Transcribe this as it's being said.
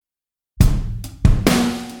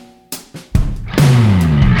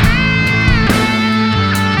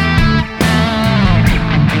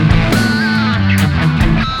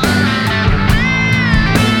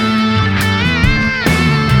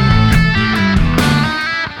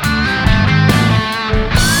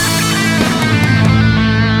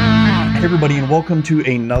everybody, and welcome to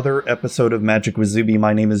another episode of Magic with Zuby.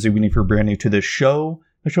 My name is Zuby, and if you're brand new to this show,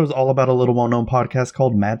 the show is all about a little well-known podcast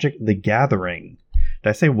called Magic the Gathering. Did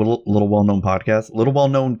I say little well-known podcast? Little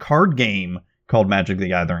well-known card game called Magic the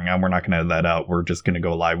Gathering. We're not going to edit that out. We're just going to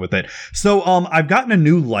go live with it. So, I've gotten a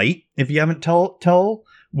new light, if you haven't tell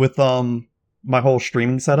with my whole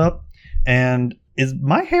streaming setup. And is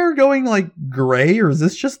my hair going like gray, or is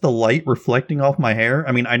this just the light reflecting off my hair?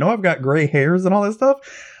 I mean, I know I've got gray hairs and all that stuff.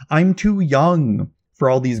 I'm too young for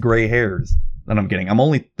all these gray hairs. And I'm kidding. I'm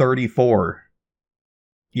only 34.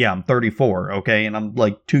 Yeah, I'm 34, okay? And I'm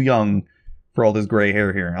like too young for all this gray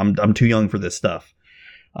hair here. I'm too young for this stuff.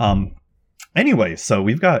 Anyway, so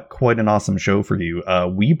we've got quite an awesome show for you.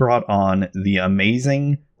 We brought on the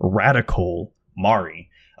amazing Radical Mari,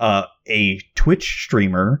 a Twitch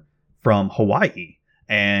streamer from Hawaii,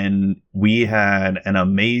 and we had an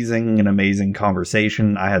amazing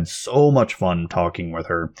conversation. I had so much fun talking with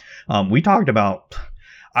her. We talked about,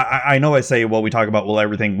 I know I say, well, we talk about,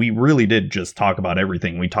 everything. We really did just talk about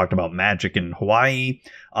everything. We talked about magic in Hawaii,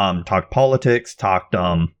 talked politics, talked,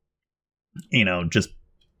 just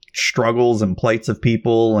struggles and plights of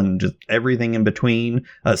people and just everything in between.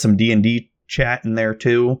 Some D&D chat in there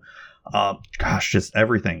too. Just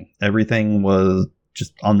everything. Everything was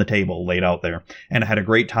just on the table, laid out there. And I had a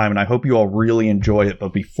great time, and I hope you all really enjoy it.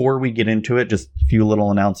 But before we get into it, just a few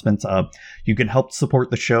little announcements. You can help support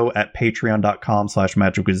the show at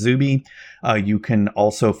patreon.com/magicwithzuby. You can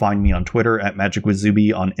also find me on Twitter at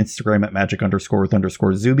magicwithzuby, on Instagram at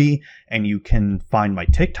magic_with_zuby, and you can find my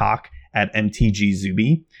TikTok at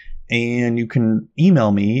mtgzuby. And you can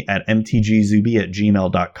email me at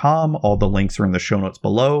mtgzuby@gmail.com. All the links are in the show notes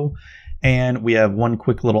below. And we have one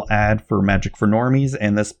quick little ad for Magic for Normies,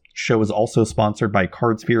 and this show is also sponsored by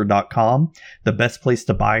Cardsphere.com, the best place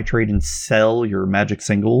to buy, trade, and sell your Magic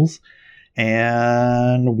singles.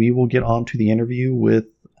 And we will get on to the interview with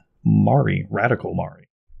Mari, Radical Mari.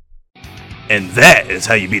 And that is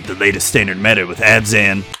how you beat the latest standard meta with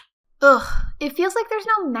Abzan. Ugh, it feels like there's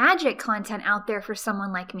no Magic content out there for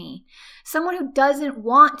someone like me. Someone who doesn't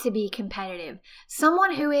want to be competitive.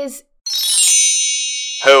 Someone who is...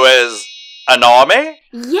 Who is a normie?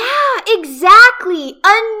 Yeah, exactly!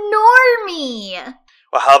 A normie!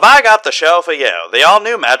 Well, have I got the show for you, the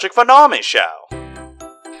all-new Magic for Normies show.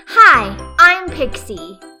 Hi, I'm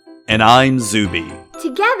Pixie. And I'm Zuby.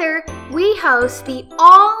 Together, we host the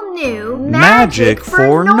all-new Magic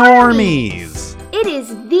for Normies. It is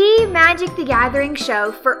the Magic the Gathering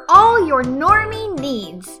show for all your normie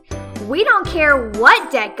needs. We don't care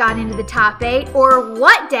what deck got into the top 8 or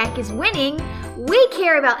what deck is winning. We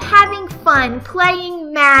care about having fun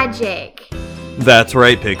playing Magic. That's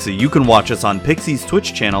right, Pixie. You can watch us on Pixie's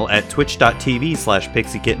Twitch channel at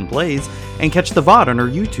twitch.tv/PixieKittenPlays and catch the VOD on our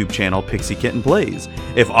YouTube channel, Pixie Kitten Plays.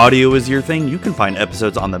 If audio is your thing, you can find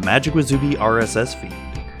episodes on the Magic with Zuby RSS feed.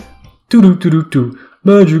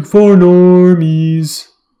 Magic for Normies.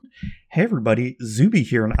 Hey everybody, Zuby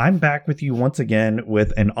here, and I'm back with you once again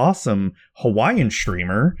with an awesome Hawaiian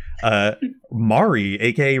streamer, Mari,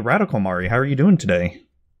 aka Radical Mari. How are you doing today?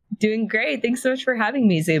 Doing great. Thanks so much for having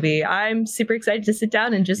me, Zuby. I'm super excited to sit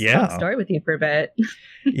down and just tell a story with you for a bit.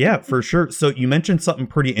 Yeah, for sure. So you mentioned something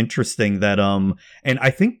pretty interesting that and I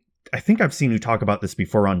think I've seen you talk about this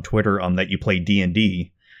before on Twitter, that you play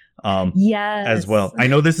D&D. Yes. As well. I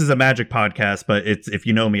know this is a Magic podcast, but it's, if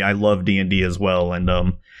you know me, I love D&D as well. And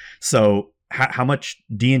so how much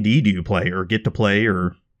D&D do you play or get to play?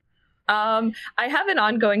 Or I have an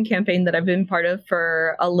ongoing campaign that I've been part of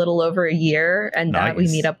for a little over a year, and that we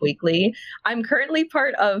meet up weekly. I'm currently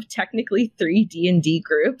part of technically 3 D&D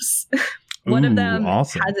groups. One of them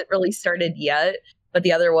hasn't really started yet, but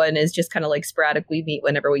the other one is just kind of like sporadic. We meet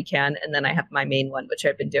whenever we can. And then I have my main one, which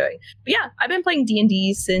I've been doing. But yeah, I've been playing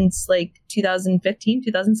D&D since like 2015,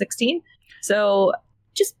 2016. So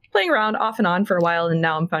just playing around off and on for a while. And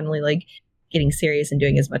now I'm finally like getting serious and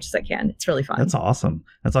doing as much as I can. It's really fun. That's awesome.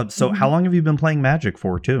 So how long have you been playing Magic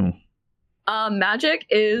for too? Magic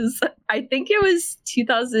is, I think it was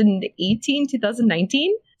 2018,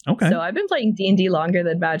 2019. Okay. So I've been playing D&D longer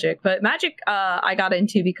than Magic, but Magic I got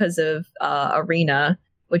into because of Arena,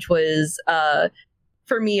 which was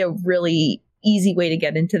for me a really easy way to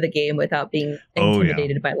get into the game without being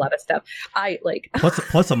intimidated by a lot of stuff. I like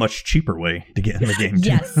plus a much cheaper way to get in the game too.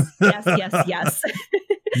 Yes.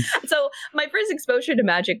 So my first exposure to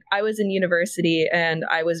Magic, I was in university and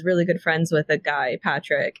I was really good friends with a guy,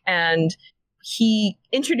 Patrick, and he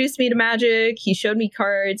introduced me to Magic. He showed me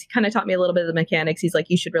cards. He kind of taught me a little bit of the mechanics. He's like,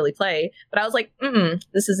 you should really play. But I was like,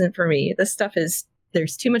 this isn't for me. This stuff is,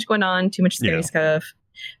 there's too much going on, too much scary stuff.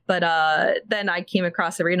 But then I came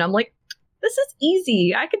across Arena. I'm like, this is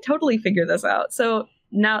easy. I could totally figure this out. So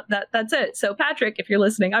now that's it. So Patrick, if you're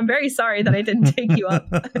listening, I'm very sorry that I didn't take you up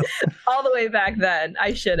all the way back then.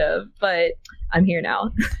 I should have, but I'm here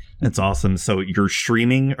now. That's awesome. So you're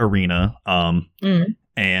streaming Arena,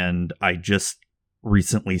 and I just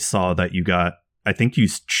recently saw that I think you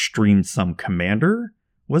streamed some Commander.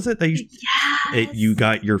 Was it that you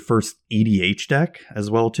got your first EDH deck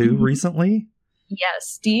as well too recently?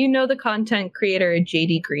 Yes. Do you know the content creator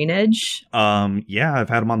JD Greenidge? Yeah, I've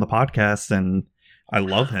had him on the podcast and I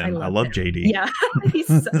love him. I love JD. Yeah, he's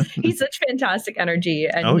such fantastic energy,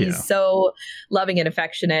 and he's so loving and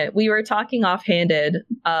affectionate. We were talking offhanded.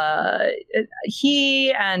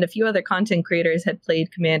 He and a few other content creators had played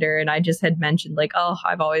Commander, and I just had mentioned like, oh,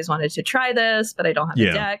 I've always wanted to try this, but I don't have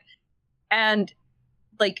a deck. And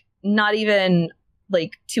like, not even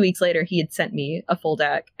like 2 weeks later, he had sent me a full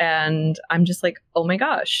deck, and I'm just like, oh my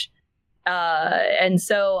gosh. And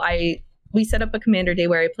so we set up a Commander day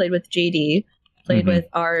where I played with JD. Played with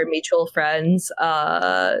our mutual friends.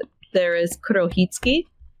 There is Kurohitsuki.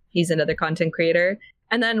 He's another content creator.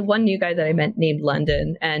 And then one new guy that I met named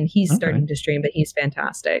London, and he's starting to stream, but he's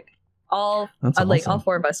fantastic. All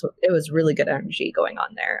four of us, it was really good energy going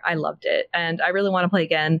on there. I loved it. And I really want to play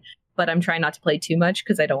again, but I'm trying not to play too much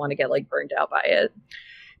because I don't want to get like burned out by it.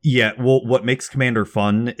 Yeah, well, what makes Commander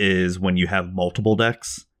fun is when you have multiple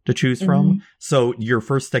decks to choose from. So your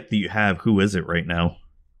first deck that you have, who is it right now?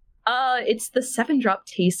 It's the 7-drop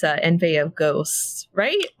Teysa, Envy of Ghosts,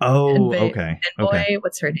 right? Oh, okay. Envoy,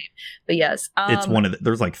 what's her name? But yes, it's one of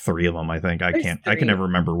there's like 3 of them. I think I can never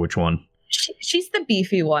remember which one. She's the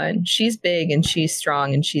beefy one. She's big and she's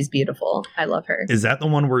strong and she's beautiful. I love her. Is that the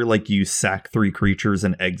one where like you sack 3 creatures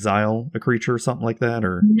and exile a creator or something like that?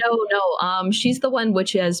 Or no. She's the one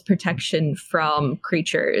which has protection from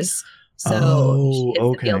creatures. So she gets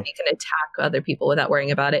the field, you can attack other people without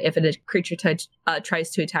worrying about it. If a creature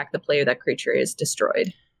tries to attack the player, that creature is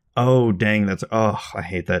destroyed. Oh, dang. I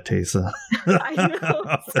hate that Teysa. I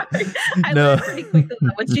know. Sorry. I learned pretty quickly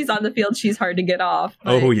that when she's on the field, she's hard to get off.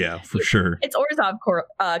 Oh, yeah, for sure. It's Orzhov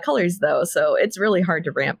colors, though, so it's really hard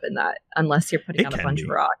to ramp in that unless you're putting out a bunch of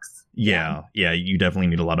rocks. Yeah, you definitely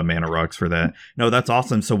need a lot of mana rocks for that. No, that's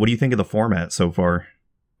awesome. So what do you think of the format so far?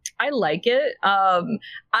 I like it.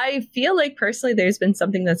 I feel like personally there's been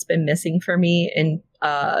something that's been missing for me in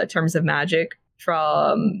terms of Magic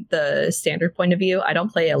from the standard point of view. I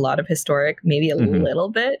don't play a lot of historic, maybe a little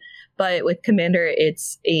bit, but with Commander,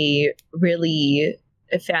 it's a really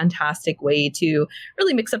fantastic way to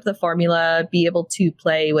really mix up the formula, be able to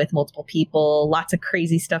play with multiple people. Lots of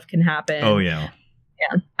crazy stuff can happen. Oh, yeah.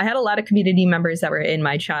 Yeah, I had a lot of community members that were in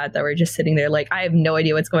my chat that were just sitting there like, I have no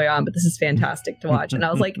idea what's going on, but this is fantastic to watch. And I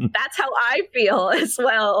was like, that's how I feel as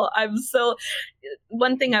well.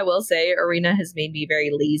 One thing I will say, Arena has made me very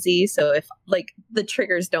lazy. So if like the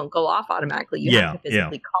triggers don't go off automatically, you have to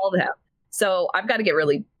physically call them. So I've got to get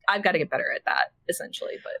better at that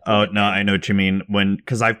essentially. But no, I know what you mean.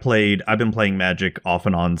 Because I've been playing Magic off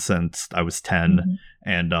and on since I was 10,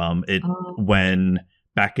 and when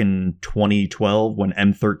back in 2012 when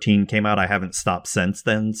M13 came out, I haven't stopped since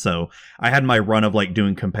then. So I had my run of like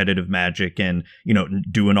doing competitive Magic and,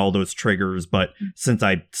 doing all those triggers. But since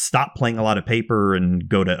I stopped playing a lot of paper and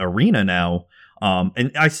go to Arena now,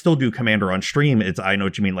 and I still do Commander on stream, I know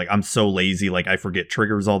what you mean. Like, I'm so lazy. Like, I forget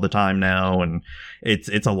triggers all the time now, and it's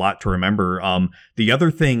a lot to remember. The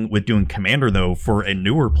other thing with doing Commander, though, for a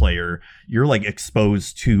newer player, you're like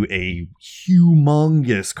exposed to a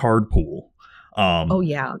humongous card pool.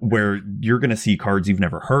 Where you're going to see cards you've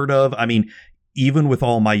never heard of. I mean, even with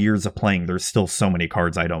all my years of playing, there's still so many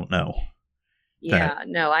cards I don't know.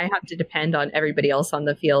 I have to depend on everybody else on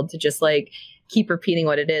the field to just like keep repeating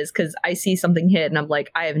what it is, because I see something hit and I'm like,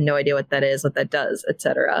 I have no idea what that is, what that does,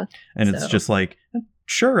 etc. And it's just like,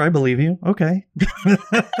 sure, I believe you. Okay.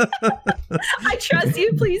 I trust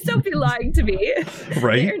you. Please don't be lying to me.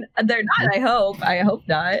 Right? They're not, I hope. I hope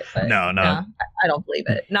not. But no. I don't believe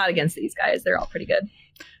it. Not against these guys. They're all pretty good.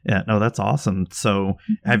 Yeah, no, that's awesome. So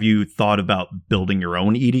have you thought about building your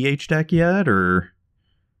own EDH deck yet, or?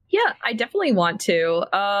 Yeah, I definitely want to.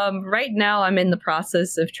 Right now, I'm in the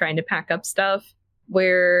process of trying to pack up stuff.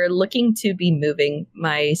 We're looking to be moving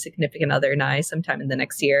my significant other and I sometime in the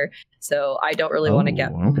next year. So I don't really want to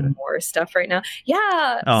get more stuff right now.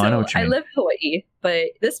 Yeah. I know what you mean. I live in Hawaii, but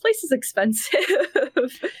this place is expensive.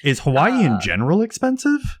 Is Hawaii in general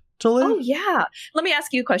expensive to live? Oh, yeah. Let me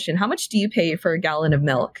ask you a question. How much do you pay for a gallon of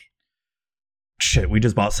milk? Shit, we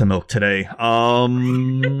just bought some milk today. I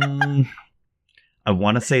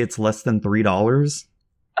want to say it's less than $3.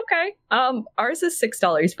 Okay. Ours is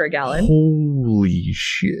 $6 for a gallon. Holy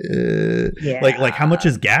shit. Yeah. Like how much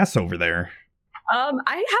is gas over there?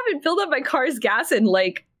 I haven't filled up my car's gas in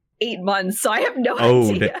like 8 months, so I have no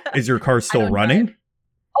idea. Is your car still running? Drive.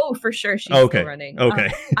 Oh, for sure, she's still running. Okay.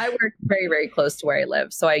 I work very, very close to where I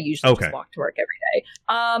live, so I usually just walk to work every day.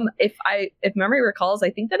 If memory recalls,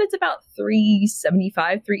 I think that it's about $375,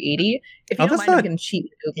 $380. If you don't mind, I'm going to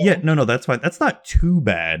cheat Google. Yeah, no, that's fine. That's not too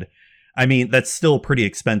bad. I mean, that's still pretty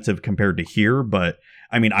expensive compared to here, but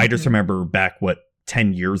I mean, I just remember back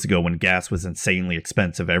 10 years ago when gas was insanely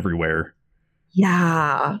expensive everywhere.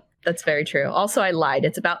 Yeah, that's very true. Also, I lied.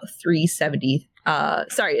 It's about $370.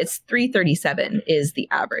 It's $337 is the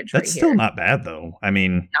average. That's still not bad, though. I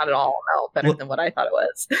mean, not at all. No, better than what I thought it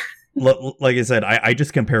was. Like I said, I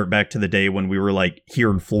just compare it back to the day when we were like here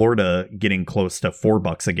in Florida getting close to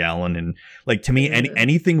 $4 a gallon, and like to me,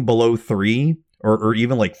 anything below $3 or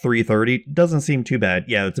even like $3.30 doesn't seem too bad.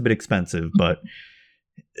 Yeah, it's a bit expensive, but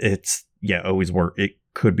it's always worse. It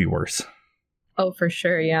could be worse. Oh, for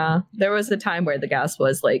sure. Yeah. There was a time where the gas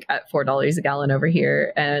was like at $4 a gallon over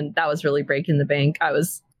here, and that was really breaking the bank. I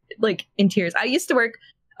was like in tears. I used to work.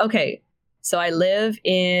 Okay. So I live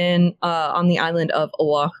on the island of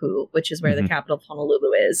Oahu, which is where the capital of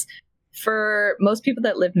Honolulu is. For most people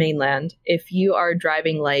that live mainland, if you are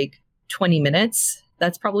driving like 20 minutes,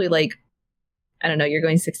 that's probably like, I don't know, you're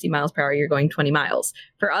going 60 miles per hour, you're going 20 miles.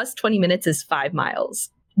 For us, 20 minutes is 5 miles.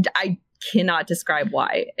 I cannot describe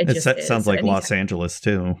why. It sounds like Los Angeles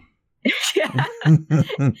too. Yeah.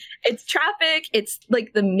 It's traffic. It's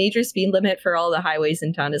like the major speed limit for all the highways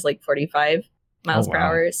in town is like 45 miles per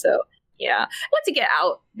hour. So yeah, once you get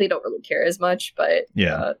out, they don't really care as much. But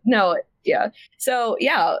So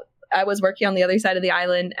yeah, I was working on the other side of the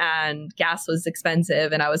island, and gas was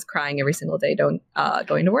expensive, and I was crying every single day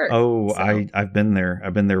going to work. Oh, so. I've been there.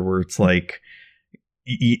 I've been there where it's like,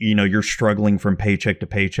 you know, you're struggling from paycheck to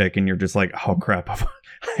paycheck, and you're just like, oh crap,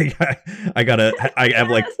 I have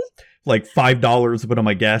like $5 to put on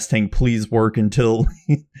my gas tank. Please work until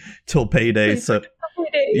payday. So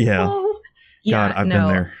yeah, God, I've been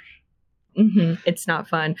there. It's not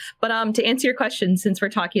fun. But to answer your question, since we're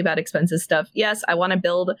talking about expensive stuff, yes, I want to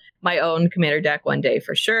build my own commander deck one day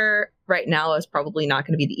for sure. Right now is probably not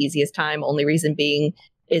going to be the easiest time. Only reason being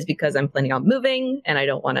is because I'm planning on moving, and I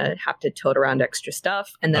don't want to have to tote around extra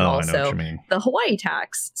stuff. And then also the Hawaii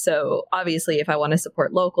tax. So obviously, if I want to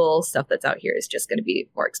support local stuff that's out here, is just going to be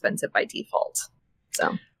more expensive by default.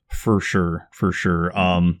 So for sure.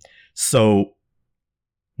 So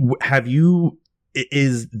have you?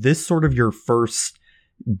 Is this sort of your first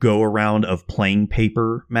go around of playing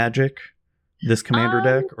paper Magic, this commander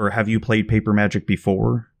deck, or have you played paper Magic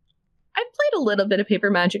before? I've played a little bit of paper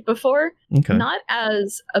Magic before, not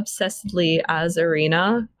as obsessively as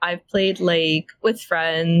Arena. I've played like with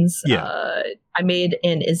friends. I made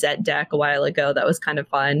an Izzet deck a while ago. That was kind of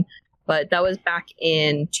fun, but that was back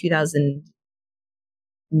in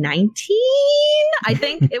 2019. I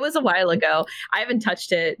think it was a while ago. I haven't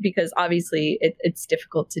touched it because obviously it's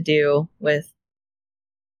difficult to do with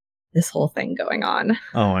this whole thing going on.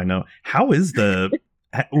 Oh, I know. How is the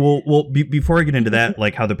before I get into that,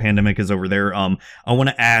 like how the pandemic is over there, I want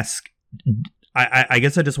to ask, I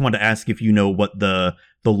guess I just want to ask if you know what the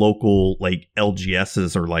local like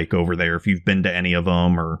LGSs are like over there, if you've been to any of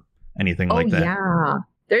them or anything like that. Yeah.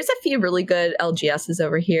 There's a few really good LGSs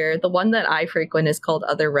over here. The one that I frequent is called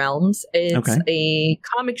Other Realms. It's a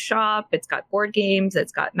comic shop. It's got board games.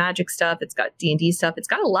 It's got Magic stuff. It's got D&D stuff. It's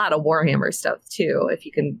got a lot of Warhammer stuff too. If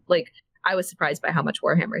you can, like, I was surprised by how much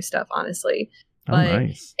Warhammer stuff, honestly. But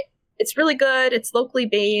nice. It's really good. It's locally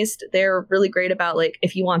based. They're really great about, like,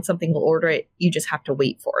 if you want something, we'll order it. You just have to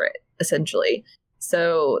wait for it, essentially.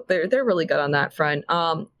 So they're really good on that front.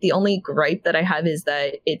 The only gripe that I have is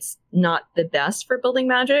that it's not the best for building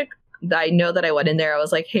Magic. I know that I went in there. I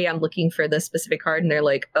was like, hey, I'm looking for this specific card. And they're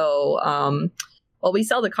like, well, we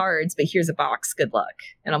sell the cards, but here's a box. Good luck.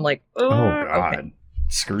 And I'm like, oh God. Okay.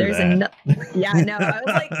 Screw that. I was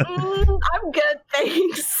like, I'm good.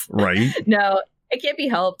 Thanks. Right. No, it can't be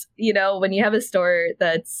helped. You know, when you have a store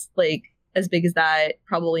that's like as big as that,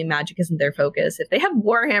 probably Magic isn't their focus. If they have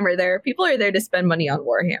Warhammer there, people are there to spend money on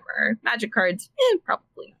Warhammer. Magic cards,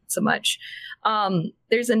 probably not so much.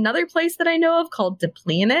 There's another place that I know of called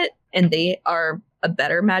Deplanet, and they are a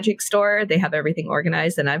better Magic store. They have everything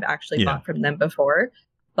organized, and I've actually bought from them before.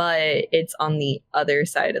 But it's on the other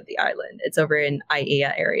side of the island. It's over in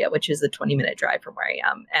Aiea area, which is a 20-minute drive from where I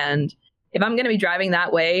am. And if I'm going to be driving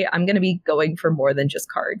that way, I'm going to be going for more than just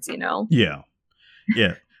cards, you know? Yeah.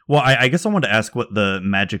 Well, I guess I wanted to ask what the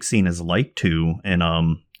Magic scene is like too in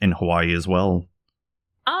Hawaii as well.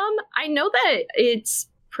 I know that it's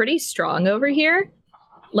pretty strong over here.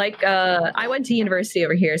 Like, I went to university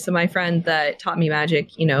over here, so my friend that taught me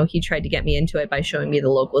Magic, you know, he tried to get me into it by showing me the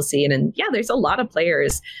local scene, and yeah, there's a lot of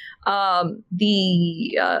players. The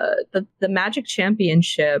Magic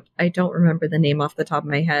Championship, I don't remember the name off the top of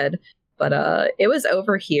my head, but it was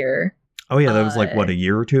over here. Oh yeah, that was like what, a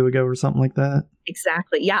year or two ago or something like that.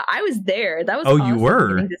 Exactly. Yeah, I was there. That was awesome. You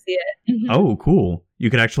were to see it. Oh, cool. You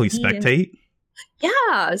could actually spectate.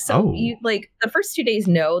 Yeah. So you like the first 2 days,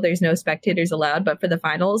 no, there's no spectators allowed, but for the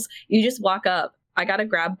finals, you just walk up. I got a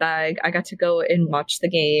grab bag. I got to go and watch the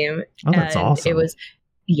game. Oh, that's awesome. It was,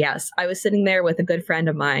 yes, I was sitting there with a good friend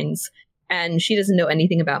of mine's, and she doesn't know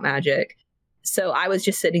anything about Magic. So I was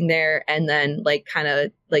just sitting there and then like kind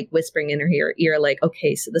of like whispering in her ear, like,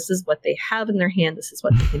 okay, so this is what they have in their hand. This is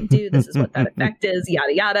what they can do. This is what that effect is,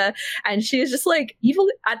 yada, yada. And she was just like,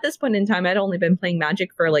 at this point in time, I'd only been playing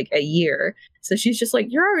Magic for like a year. So she's just like,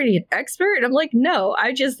 you're already an expert. And I'm like, no,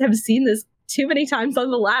 I just have seen this too many times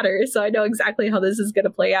on the ladder. So I know exactly how this is going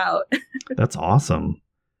to play out. That's awesome.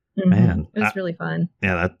 Man. It was really fun.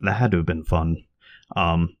 Yeah, that had to have been fun.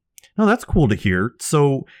 No, that's cool to hear.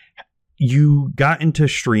 So you got into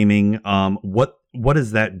streaming. What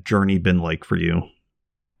has that journey been like for you?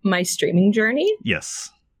 My streaming journey?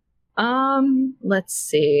 Yes. Let's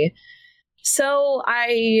see. So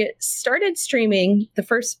I started streaming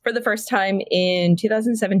for the first time in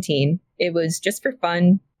 2017. It was just for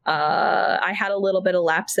fun. I had a little bit of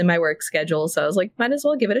lapse in my work schedule, so I was like, might as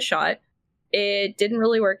well give it a shot. It didn't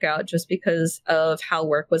really work out just because of how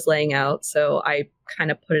work was laying out, so I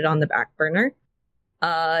kind of put it on the back burner.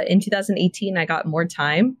 In 2018, I got more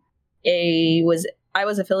time. I was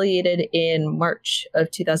affiliated in March of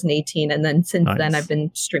 2018, and then since then I've been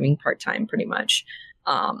streaming part-time pretty much.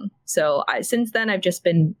 Since then I've just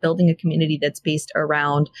been building a community that's based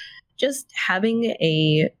around just having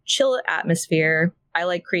a chill atmosphere. I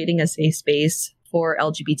like creating a safe space for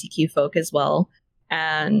LGBTQ folk as well.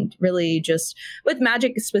 And really just with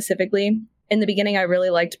Magic specifically, in the beginning, I really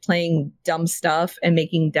liked playing dumb stuff and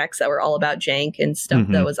making decks that were all about jank and stuff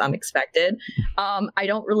that was unexpected. I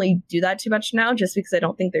don't really do that too much now just because I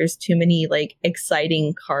don't think there's too many like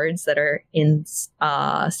exciting cards that are in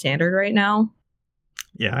standard right now.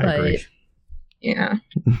 Yeah, I agree. Yeah.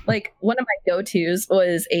 Like one of my go-tos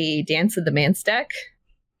was a Dance of the Manse deck.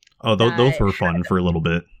 Oh, those were fun for a little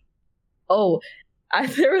bit. Oh,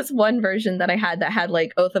 there was one version that I had that had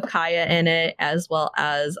like Oath of Kaya in it, as well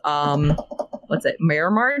as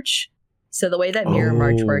Mirror March. So the way that Mirror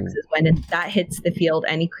March works is when that hits the field,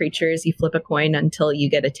 any creatures, you flip a coin until you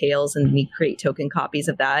get a tails, and we create token copies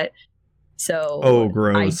of that. So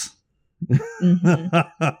gross.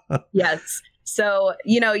 Yes. So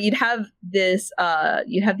you'd have these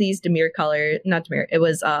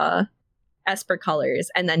Esper colors,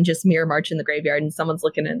 and then just Mirror March in the graveyard, and someone's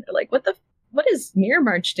looking and they're like, what is Mirror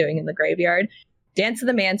March doing in the graveyard? Dance of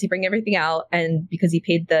the Manse, you bring everything out, and because you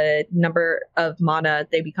paid the number of mana,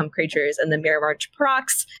 they become creatures, and then Mirror March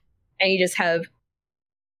procs, and you just have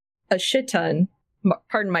a shit ton,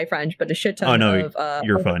 pardon my French, but a shit ton of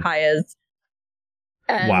Kayas.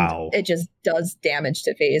 And wow. It just does damage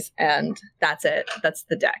to face, and that's it. That's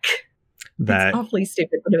the deck. It's awfully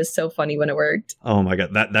stupid, but it was so funny when it worked. Oh my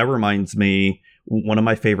god, that reminds me, one of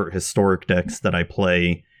my favorite historic decks that I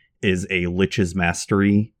play is a Lich's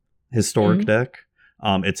Mastery historic deck.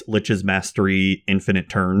 It's Lich's Mastery Infinite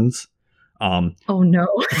Turns. Oh no.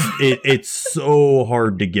 It's so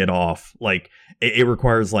hard to get off. Like it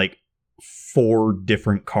requires like 4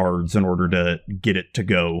 different cards in order to get it to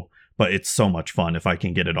go, but it's so much fun if I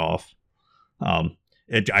can get it off.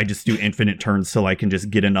 I just do infinite turns so I can just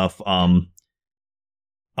get enough mana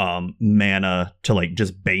to like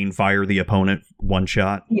just Banefire the opponent one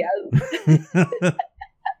shot. Yeah.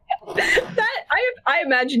 I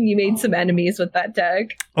imagine you made some enemies with that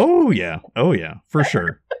deck. Oh yeah, for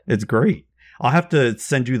sure. It's great. I'll have to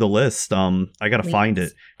send you the list. I gotta find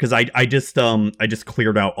it because I just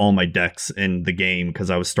cleared out all my decks in the game because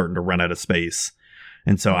I was starting to run out of space,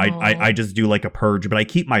 and so I just do like a purge. But I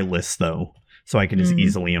keep my list though, so I can just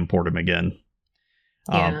easily import them again.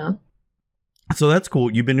 Yeah. So that's cool.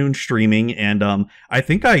 You've been doing streaming, and I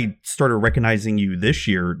think I started recognizing you this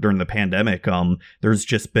year during the pandemic. There's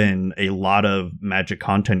just been a lot of Magic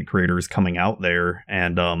content creators coming out there,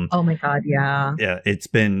 and oh my god, yeah, it's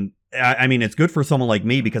been. I mean, it's good for someone like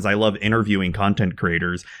me because I love interviewing content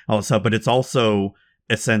creators, also, but it's also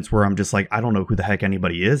a sense where I'm just like, I don't know who the heck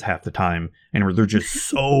anybody is half the time, and where there's just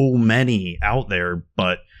so many out there,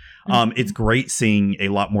 but. It's great seeing a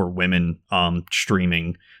lot more women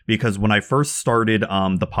streaming, because when I first started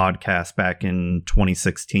the podcast back in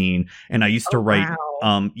 2016, and I used to write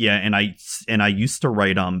and I used to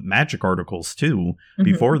write Magic articles too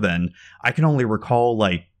before then. I can only recall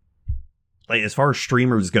like as far as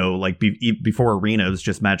streamers go, like before Arena, it was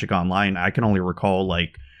just Magic Online. I can only recall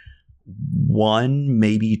like 1,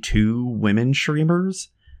 maybe 2 women streamers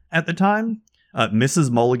at the time.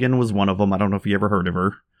 Mrs. Mulligan was one of them. I don't know if you ever heard of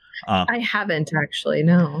her. I haven't actually,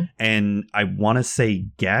 no. And I want to say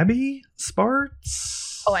Gabby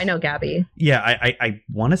Sparts. Oh, I know Gabby. Yeah, I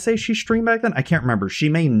want to say she streamed back then. I can't remember. She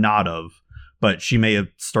may not have, but she may have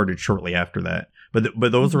started shortly after that.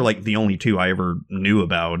 But those are like the only 2 I ever knew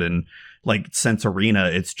about. And like since Arena,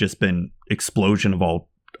 it's just been explosion of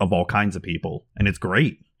all kinds of people, and it's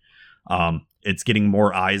great. It's getting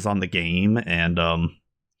more eyes on the game, and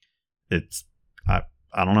it's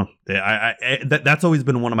I don't know. That's always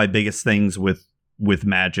been one of my biggest things with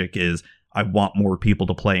Magic is I want more people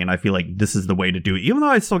to play, and I feel like this is the way to do it. Even though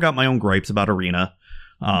I still got my own gripes about Arena,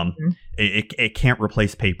 it can't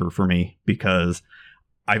replace paper for me, because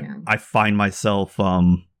I find myself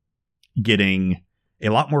getting a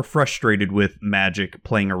lot more frustrated with Magic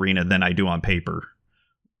playing Arena than I do on paper.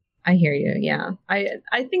 I hear you. Yeah,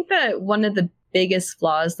 I think that one of the biggest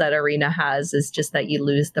flaws that Arena has is just that you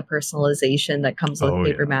lose the personalization that comes with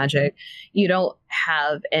paper Magic. You don't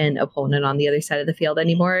have an opponent on the other side of the field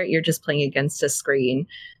anymore. You're just playing against a screen.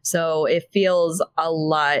 So it feels a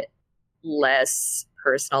lot less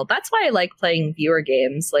personal. That's why I like playing viewer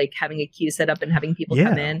games, like having a queue set up and having people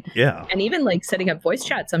come in. Yeah. And even like setting up voice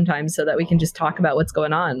chat sometimes so that we can just talk about what's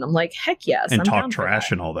going on. I'm like, heck yes. And talk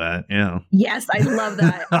trash and all that. Yeah. Yes, I love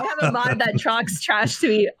that. I have a mod that talks trash to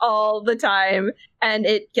me all the time, and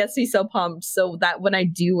it gets me so pumped, so that when I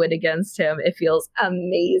do win against him, it feels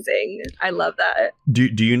amazing. I love that.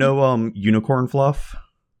 Do you know Unicorn Fluff?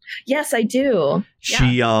 Yes, I do.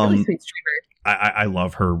 She really sweet streamer. I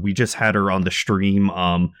love her. We just had her on the stream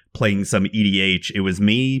playing some EDH. It was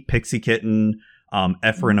me, Pixie Kitten,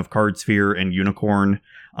 Efren of Cardsphere, and Unicorn.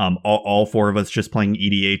 All 4 of us just playing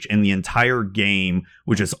EDH, and the entire game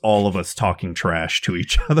was just all of us talking trash to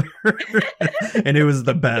each other. And it was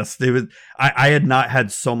the best. It was I had not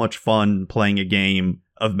had so much fun playing a game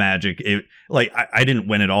of Magic. I didn't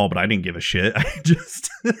win it all, but I didn't give a shit. I just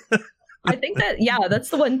I think that, that's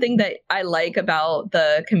the one thing that I like about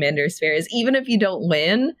the Commander Sphere is even if you don't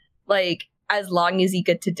win, like, as long as you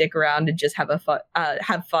get to dick around and just have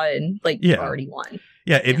fun, like, you already won.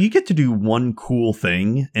 Yeah, if you get to do one cool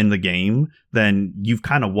thing in the game, then you've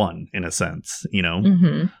kind of won, in a sense, you know?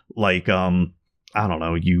 Mm-hmm. Like, I don't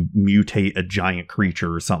know, you mutate a giant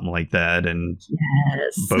creature or something like that, and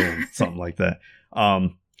boom, something like that.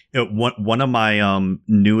 One of my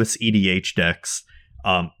newest EDH decks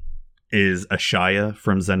is Ashaya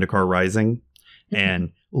from Zendikar Rising,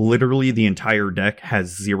 and literally the entire deck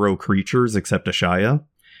has 0 creatures except Ashaya,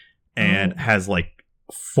 and has like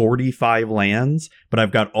 45 lands, but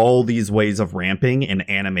I've got all these ways of ramping and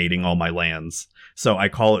animating all my lands. So I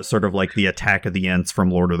call it sort of like the Attack of the Ents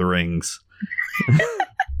from Lord of the Rings.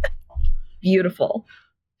 Beautiful.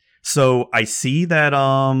 So I see that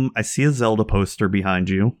I see a Zelda poster behind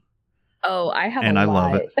you. Oh, I have and a I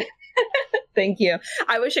lot. love it. Thank you.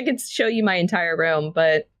 I wish I could show you my entire room,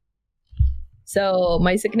 but so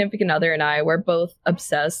my significant other and I were both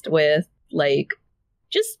obsessed with like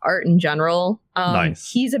just art in general.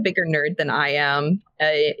 Nice. He's a bigger nerd than I am.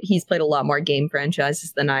 He's played a lot more game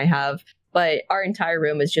franchises than I have, but our entire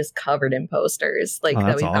room is just covered in posters that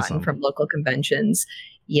we've gotten from local conventions.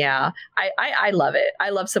 Yeah, I love it. I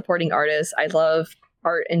love supporting artists. I love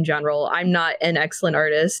art in general. I'm not an excellent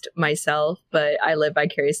artist myself, but I live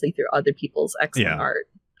vicariously through other people's excellent art.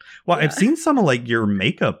 Well, I've seen some of like your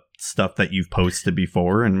makeup stuff that you've posted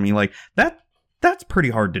before, and I mean, like that's pretty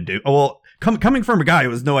hard to do. Well, coming from a guy who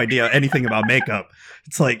has no idea anything about makeup,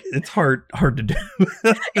 it's like it's hard to do.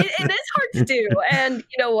 It is hard to do, and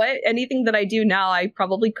you know what? Anything that I do now, I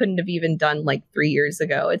probably couldn't have even done like 3 years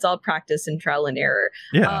ago. It's all practice and trial and error.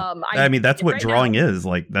 Yeah, I mean that's what drawing is.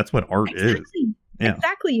 Like that's what art is. Yeah.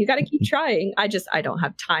 Exactly. You got to keep trying. I don't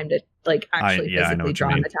have time to like actually physically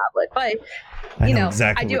draw on the tablet, but you know,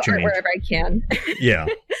 I do art wherever I can. Yeah.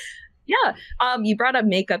 Yeah. You brought up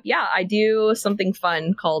makeup. Yeah, I do something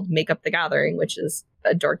fun called Makeup the Gathering, which is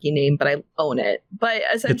a dorky name, but I own it. But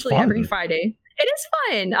essentially every Friday, it is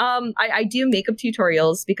fun. I do makeup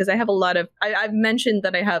tutorials because I have a lot of, I've mentioned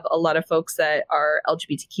that I have a lot of folks that are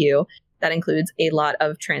LGBTQ. That includes a lot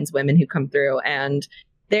of trans women who come through, and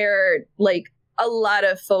they're like a lot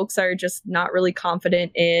of folks are just not really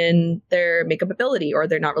confident in their makeup ability, or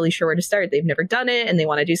they're not really sure where to start. They've never done it and they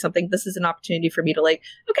want to do something. This is an opportunity for me to like,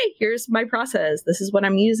 okay, here's my process. This is what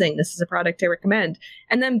I'm using. This is a product I recommend.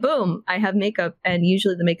 And then boom, I have makeup. And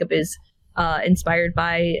usually the makeup is inspired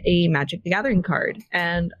by a Magic the Gathering card.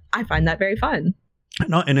 And I find that very fun.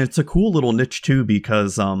 No, and it's a cool little niche too,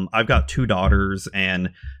 because I've got 2 daughters and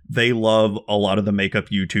they love a lot of the makeup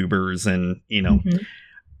YouTubers, and you know,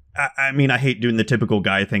 I mean, I hate doing the typical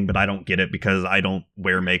guy thing, but I don't get it because I don't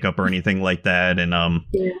wear makeup or anything like that. And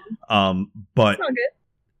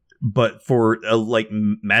but for like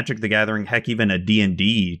Magic the Gathering, heck, even a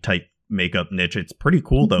D&D type makeup niche, it's pretty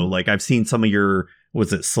cool though. Like I've seen some of your,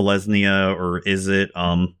 was it Selesnya or is it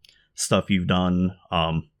stuff you've done?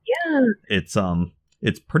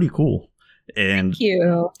 It's pretty cool. And thank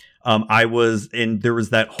you. I was in, there was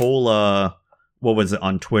that whole what was it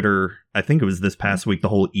on Twitter? I think it was this past week, the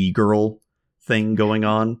whole e-girl thing going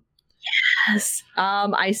on. Yes.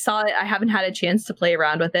 I saw it. I haven't had a chance to play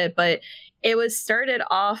around with it, but it was started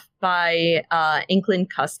off by Inkling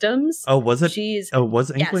Customs. Oh, was it? was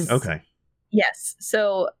it Inkling? Yes. Okay. Yes.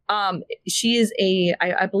 So she is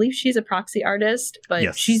I believe she's a proxy artist,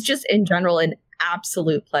 but she's just in general an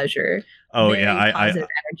absolute pleasure. Oh, very positive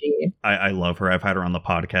energy. I love her. I've had her on the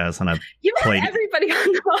podcast, and I've played everybody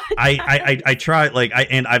on the podcast. I try, like,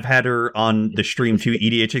 and I've had her on the stream too.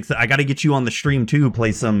 EDH. I got to get you on the stream too.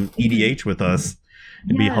 Play some EDH with us.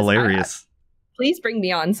 It'd be hilarious. Please bring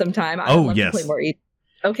me on sometime. I would love to play more EDH.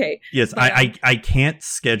 Okay. Yes, but, I can't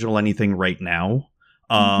schedule anything right now.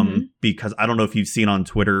 Because I don't know if you've seen on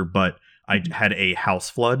Twitter, but I had a house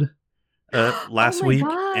flood last week,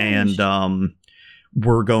 and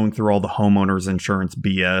we're going through all the homeowners insurance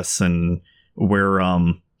BS, and we're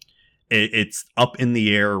it's up in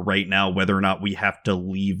the air right now whether or not we have to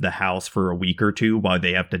leave the house for a week or two while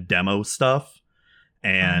they have to demo stuff.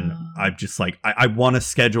 And I'm just like, I want to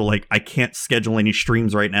schedule, like, I can't schedule any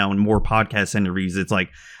streams right now and more podcast interviews. It's like,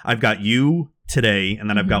 I've got you today, and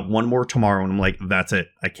then I've got one more tomorrow, and I'm like, that's it.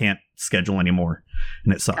 I can't schedule anymore,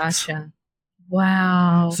 and it sucks. Gotcha.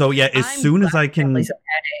 Wow. So yeah, as soon as I can,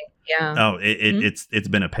 yeah. Oh, it's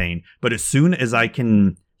been a pain, but as soon as I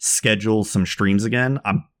can schedule some streams again,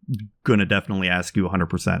 I'm gonna definitely ask you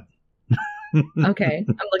 100%. Okay,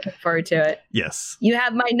 I'm looking forward to it. Yes. You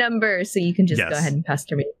have my number, so you can just go ahead and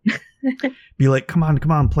pester me. Be like, come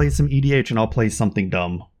on, play some EDH, and I'll play something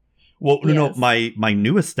dumb. Well, no, my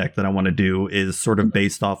newest deck that I want to do is sort of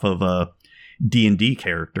based off of a D&D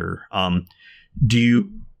character. Do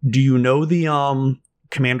you know the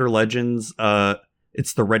Commander Legends?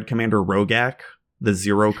 It's the Red Commander Rogak, the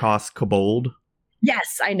 0-cost Kobold.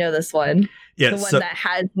 Yes, I know this one. Yeah, the one that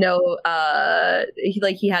has no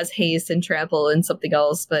he has haste and trample and something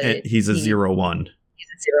else, but he's a 0/1. He's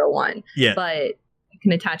a 0/1. Yeah, but you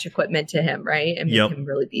can attach equipment to him, right, and make him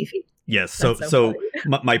really beefy. Yes. So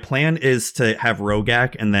my plan is to have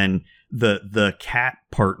Rogak, and then the cat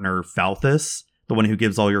partner Falthus, the one who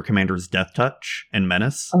gives all your commanders Death Touch and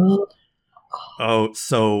Menace. Oh,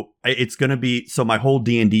 so it's going to be, so my whole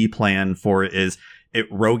D&D plan for it is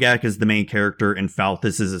Rogak is the main character and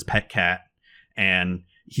Falthus is his pet cat, and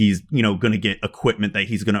he's, going to get equipment that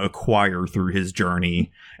he's going to acquire through his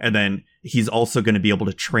journey, and then he's also going to be able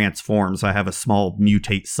to transform, so I have a small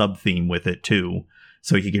mutate sub-theme with it too,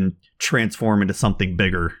 so he can transform into something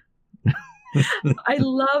bigger. I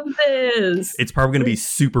love this. It's probably going to be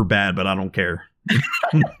super bad, but I don't care.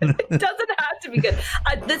 It doesn't have to be good.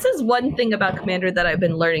 This is one thing about Commander that I've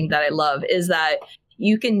been learning that I love, is that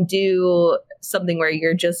you can do something where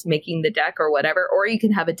you're just making the deck or whatever, or you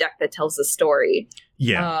can have a deck that tells a story.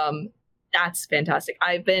 Yeah. That's fantastic.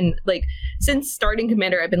 I've been, like, since starting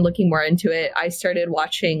Commander, I've been looking more into it. I started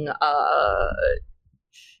watching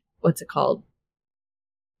what's it called?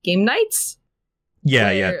 Game Nights?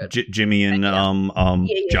 Yeah. Jimmy and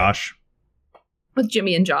Josh. With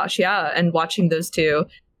Jimmy and Josh, and watching those two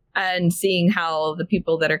and seeing how the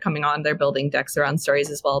people that are coming on, they're building decks around stories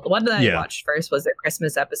as well. The one that I watched first was a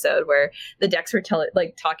Christmas episode where the decks were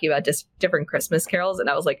talking about different Christmas carols, and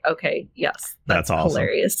I was like, okay, yes, that's awesome.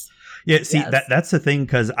 Hilarious. Yeah, see, that's the thing,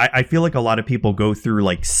 because I feel like a lot of people go through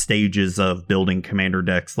like stages of building Commander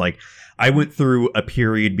decks. Like, I went through a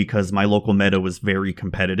period because my local meta was very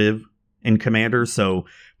competitive in Commander, so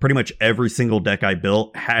pretty much every single deck I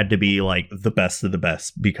built had to be like the best of the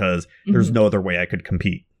best, because there's no other way I could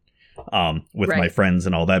compete with my friends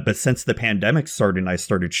and all that. But since the pandemic started and I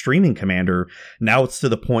started streaming Commander, now it's to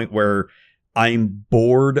the point where I'm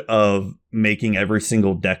bored of making every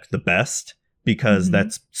single deck the best, because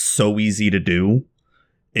that's so easy to do.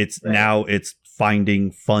 Now it's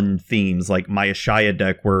finding fun themes, like my Ashaya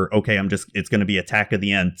deck where, okay, it's going to be Attack of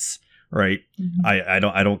the Ents, right? Mm-hmm.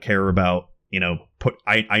 I don't care about,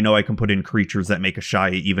 I know I can put in creatures that make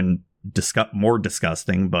Ashaya even more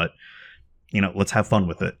disgusting, but let's have fun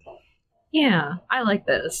with it. Yeah, I like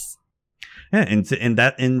this. Yeah,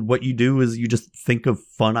 and what you do is you just think of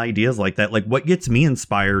fun ideas like that. Like, what gets me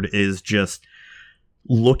inspired is just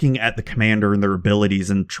looking at the commander and their abilities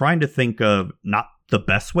and trying to think of not the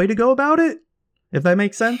best way to go about it, if that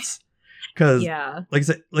makes sense. Because, like I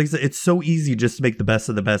said, it's so easy just to make the best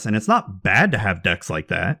of the best, and it's not bad to have decks like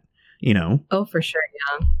that, Oh, for sure,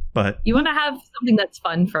 yeah. But you want to have something that's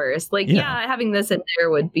fun first. Like, having this in there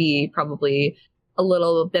would be probably a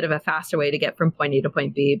little bit of a faster way to get from point A to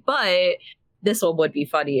point B, but this one would be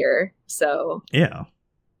funnier. So yeah,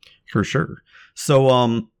 for sure.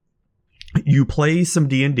 So you play some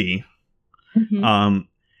D&D. Mm-hmm.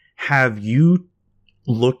 Have you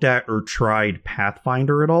looked at or tried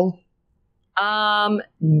Pathfinder at all?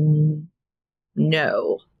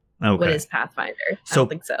 No. Okay. What is Pathfinder? I don't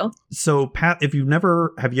think so. So have you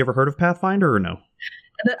ever heard of Pathfinder or no?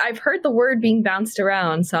 I've heard the word being bounced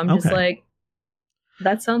around, so I'm just like,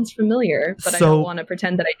 that sounds familiar, but I don't want to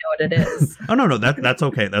pretend that I know what it is. Oh, no, that's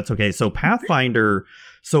okay. That's okay. So Pathfinder,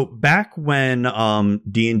 back when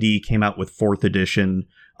D&D came out with 4th edition,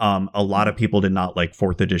 a lot of people did not like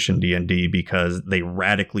 4th edition D&D because they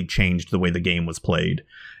radically changed the way the game was played.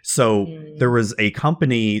 So there was a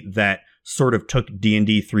company that sort of took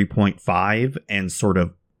D&D 3.5 and sort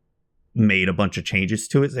of made a bunch of changes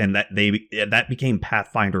to it, and that became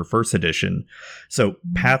Pathfinder 1st edition. So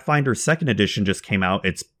Pathfinder 2nd edition just came out.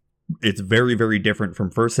 It's very, very different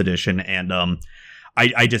from 1st edition, and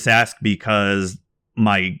I just asked because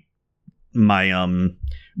my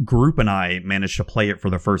group and I managed to play it for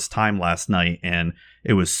the first time last night, and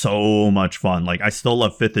it was so much fun. Like, I still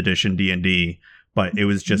love 5th edition D&D, but it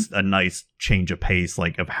was just a nice change of pace,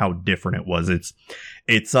 like, of how different it was.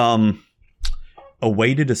 It's a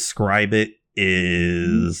way to describe it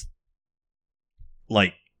is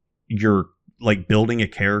like you're like building a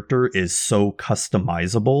character is so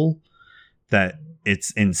customizable that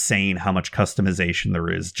it's insane how much customization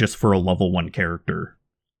there is just for a level 1 character.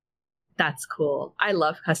 That's cool. I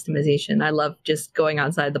love customization. I love just going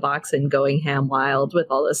outside the box and going ham wild with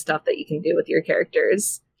all the stuff that you can do with your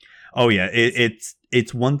characters. Oh yeah,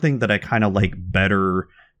 it's one thing that I kind of like better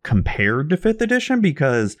compared to 5th edition,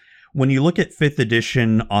 because when you look at 5th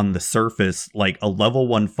edition on the surface, like a level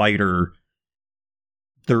 1 fighter,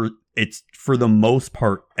 it's for the most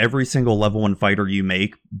part, every single level 1 fighter you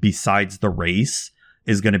make besides the race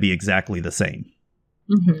is going to be exactly the same.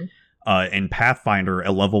 Mm-hmm. In Pathfinder,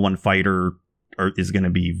 a level 1 fighter is going to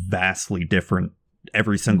be vastly different.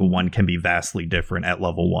 Every single one can be vastly different at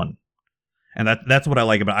level 1. And that's what I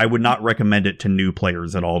like about it. I would not recommend it to new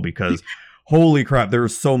players at all because holy crap,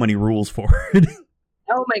 there's so many rules for it.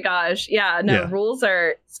 Oh my gosh. Yeah, no, rules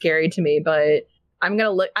are scary to me, but I'm going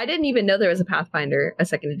to look. I didn't even know there was a Pathfinder, a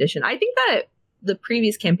 2nd edition. I think that the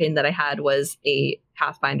previous campaign that I had was a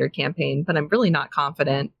Pathfinder campaign, but I'm really not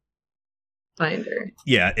confident. Pathfinder.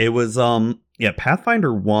 Yeah, it was,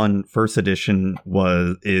 Pathfinder 1 1st edition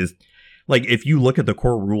is like, if you look at the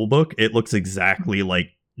core rule book, it looks exactly like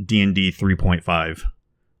D&D 3.5,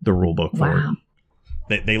 the rule book for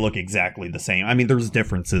it. They look exactly the same. I mean, there's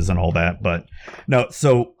differences and all that, but no.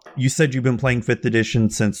 So you said you've been playing 5th edition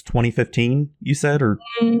since 2015, you said? Or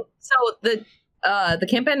so the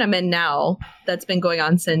campaign I'm in now, that's been going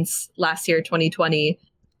on since last year, 2020.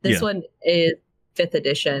 This one is 5th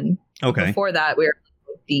edition. Okay. Before that, we were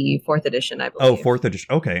the 4th edition, I believe. Oh, 4th edition.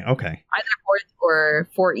 Okay. Either 4th or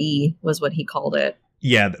 4E was what he called it.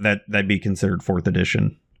 Yeah, that'd be considered 4th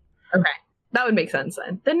edition. Okay. That would make sense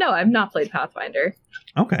then. Then no, I've not played Pathfinder.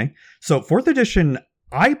 Okay. So 4th edition,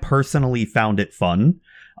 I personally found it fun.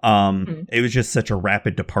 It was just such a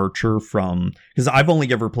rapid departure from, because I've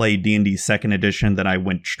only ever played D&D 2nd edition, then I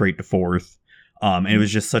went straight to 4th. And it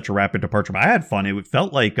was just such a rapid departure. But I had fun. It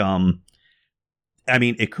felt like, I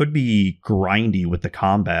mean, it could be grindy with the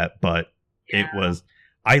combat, but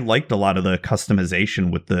I liked a lot of the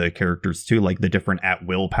customization with the characters too, like the different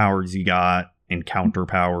at-will powers you got, encounter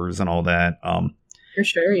powers and all that. For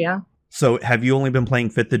sure, yeah. So have you only been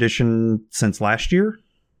playing 5th edition since last year?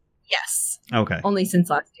 Yes. Okay. Only since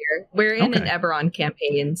last year. We're in an Eberron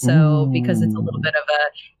campaign, so because it's a little bit of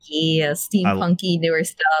a steampunky newer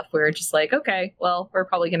stuff, we're just like, okay, well, we're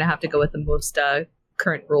probably going to have to go with the most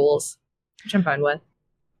current rules, which I'm fine with.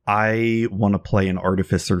 I want to play an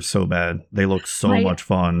artificer so bad. They look so much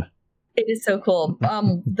fun. It is so cool.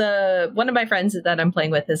 One of my friends that I'm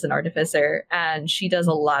playing with is an artificer, and she does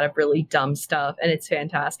a lot of really dumb stuff, and it's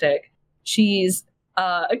fantastic. she's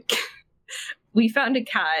we found a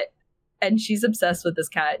cat, and she's obsessed with this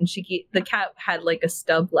cat, and the cat had like a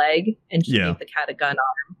stub leg, and she gave the cat a gun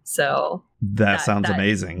arm. So that sounds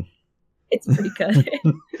amazing. It's pretty good.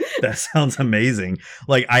 That sounds amazing.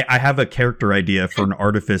 Like I have a character idea for an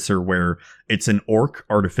artificer where it's an orc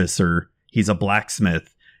artificer. He's a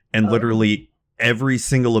blacksmith, and literally every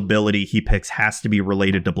single ability he picks has to be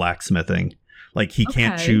related to blacksmithing. Like he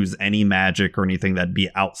can't choose any magic or anything that'd be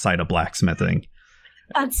outside of blacksmithing.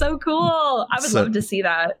 That's so cool. I would love to see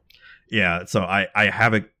that. Yeah, so I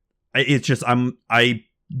have it's just I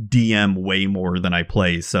DM way more than I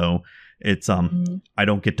play, so it's I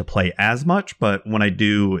don't get to play as much, but when I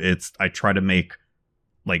do, I try to make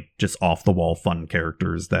like just off the wall fun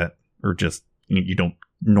characters that are just you don't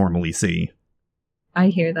normally see. I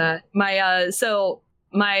hear that.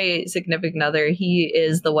 My significant other, he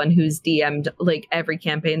is the one who's DM'd like every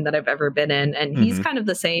campaign that I've ever been in, and he's kind of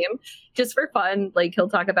the same, just for fun. Like he'll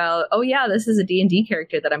talk about, oh yeah, this is a D&D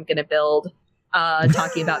character that I'm gonna build.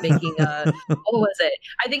 Talking about making a what was it?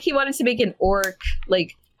 I think he wanted to make an orc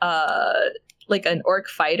like an orc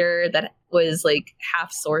fighter that was like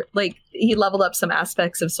half like he leveled up some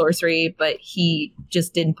aspects of sorcery, but he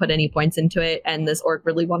just didn't put any points into it, and this orc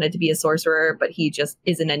really wanted to be a sorcerer, but he just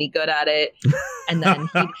isn't any good at it. And then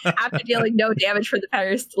after dealing no damage for the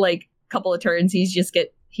first like couple of turns, he'd just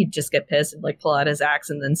get pissed and like pull out his axe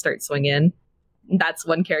and then start swinging. That's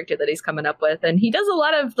one character that he's coming up with, and he does a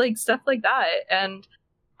lot of like stuff like that, and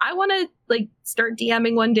I want to like start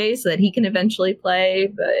DMing one day so that he can eventually play,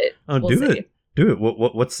 but we'll see. Do it.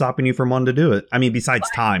 What's stopping you from wanting to do it? I mean, besides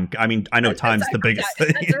time. I mean, I know time's the biggest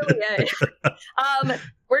thing. That's really it.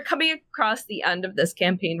 We're coming across the end of this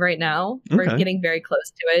campaign right now. We're getting very close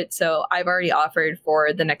to it. So I've already offered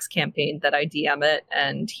for the next campaign that I DM it,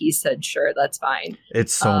 and he said, sure, that's fine.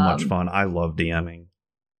 It's so much fun. I love DMing.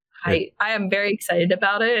 I am very excited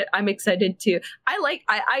about it. I'm excited to.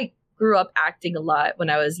 I grew up acting a lot when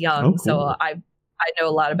I was young, so I know a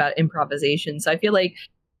lot about improvisation. So I feel like,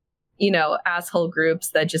 asshole groups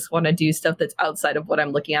that just want to do stuff that's outside of what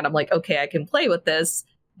I'm looking at, I'm like, okay, I can play with this.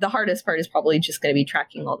 The hardest part is probably just going to be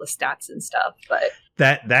tracking all the stats and stuff, but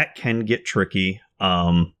that can get tricky.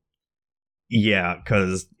 Yeah,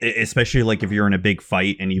 because especially like if you're in a big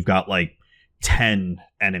fight and you've got like 10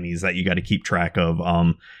 enemies that you got to keep track of,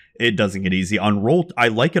 it doesn't get easy on roll. I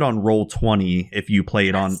like it on Roll20 if you play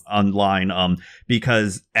it online,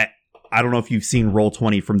 because I don't know if you've seen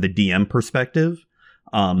Roll20 from the DM perspective,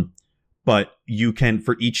 but you can,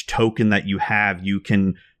 for each token that you have, you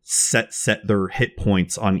can set their hit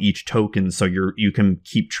points on each token, so you can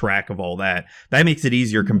keep track of all that. That makes it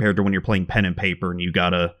easier compared to when you're playing pen and paper and you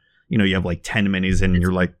gotta, you have like 10 minis and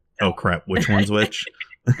you're like, oh crap, which one's which?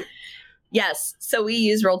 Yes, so we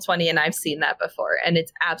use Roll20, and I've seen that before, and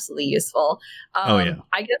it's absolutely useful. I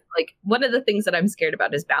guess like one of the things that I'm scared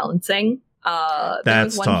about is balancing. There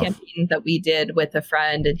was one tough. Campaign that we did with a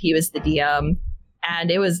friend, and he was the DM,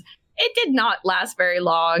 and it did not last very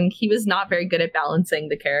long. He was not very good at balancing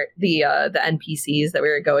the NPCs that we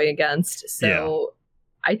were going against. So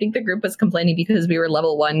I think the group was complaining because we were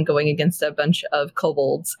level 1 going against a bunch of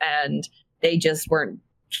kobolds, and they just weren't,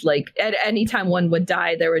 like, at any time one would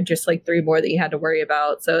die, there were just like 3 more that you had to worry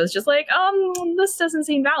about. So it's just like, this doesn't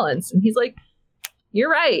seem balanced. And he's like, you're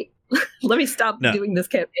right. Let me stop doing this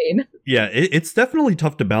campaign. Yeah, it's definitely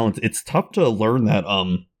tough to balance. It's tough to learn that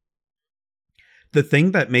the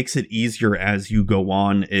thing that makes it easier as you go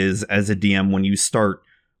on is, as a DM, when you start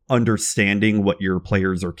understanding what your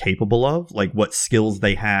players are capable of, like what skills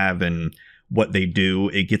they have and what they do,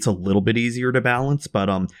 it gets a little bit easier to balance. But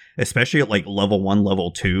especially at like level 1,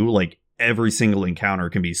 level 2, like every single encounter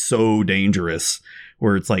can be so dangerous,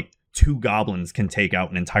 where it's like 2 goblins can take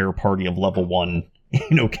out an entire party of level 1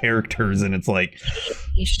 characters, and it's like,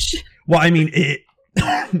 well, I mean, it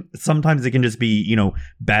sometimes it can just be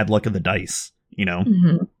bad luck of the dice.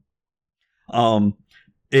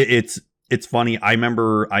 It's funny. I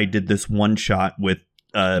remember I did this one shot with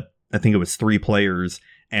I think it was 3 players,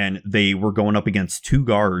 and they were going up against 2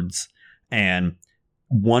 guards, and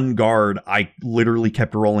one guard, I literally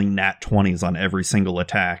kept rolling nat 20s on every single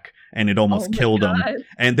attack, and it almost killed them.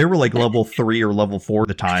 And they were like level 3 or level 4 at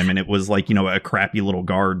the time, and it was like, a crappy little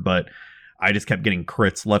guard, but I just kept getting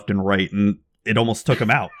crits left and right, and it almost took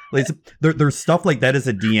him out. Like, there's stuff like that as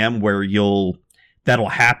a DM where that'll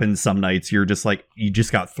happen some nights. You're just like, you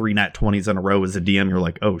just got 3 nat 20s in a row as a DM. You're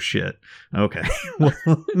like, oh shit. Okay.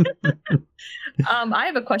 I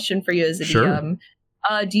have a question for you as a DM.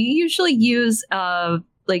 Do you usually use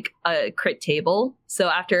like a crit table? So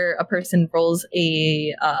after a person rolls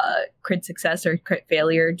a crit success or crit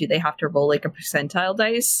failure, do they have to roll like a percentile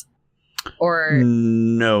dice? Or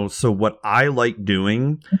no. So what I like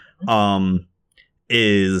doing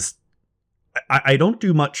is I don't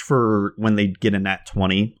do much for when they get a nat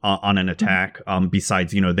 20 on an attack.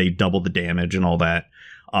 Besides, they double the damage and all that.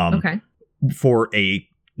 Okay. For a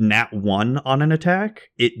nat 1 on an attack,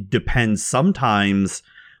 it depends. Sometimes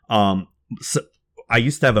so I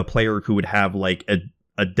used to have a player who would have like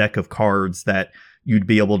a deck of cards that you'd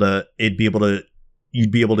be able to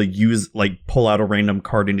use, like pull out a random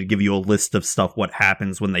card and to give you a list of stuff, what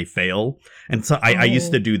happens when they fail. And so I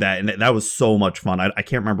used to do that, and that was so much fun. I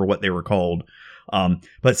can't remember what they were called.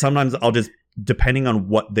 But sometimes I'll just, depending on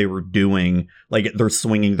what they were doing, like they're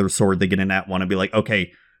swinging their sword, they get a nat 1 and be like,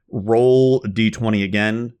 okay, roll d20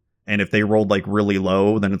 again. And if they rolled like really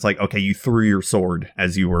low, then it's like, okay, you threw your sword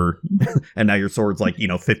as you were, and now your sword's like,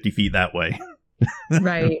 50 feet that way.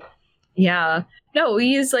 Right. Yeah. No, we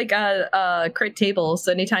use like a crit table.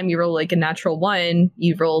 So anytime you roll like a natural 1,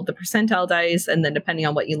 you roll the percentile dice, and then depending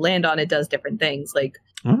on what you land on, it does different things. Like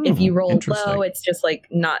if you roll low, it's just like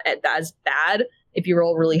not as bad. If you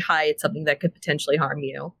roll really high, it's something that could potentially harm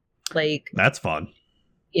you. Like that's fun.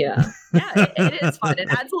 Yeah, it is fun. It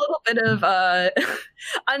adds a little bit of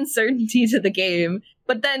uncertainty to the game.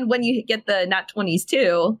 But then when you get the nat 20s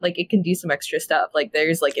too, like it can do some extra stuff. Like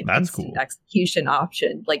there's like an instant execution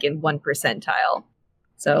option, like in 1 percentile.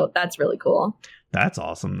 So that's really cool. That's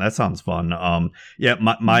awesome. That sounds fun. Yeah,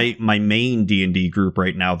 my main D&D group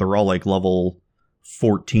right now, they're all like level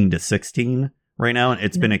 14 to 16 right now.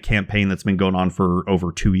 It's been a campaign that's been going on for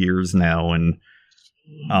over 2 years now, and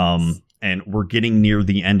and we're getting near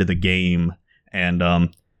the end of the game,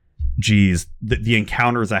 and geez, the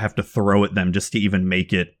encounters I have to throw at them just to even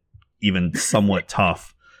make it even somewhat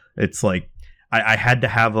tough. It's like I had to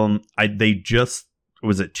have them. They just,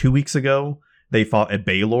 was it 2 weeks ago? They fought a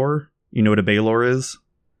Baelor. You know what a Baelor is?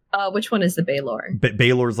 Which one is the Baelor?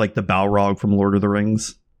 Baelor's like the Balrog from Lord of the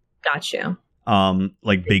Rings. Got you.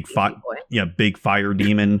 Like big fire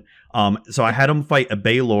demon. So I had them fight a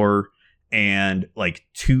Baelor and like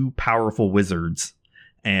 2 powerful wizards,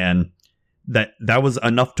 and that was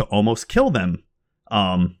enough to almost kill them.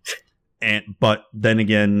 But then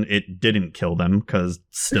again, it didn't kill them because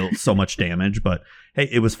still so much damage. But hey,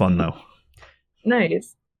 it was fun though.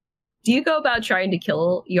 Nice. Do you go about trying to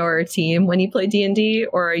kill your team when you play D&D,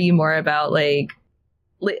 or are you more about like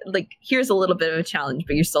here's a little bit of a challenge,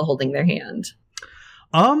 but you're still holding their hand?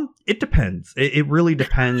 It depends. It really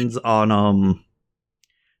depends on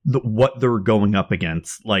what they're going up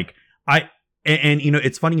against. Like and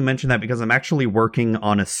it's funny you mentioned that, because I'm actually working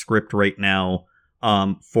on a script right now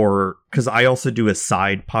because I also do a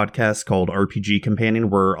side podcast called RPG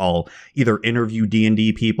Companion, where I'll either interview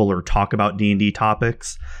D&D people or talk about D&D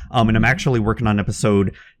topics. And I'm actually working on an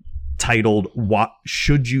episode titled "What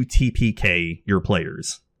Should You TPK Your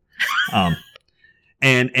Players?" And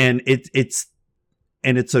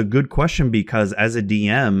it's a good question, because as a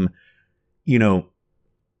DM,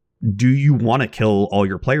 do you want to kill all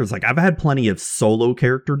your players? Like, I've had plenty of solo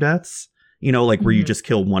character deaths, like where you just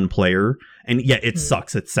kill one player. And yeah, it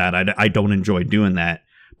sucks. It's sad. I don't enjoy doing that.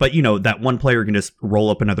 But, that one player can just roll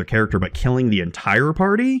up another character, but killing the entire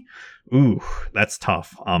party? Ooh, that's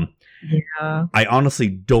tough. Yeah. I honestly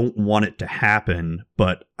don't want it to happen,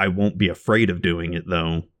 but I won't be afraid of doing it,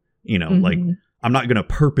 though. Like, I'm not going to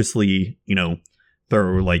purposely,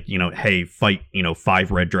 throw like, hey, fight,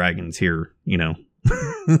 5 red dragons here,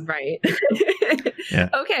 Right. Yeah.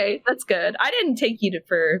 Okay, that's good. I didn't take you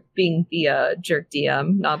for being the jerk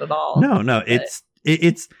DM, not at all. No, but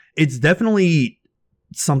it's definitely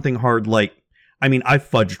something hard. Like, I mean, I've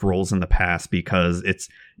fudged rolls in the past, because it's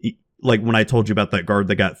like when I told you about that guard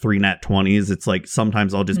that got 3 nat 20s, it's like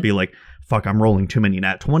sometimes I'll just be like, fuck, I'm rolling too many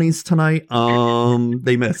nat 20s tonight.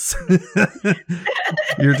 They miss.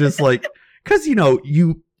 You're just like, because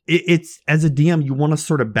it's as a DM, you want to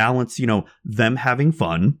sort of balance, them having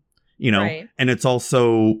fun, right. And it's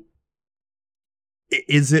also,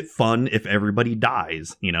 is it fun if everybody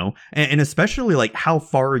dies, and especially like, how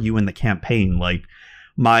far are you in the campaign? Like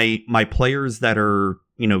my players that are,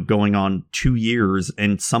 going on 2 years,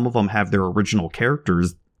 and some of them have their original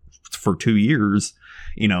characters for 2 years,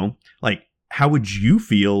 like, how would you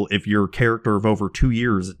feel if your character of over 2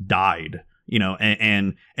 years died,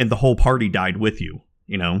 and the whole party died with you?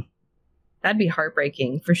 That'd be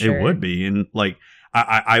heartbreaking for sure. It would be. And like,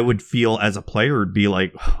 I would feel as a player, it'd be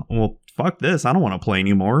like, well, fuck this. I don't want to play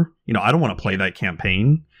anymore. I don't want to play that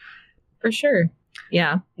campaign. For sure.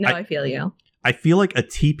 Yeah. No, I feel you. I feel like a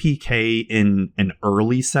TPK in an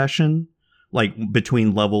early session, like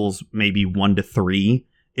between levels maybe 1 to 3,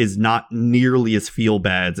 is not nearly as feel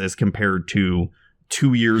bad as compared to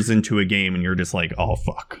 2 years into a game and you're just like, oh,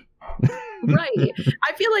 fuck. Right.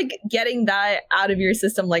 I feel like getting that out of your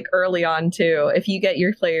system like early on too. If you get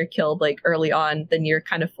your player killed like early on, then you're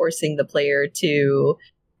kind of forcing the player to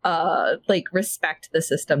like respect the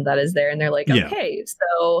system that is there, and they're like, okay,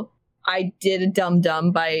 so I did a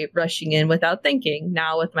dumb by rushing in without thinking.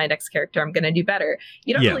 Now with my next character, I'm going to do better.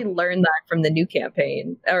 You don't really learn that from the new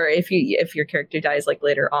campaign, or if your character dies like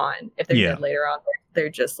later on. If they're dead later on, they're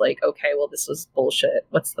just like, okay, well, this was bullshit.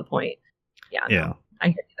 What's the point? Yeah. No, I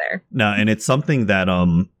hear you there. No, and it's something that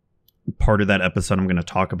part of that episode I'm going to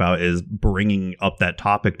talk about is bringing up that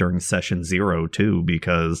topic during session 0 too,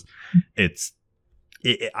 because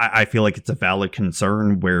I feel like it's a valid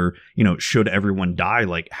concern where, you know, should everyone die,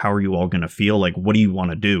 like, how are you all going to feel? Like, what do you want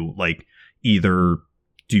to do? Like, either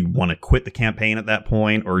do you want to quit the campaign at that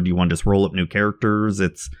point, or do you want to just roll up new characters?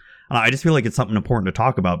 I just feel like it's something important to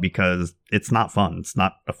talk about because it's not fun. It's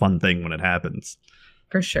not a fun thing when it happens.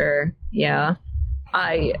 For sure. Yeah.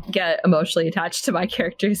 I get emotionally attached to my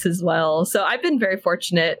characters as well. So I've been very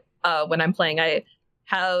fortunate when I'm playing. I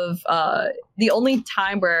have the only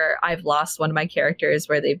time where I've lost one of my characters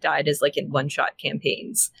where they've died is like in one-shot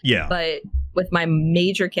campaigns. Yeah. But with my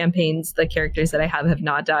major campaigns, the characters that I have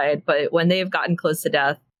not died. But when they have gotten close to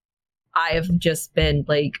death, I have just been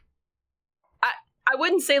like, I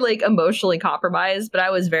wouldn't say like emotionally compromised, but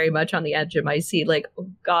I was very much on the edge of my seat. Like, oh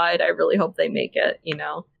God, I really hope they make it, you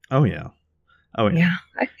know? Oh yeah. Yeah,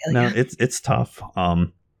 I feel it's tough.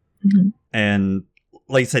 And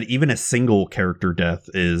like I said, even a single character death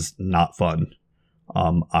is not fun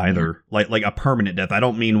either. Like a permanent death. I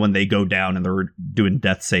don't mean when they go down and they're doing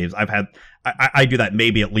death saves. I do that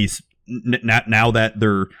maybe at least now that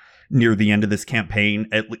they're near the end of this campaign.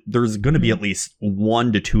 There's going to be at least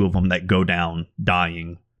 1 to 2 of them that go down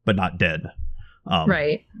dying, but not dead.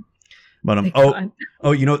 Right. But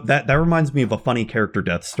you know, that reminds me of a funny character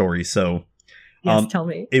death story. So yes, tell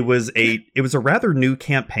me. It was a rather new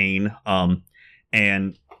campaign.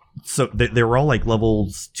 And so they were all like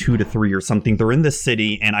levels 2 to 3 or something. They're in this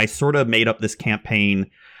city, and I sort of made up this campaign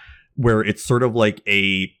where it's sort of like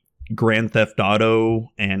a Grand Theft Auto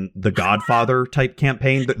and The Godfather type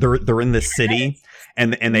campaign. They're in this city,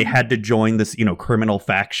 and they had to join this, you know, criminal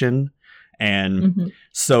faction. And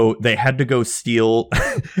so they had to go steal.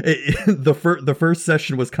 The first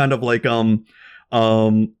session was kind of like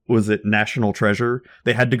was it National Treasure?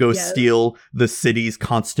 They had to go steal the city's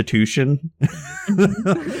constitution.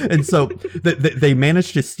 And so they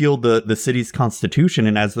managed to steal the city's constitution,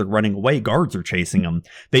 and as they're running away, guards are chasing them.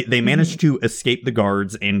 They managed to escape the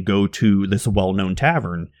guards and go to this well-known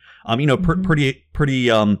tavern. You know, pretty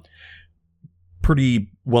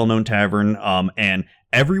well-known tavern. And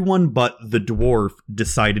everyone but the dwarf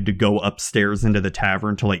decided to go upstairs into the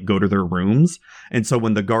tavern to like go to their rooms. And so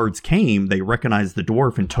when the guards came, they recognized the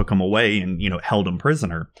dwarf and took him away and, you know, held him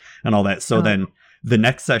prisoner and all that. So then the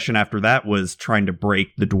next session after that was trying to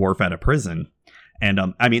break the dwarf out of prison. And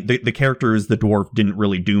I mean, the characters, the dwarf didn't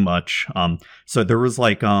really do much. So there was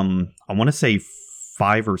like, I want to say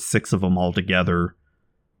 5 or 6 of them all together.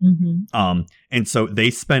 And so they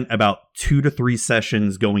spent about 2 to 3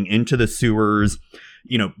 sessions going into the sewers,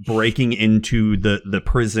 you know, breaking into the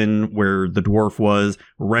prison where the dwarf was,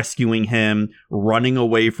 rescuing him, running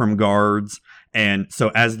away from guards. And so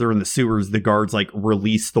as they're in the sewers, the guards like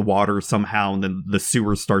release the water somehow, and then the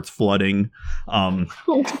sewer starts flooding.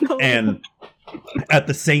 And at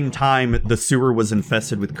the same time, the sewer was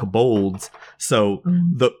infested with kobolds. So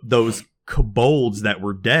those kobolds that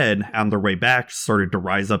were dead on their way back started to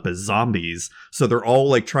rise up as zombies. So they're all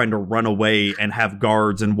like trying to run away and have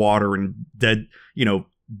guards and water and dead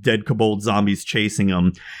kobold zombies chasing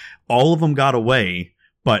them. All of them got away,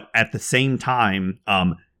 but at the same time,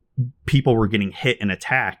 people were getting hit and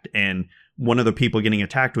attacked. And one of the people getting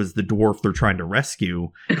attacked was the dwarf they're trying to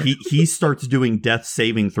rescue. He starts doing death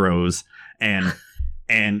saving throws, and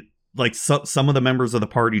like some of the members of the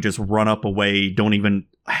party just run up away, don't even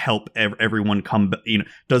help everyone come, you know,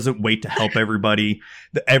 doesn't wait to help everybody.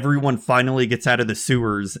 Everyone finally gets out of the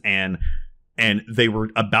sewers, and they were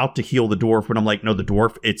about to heal the dwarf when I'm like, no,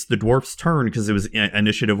 it's the dwarf's turn because it was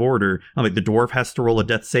initiative order. I'm like, the dwarf has to roll a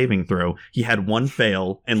death saving throw. He had 1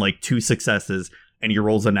 fail and like 2 successes, and he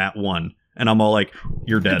rolls a nat 1. And I'm all like,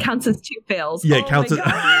 you're dead. It counts as 2 fails. Yeah, it counts as...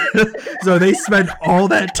 So they spent all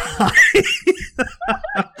that time.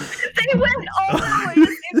 They went all the way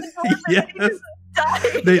to save the dwarf, and he just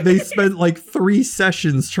died. They spent like 3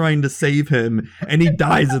 sessions trying to save him, and he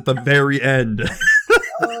dies at the very end.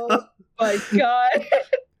 Oh my God.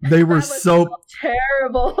 They were so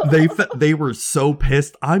terrible. They were so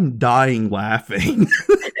pissed. I'm dying laughing.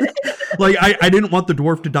 Like I didn't want the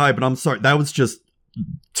dwarf to die, but I'm sorry. That was just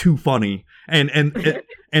too funny. And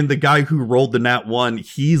And the guy who rolled the nat 1,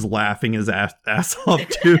 he's laughing his ass off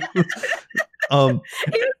too. He was done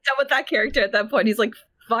with that character at that point. He's like,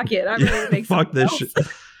 fuck it, I'm ready to make fuck this shit.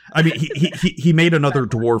 I mean, he made another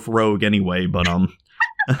dwarf rogue anyway, but dwarf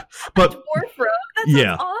rogue?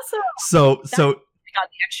 That's awesome. So got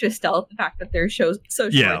the extra stealth, the fact that they're so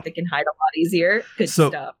short they can hide a lot easier. Good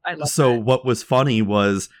stuff. I love that. What was funny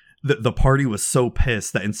was the party was so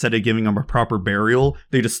pissed that instead of giving him a proper burial,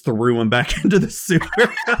 they just threw him back into the sewer.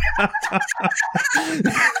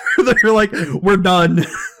 They're like, we're done.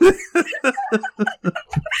 Not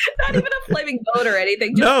even a flaming boat or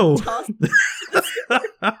anything. Just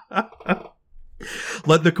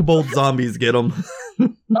let the kobold zombies get them.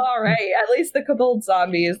 All right, at least the kobold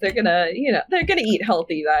zombies, they're gonna eat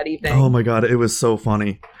healthy that evening. Oh my god, it was so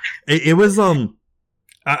funny. It was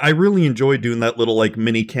I really enjoyed doing that little like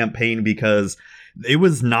mini campaign because it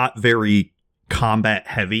was not very combat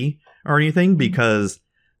heavy or anything, because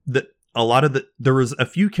there was a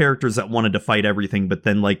few characters that wanted to fight everything, but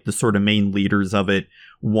then like the sort of main leaders of it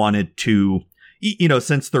wanted to,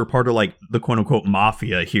 since they're part of like the quote unquote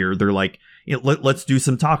mafia here, they're like, let's do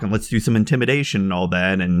some talking, let's do some intimidation and all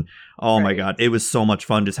that. And my god, it was so much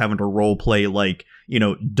fun just having to role play like,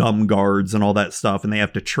 dumb guards and all that stuff, and they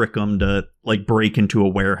have to trick them to like break into a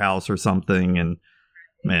warehouse or something. And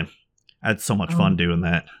man, I had so much fun doing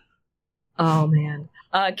that. Oh man.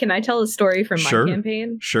 Can I tell a story from my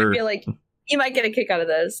campaign? Sure. I feel like you might get a kick out of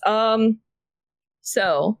this.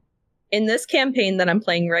 So in this campaign that I'm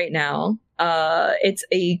playing right now, it's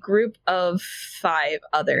a group of 5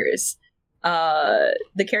 others.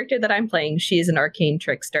 The character that I'm playing, she is an arcane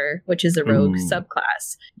trickster, which is a rogue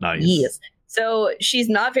subclass. Nice. Yes. So she's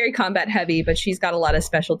not very combat heavy, but she's got a lot of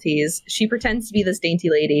specialties. She pretends to be this dainty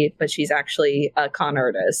lady, but she's actually a con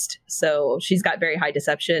artist. So she's got very high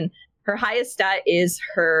deception. Her highest stat is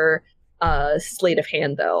her sleight of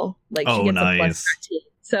hand, though. Like she gets a plus 13.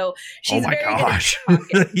 So she's very good.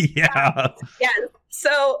 Yeah. Yeah.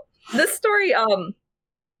 So this story,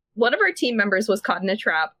 one of our team members was caught in a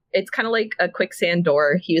trap. It's kind of like a quicksand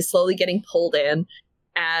door. He was slowly getting pulled in,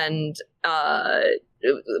 and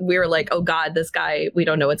we were like, oh god, this guy, we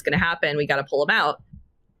don't know what's going to happen. We got to pull him out.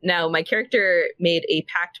 Now, my character made a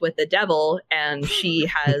pact with the devil, and she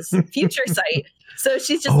has future sight. So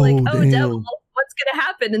she's just like, oh, damn. Devil, what's going to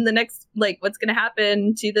happen in the next, like, what's going to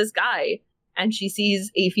happen to this guy? And she sees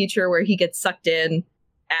a future where he gets sucked in,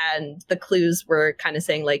 and the clues were kind of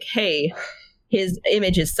saying like, hey, his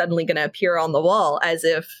image is suddenly going to appear on the wall as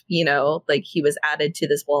if, like he was added to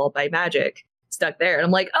this wall by magic, stuck there. And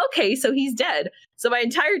I'm like, okay, so he's dead. So my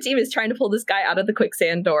entire team is trying to pull this guy out of the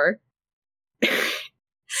quicksand door.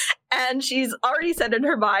 And she's already said in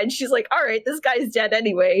her mind, she's like, all right, this guy's dead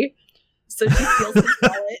anyway. So she steals his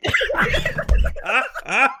wallet.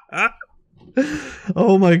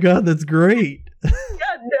 Oh my god, that's great. Yeah,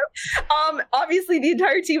 no. Obviously the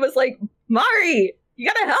entire team was like, Mari, you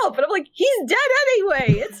gotta help. And I'm like, he's dead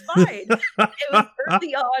anyway. It's fine. It was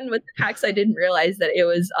early on with the packs. I didn't realize that it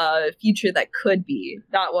was a future that could be,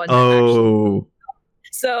 not one that actually.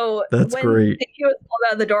 So that's when great. He was pulled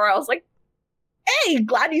out of the door, I was like, hey,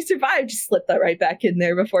 glad you survived. Just slip that right back in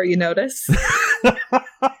there before you notice.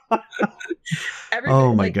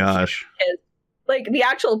 Oh my gosh. Like the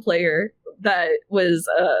actual player that was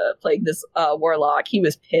playing this warlock, he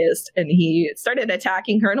was pissed and he started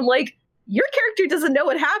attacking her. And I'm like, your character doesn't know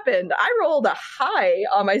what happened. I rolled a high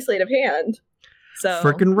on my sleight of hand. So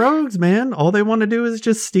frickin' rogues, man. All they want to do is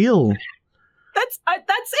just steal. That's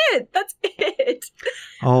it. That's it.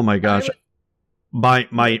 Oh my gosh. My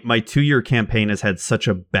 2-year campaign has had such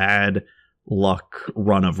a bad luck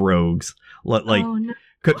run of rogues. Like,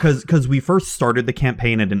 because we first started the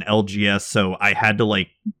campaign at an LGS, so I had to like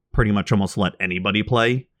pretty much almost let anybody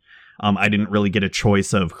play. I didn't really get a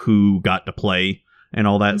choice of who got to play and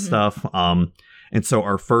all that stuff. And so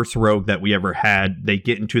our first rogue that we ever had, they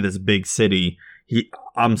get into this big city.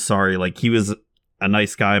 I'm sorry, like he was a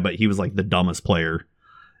nice guy, but he was like the dumbest player.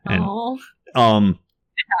 And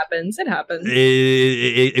It happens.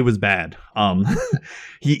 It was bad. Tell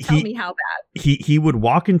me how bad. He would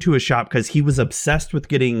walk into a shop because he was obsessed with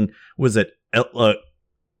getting, was it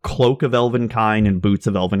Cloak of Elvenkind and Boots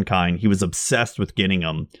of Elvenkind. He was obsessed with getting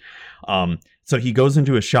them. So he goes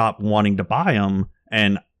into a shop wanting to buy them,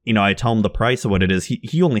 and I tell him the price of what it is.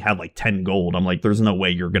 He only had like 10 gold. I'm like, there's no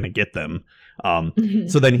way you're gonna get them.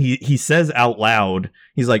 So then he says out loud,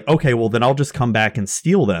 he's like, okay, well then I'll just come back and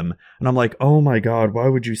steal them. And I'm like, oh my god, why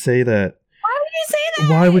would you say that?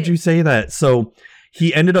 Why would you say that? So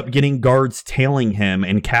he ended up getting guards tailing him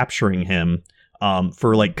and capturing him.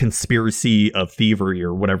 for like conspiracy of thievery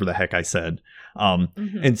or whatever the heck I said.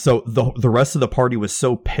 And so the rest of the party was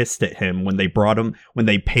so pissed at him when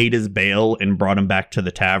they paid his bail and brought him back to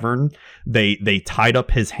the tavern. They tied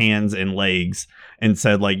up his hands and legs and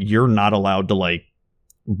said, like, you're not allowed to like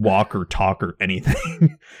walk or talk or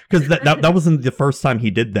anything. Because that wasn't the first time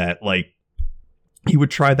he did that. Like, he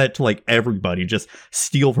would try that to like everybody, just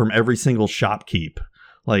steal from every single shopkeep.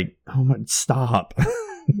 Like, oh my, stop.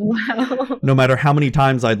 Wow. No matter how many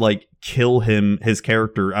times I'd like kill his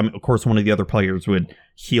character. I mean, of course, one of the other players would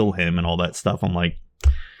heal him and all that stuff. I'm like,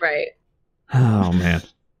 right. Oh man.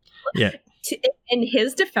 Yeah. In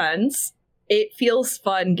his defense, it feels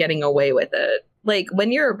fun getting away with it. Like,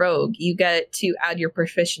 when you're a rogue, you get to add your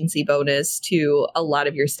proficiency bonus to a lot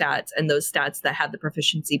of your stats, and those stats that have the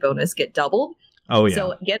proficiency bonus get doubled. Oh yeah.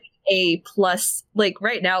 So getting a plus, like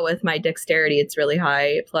right now with my dexterity, it's really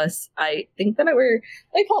high. Plus, I think that let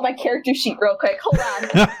me pull out my character sheet real quick. Hold on.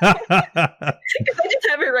 I just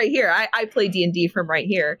have it right here. I play D&D from right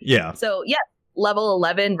here. Yeah. So yeah, level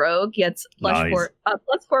 11 rogue gets plus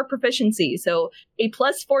 4 proficiency. So a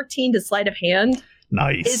plus 14 to sleight of hand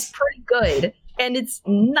is pretty good. And it's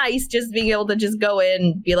nice just being able to just go in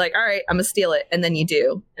and be like, all right, I'm going to steal it. And then you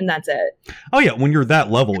do. And that's it. Oh yeah, when you're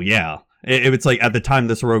that level, yeah. It's like at the time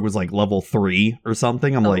this rogue was like level 3 or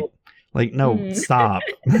something. I'm like, no, stop.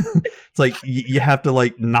 It's like you have to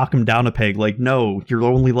like knock him down a peg. Like, no, you're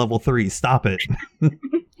only level 3. Stop it.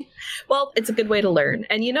 Well, it's a good way to learn.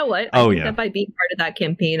 And you know what? I think that by being part of that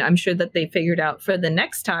campaign, I'm sure that they figured out for the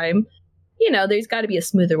next time, you know, there's got to be a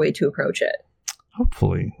smoother way to approach it.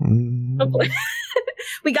 Hopefully.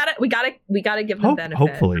 we gotta give them benefit.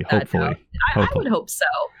 Hopefully. I would hope so.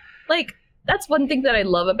 Like, that's one thing that I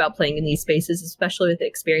love about playing in these spaces, especially with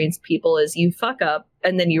experienced people, is you fuck up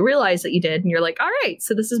and then you realize that you did and you're like, all right,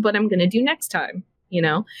 so this is what I'm going to do next time. You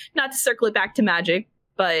know, not to circle it back to Magic,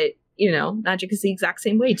 but, you know, Magic is the exact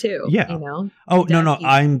same way too. Yeah. You know? Oh, no,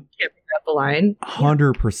 I'm can't figure out the line.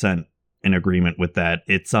 100% in agreement with that.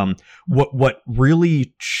 It's what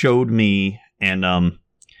really showed me, and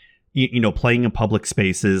you know, playing in public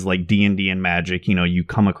spaces like D&D and Magic, you know, you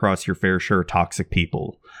come across your fair share of toxic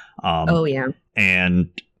people. Oh yeah. And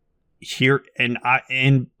here, and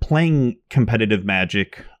playing competitive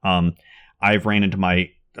Magic, I've ran into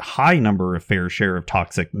my high number of fair share of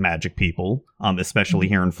toxic Magic people, especially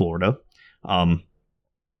here in Florida. And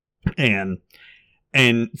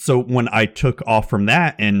so when I took off from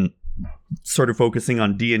that and started focusing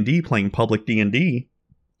on D&D, playing public D&D,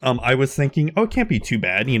 I was thinking, oh, it can't be too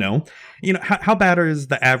bad, you know, how bad is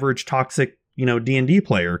the average toxic, you know, D&D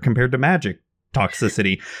player compared to Magic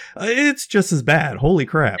toxicity? It's just as bad. Holy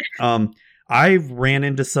crap. I've ran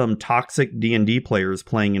into some toxic D&D players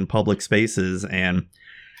playing in public spaces, and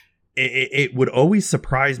it would always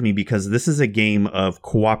surprise me because this is a game of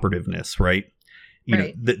cooperativeness, right? You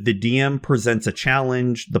know, the DM presents a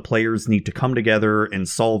challenge, the players need to come together and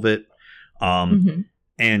solve it.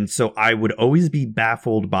 And so I would always be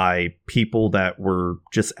baffled by people that were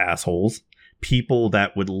just assholes, people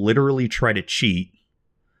that would literally try to cheat.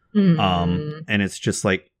 And it's just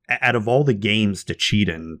like, out of all the games to cheat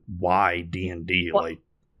in, why D&D? Well, like,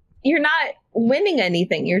 you're not winning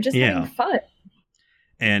anything. You're just having fun.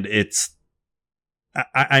 And it's,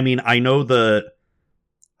 I mean, I know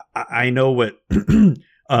what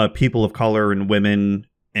people of color and women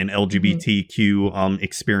and LGBTQ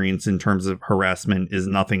experience in terms of harassment is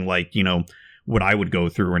nothing like, you know, what I would go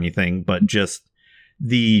through or anything, but just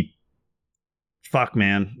the fuck,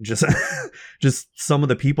 man, just some of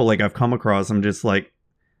the people like I've come across, I'm just like,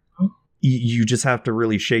 you just have to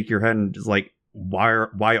really shake your head and just like,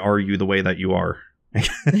 why are you the way that you are?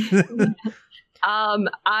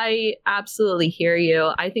 I absolutely hear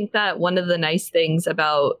you. I think that one of the nice things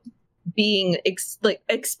about being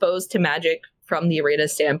exposed to Magic from the arena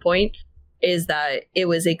standpoint is that it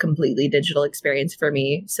was a completely digital experience for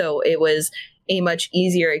me. So it was a much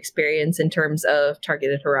easier experience in terms of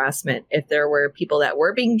targeted harassment. If there were people that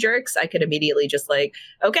were being jerks, I could immediately just like,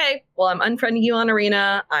 okay, well, I'm unfriending you on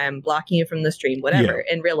arena. I'm blocking you from the stream, whatever.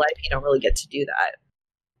 Yeah. In real life, you don't really get to do that.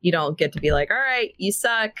 You don't get to be like, all right, you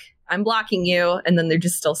suck, I'm blocking you. And then they're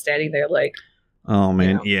just still standing there like, oh man,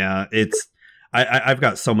 you know. Yeah, it's, I've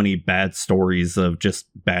got so many bad stories of just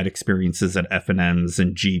bad experiences at FNMs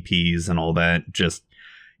and GPs and all that. Just,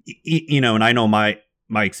 you know, and I know my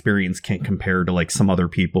experience can't compare to like some other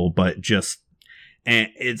people, but just, and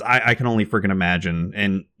it's, I can only freaking imagine.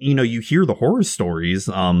 And, you know, you hear the horror stories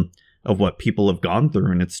of what people have gone through,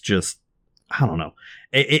 and it's just, I don't know.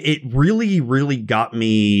 It really, really got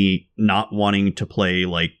me not wanting to play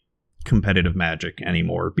like competitive Magic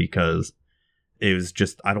anymore, because it was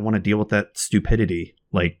just, I don't want to deal with that stupidity.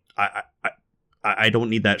 Like, I don't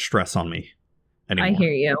need that stress on me anymore. I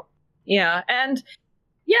hear you. Yeah. And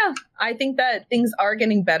yeah, I think that things are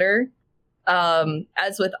getting better.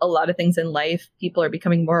 As with a lot of things in life, people are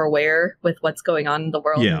becoming more aware with what's going on in the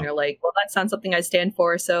world. Yeah. And they're like, well, that's not something I stand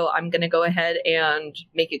for. So I'm going to go ahead and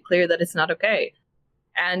make it clear that it's not okay.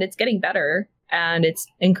 And it's getting better. And it's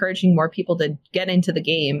encouraging more people to get into the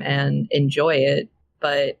game and enjoy it.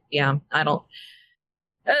 But yeah, I don't.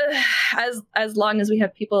 As long as we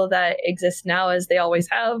have people that exist now as they always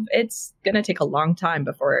have, it's going to take a long time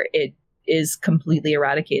before it is completely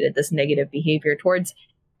eradicated, this negative behavior towards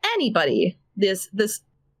anybody, this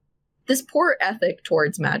poor ethic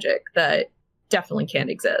towards magic that definitely can't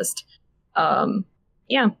exist. I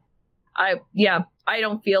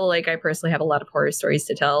don't feel like I personally have a lot of horror stories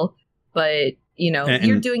to tell, but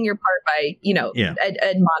you're doing your part by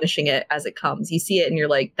admonishing it as it comes. You see it and you're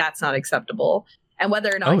like, that's not acceptable. And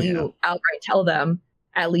whether or not you outright tell them,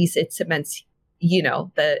 at least it cements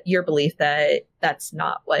that your belief that that's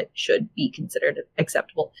not what should be considered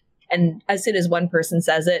acceptable. And as soon as one person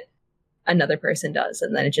says it, another person does.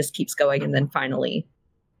 And then it just keeps going. And then finally,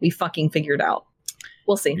 we fucking figured out.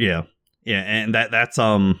 We'll see. Yeah. Yeah. And that's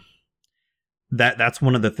one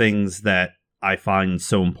of the things that I find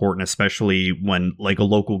so important, especially when like a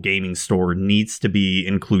local gaming store needs to be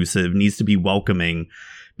inclusive, needs to be welcoming,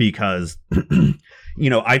 because,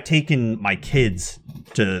 I've taken my kids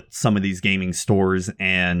to some of these gaming stores,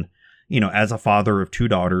 and, as a father of 2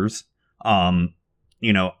 daughters, I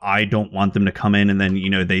don't want them to come in and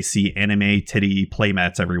then, they see anime titty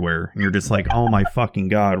playmats everywhere. And you're just like, oh my fucking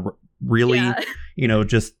God, really? Yeah.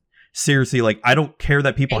 Just seriously, like, I don't care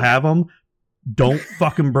that people have them. Don't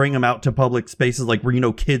fucking bring them out to public spaces like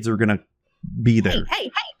where, kids are going to be there. Hey,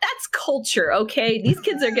 that's culture, okay? These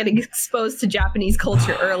kids are getting exposed to Japanese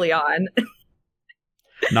culture early on.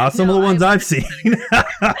 Not some of the ones I've seen.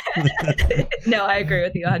 No, I agree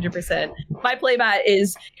with you 100%. My playmat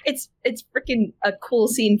it's freaking a cool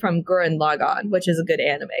scene from Gurren Lagann, which is a good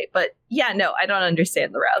anime. But yeah, no, I don't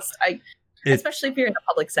understand the rest. Especially if you're in a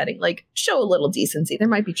public setting, like, show a little decency. There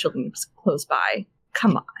might be children close by.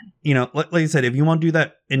 Come on. Like I said, if you want to do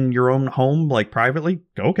that in your own home, like privately,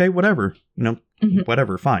 okay, whatever.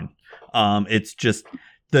 Whatever, fine. It's just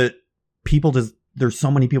that people there's so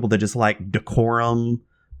many people that just like decorum,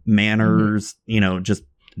 manners, just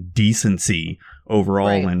decency overall.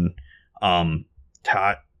 Right. And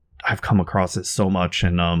I've come across it so much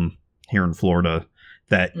here in Florida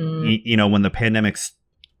that, when the pandemics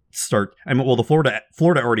start, the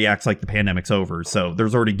Florida already acts like the pandemic's over, so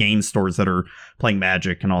there's already game stores that are playing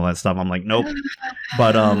Magic and all that stuff. I'm like, nope.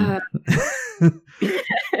 But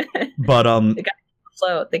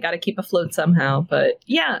they got to keep afloat somehow. But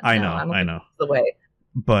yeah, I know the way.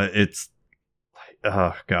 But it's,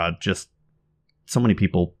 oh God, just so many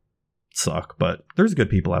people suck, but there's good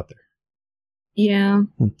people out there. Yeah.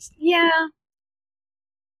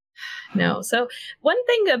 No. So one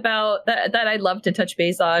thing about that I'd love to touch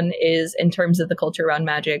base on is in terms of the culture around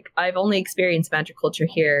magic. I've only experienced magic culture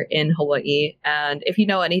here in Hawaii. And if you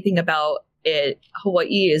know anything about it,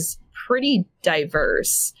 Hawaii is pretty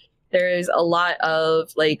diverse. There's a lot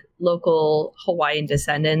of like local Hawaiian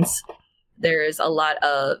descendants. There's a lot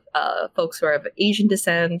of folks who are of Asian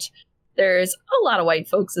descent. There's a lot of white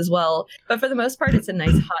folks as well. But for the most part, it's a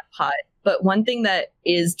nice hot pot. But one thing that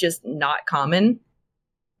is just not common,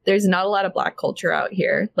 there's not a lot of Black culture out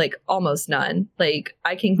here, like almost none. Like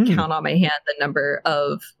I can count on my hand the number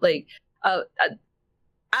of like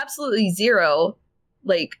absolutely zero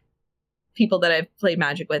like people that I've played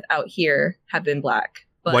Magic with out here have been Black.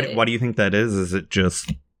 But what do you think that is? Is it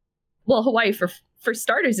just, well, Hawaii for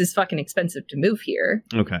starters is fucking expensive to move here.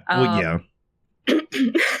 Okay. Well, yeah.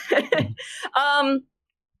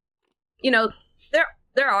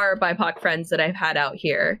 There are BIPOC friends that I've had out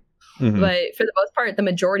here. Mm-hmm. But for the most part, the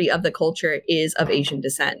majority of the culture is of Asian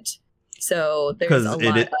descent. So there's a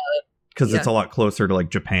lot of... Because it's a lot closer to like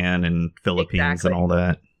Japan and Philippines and all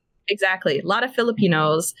that. Exactly. A lot of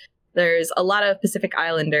Filipinos. There's a lot of Pacific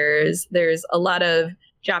Islanders. There's a lot of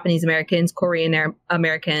Japanese Americans, Korean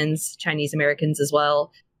Americans, Chinese Americans as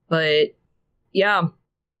well. But yeah.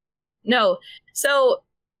 No. So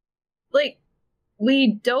like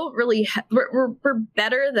we don't really... we're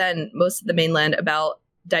better than most of the mainland about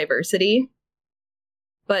diversity,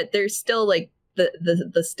 but there's still like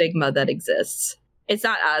the stigma that exists. It's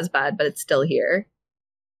not as bad, but it's still here,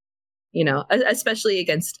 especially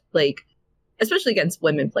against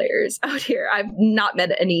women players out here. I've not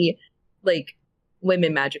met any like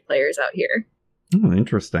women Magic players out here. Oh,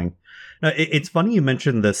 interesting. Now, it's funny you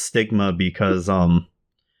mentioned the stigma because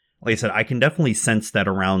like I said, I can definitely sense that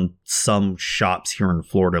around some shops here in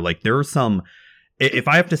Florida. Like there are some, if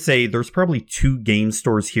I have to say, there's probably 2 game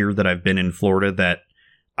stores here that I've been in Florida that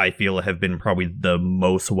I feel have been probably the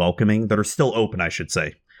most welcoming, that are still open, I should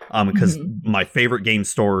say. Because my favorite game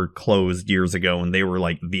store closed years ago, and they were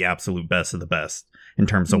like the absolute best of the best in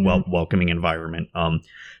terms of welcoming environment.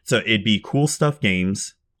 So it'd be Cool Stuff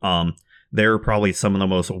Games. They're probably some of the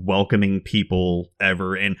most welcoming people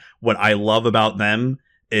ever. And what I love about them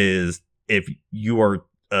is if you are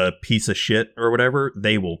a piece of shit or whatever,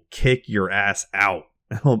 they will kick your ass out.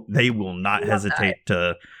 They will not hesitate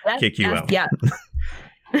to kick you out. Yeah.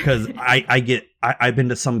 Because I've been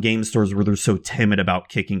to some game stores where they're so timid about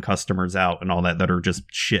kicking customers out and all that are just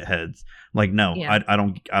shitheads. Like, no, I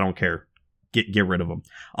don't care. Get rid of them.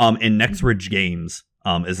 And Nextridge Games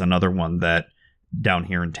is another one that down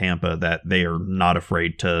here in Tampa that they are not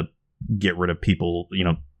afraid to get rid of people,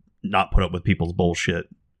 not put up with people's bullshit,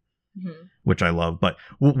 which I love. But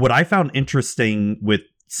what I found interesting with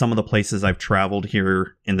some of the places I've traveled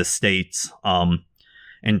here in the States,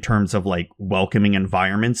 in terms of like welcoming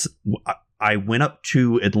environments, I went up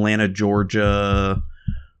to Atlanta, Georgia,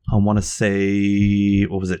 I want to say,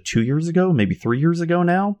 2 years ago, maybe 3 years ago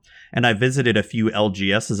now. And I visited a few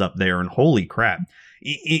LGSs up there, and holy crap,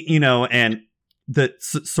 and the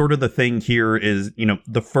sort of the thing here is,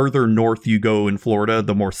 the further north you go in Florida,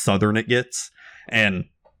 the more southern it gets. And,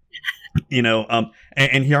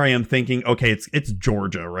 and here I am thinking, okay, it's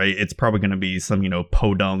Georgia, right? It's probably going to be some,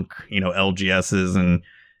 podunk, LGSs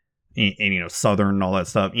and southern and all that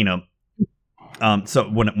stuff, so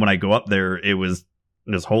when I go up there, it was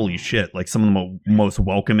just holy shit, like some of the most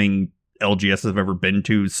welcoming LGSs I've ever been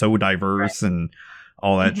to, so diverse and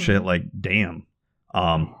all that shit. Like, damn.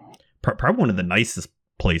 Probably one of the nicest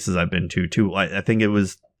places I've been to too. I think it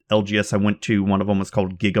was LGS I went to. One of them was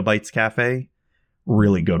called Gigabytes Cafe.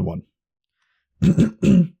 Really good one.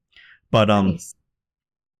 But nice.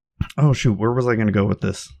 Oh shoot, where was I going to go with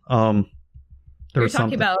this? You're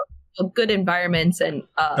talking about good environments and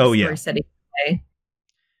setting away.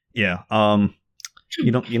 Yeah.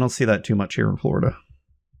 You don't see that too much here in Florida.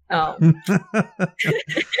 Oh.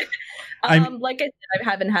 Like I said, I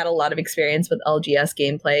haven't had a lot of experience with LGS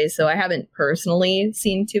gameplay, so I haven't personally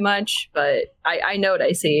seen too much, but I know what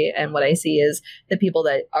I see, and what I see is the people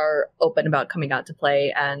that are open about coming out to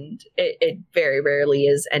play, and it very rarely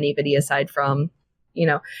is anybody aside from,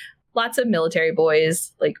 lots of military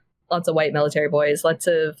boys, like lots of white military boys, lots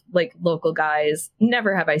of like local guys.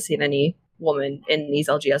 Never have I seen any woman in these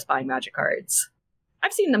LGS buying Magic cards.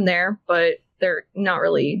 I've seen them there, but they're not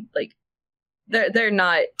really like they're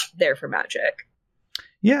not there for Magic.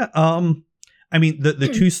 Yeah. I mean, the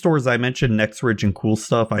 2 stores I mentioned, Nextridge and Cool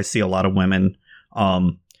Stuff, I see a lot of women.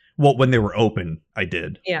 Well, when they were open, I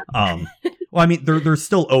did. Yeah. Well, I mean, they're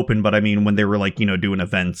still open, but I mean, when they were like, doing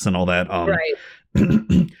events and all that. Right.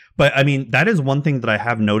 But I mean, that is one thing that I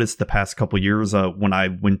have noticed the past couple of years when I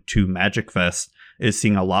went to Magic Fest, is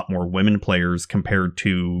seeing a lot more women players compared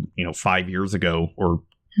to, 5 years ago or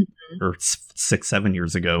 6-7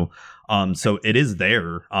 years ago. So it is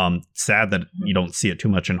there. Sad that you don't see it too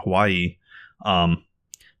much in Hawaii.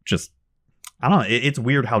 Just, I don't know. It's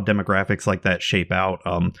weird how demographics like that shape out,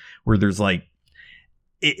 where there's like,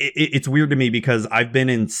 it's weird to me because I've been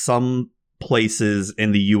in some places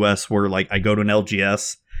in the US where like I go to an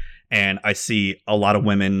LGS and I see a lot of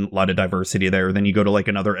women, a lot of diversity there. Then you go to like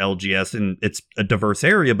another LGS and it's a diverse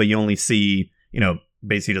area, but you only see,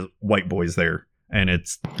 basically just white boys there. And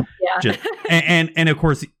it's just, and of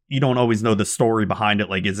course you don't always know the story behind it.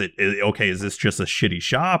 Like, is this just a shitty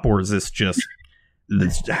shop, or is this just,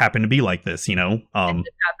 this happened to be like this, It happens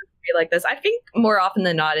to be like this. I think more often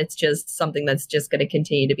than not, it's just something that's just going to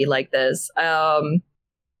continue to be like this.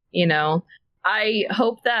 I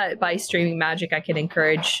hope that by streaming Magic, I can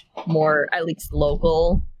encourage more, at least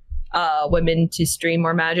local women to stream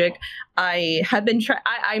more Magic. I have been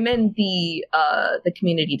I'm in the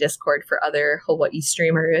community Discord for other Hawaii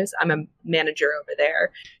streamers. I'm a manager over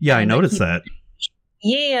there. Yeah, I noticed that.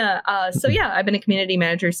 Yeah. So yeah, I've been a community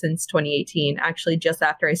manager since 2018, actually just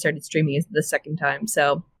after I started streaming the second time.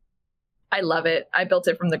 So I love it. I built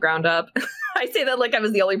it from the ground up. I say that like I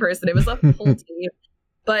was the only person. It was a whole team,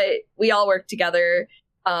 but we all worked together.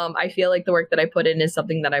 I feel like the work that I put in is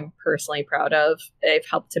something that I'm personally proud of. I've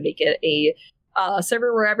helped to make it a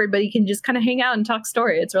server where everybody can just kind of hang out and talk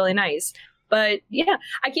story. It's really nice. But yeah,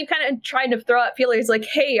 I keep kind of trying to throw out feelers like,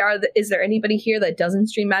 hey, is there anybody here that doesn't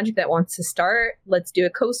stream Magic that wants to start? Let's do a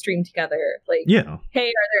co-stream together. Like, yeah. Hey,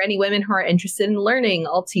 are there any women who are interested in learning?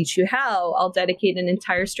 I'll teach you how. I'll dedicate an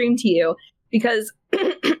entire stream to you. Because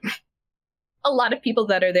a lot of people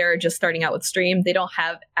that are there are just starting out with stream. They don't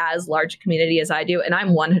have as large a community as I do. And I'm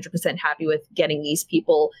 100% happy with getting these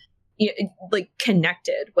people like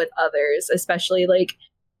connected with others, especially like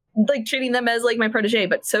treating them as like my protege.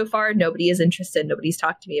 But so far, nobody is interested. Nobody's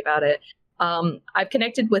talked to me about it. I've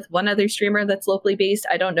connected with one other streamer that's locally based.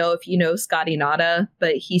 I don't know if you know Scotty Nada,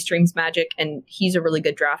 but he streams Magic and he's a really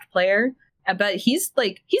good draft player. But he's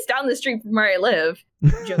down the street from where I live.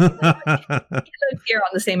 Joking. He lives here on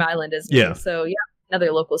the same island as me. Yeah. So yeah,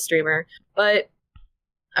 another local streamer. But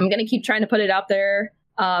I'm gonna keep trying to put it out there.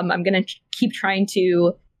 I'm gonna keep trying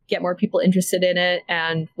to get more people interested in it,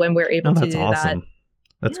 and when we're able to do awesome.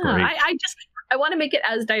 That's great. I want to make it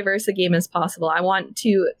as diverse a game as possible. I want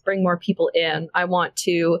to bring more people in. I want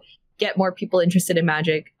to get more people interested in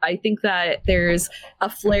Magic. I think that there's a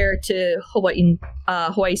flair to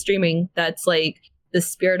Hawaii streaming that's like the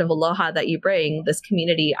spirit of aloha that you bring, this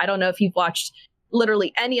community. I don't know if you've watched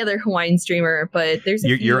literally any other Hawaiian streamer, but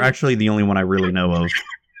you're actually the only one I really know of,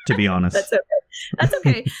 to be honest. That's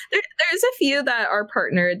okay. There's a few that are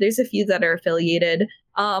partnered. There's a few that are affiliated.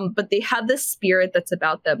 But they have this spirit that's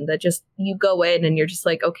about them that just you go in and you're just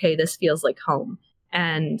like, okay, this feels like home.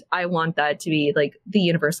 And I want that to be like the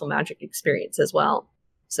universal Magic experience as well.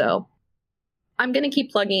 So I'm going to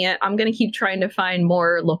keep plugging it. I'm going to keep trying to find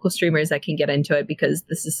more local streamers that can get into it, because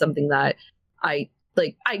this is something that I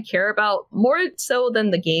care about more so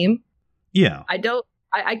than the game. Yeah. I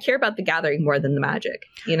care about the gathering more than the Magic,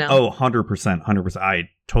 you know? Oh, 100%. I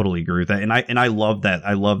totally agree with that. And I love that.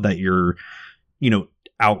 I love that you're,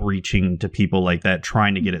 outreaching to people like that,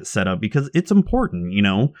 trying to get it set up, because it's important,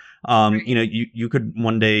 right. You could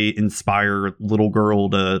one day inspire a little girl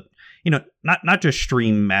to, not just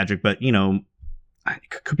stream Magic, but,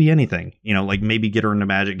 it could be anything, like maybe get her into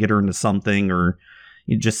Magic, get her into something, or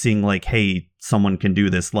just seeing like, hey, someone can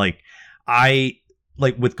do this. Like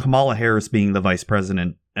with Kamala Harris being the vice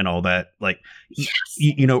president and all that, like, yes.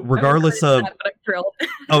 Regardless of,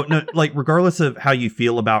 oh no, like regardless of how you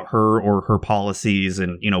feel about her or her policies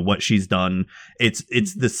and, what she's done, it's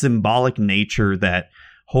the symbolic nature that,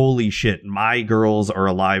 holy shit, my girls are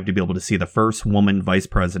alive to be able to see the first woman vice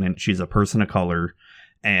president. She's a person of color.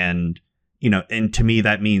 And, and to me,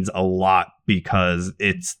 that means a lot, because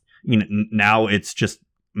it's, now it's just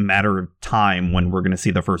a matter of time when we're going to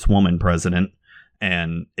see the first woman president.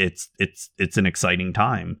 And it's an exciting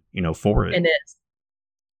time, for it. It is.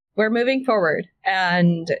 We're moving forward,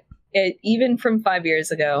 and even from 5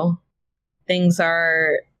 years ago, things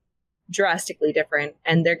are drastically different,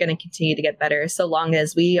 and they're going to continue to get better so long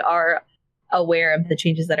as we are aware of the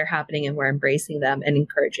changes that are happening and we're embracing them and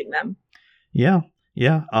encouraging them. Yeah.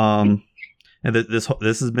 And this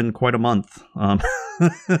has been quite a month. Oh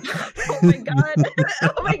my god,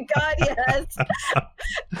 yes.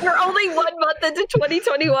 We're only 1 month into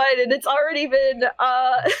 2021 and it's already been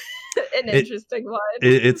an interesting one.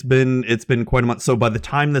 It's been quite a month. So by the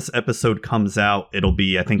time this episode comes out, it'll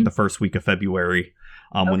be, I think, the first week of February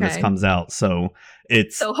when this comes out. So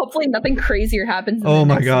hopefully nothing crazier happens. Oh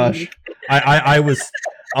my gosh.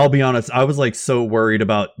 I'll be honest, I was like so worried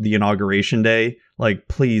about the inauguration day. Like,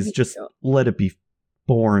 please just let it be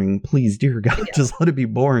boring. Please, dear God, just let it be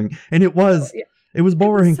boring. And it was. It was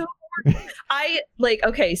boring. We're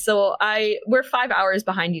 5 hours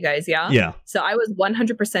behind you guys, yeah? Yeah. So I was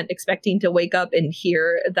 100% expecting to wake up and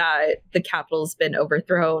hear that the Capitol's been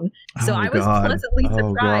overthrown. So I was pleasantly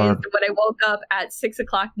surprised when I woke up at 6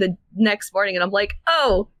 o'clock the next morning and I'm like,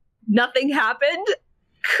 oh, nothing happened?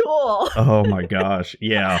 Cool. Oh my gosh.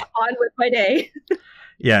 Yeah. On with my day.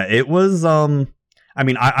 Yeah, it was I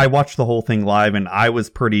watched the whole thing live and I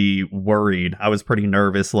was pretty worried. I was pretty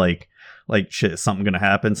nervous, like shit, something gonna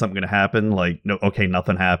happen. Like, no, okay,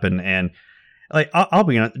 nothing happened. And like I'll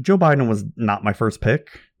be honest, Joe Biden was not my first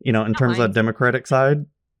pick, in terms of the Democratic side.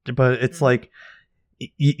 But it's like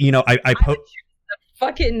I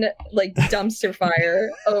fucking like dumpster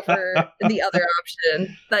fire over the other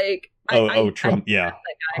option. Like Trump,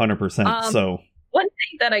 100%. So one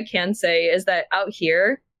thing that I can say is that out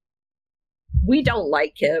here we don't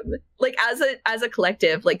like him. Like as a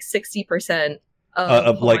collective, like 60%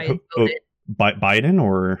 of like Biden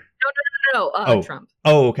or no, Trump.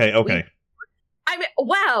 Oh, okay. I mean,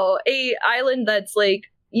 wow, a island that's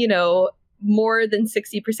like more than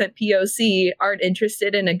 60% POC aren't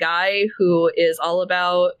interested in a guy who is all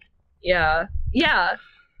about yeah.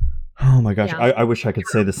 Oh my gosh, yeah. I wish I could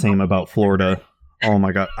say the same about Florida. Oh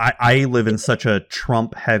my god, I live in such a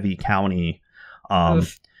Trump-heavy county.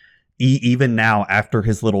 Even now, after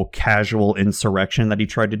his little casual insurrection that he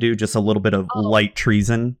tried to do, just a little bit of light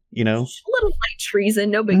treason, A little light treason,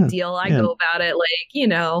 no big deal. I go about it like,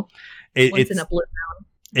 once in a blue moon.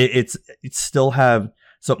 it's still have.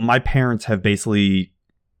 So my parents have basically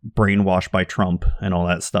brainwashed by Trump and all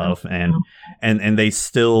that stuff, and they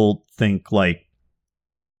still think like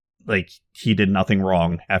he did nothing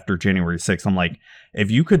wrong after January 6th. I'm like, if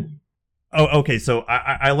you could. Oh, okay. So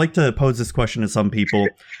I like to pose this question to some people.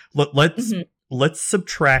 Let's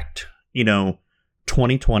subtract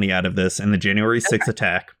 2020 out of this and the January 6th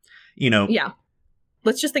attack. Yeah.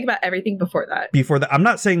 Let's just think about everything before that. I'm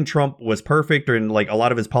not saying Trump was perfect or like a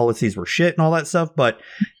lot of his policies were shit and all that stuff, but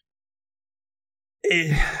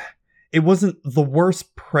it wasn't the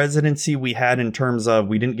worst presidency we had in terms of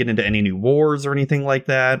we didn't get into any new wars or anything like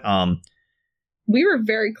that. We were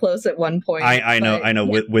very close at one point. I know.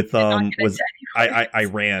 With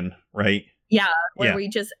Iran, right? Yeah, where we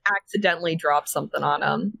just accidentally dropped something on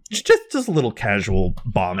them. Just a little casual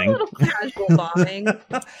bombing.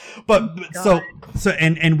 But so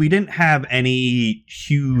and we didn't have any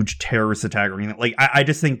huge terrorist attack or anything. Like I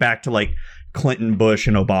just think back to like Clinton, Bush,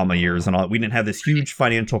 and Obama years and all. We didn't have this huge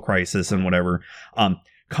financial crisis and whatever.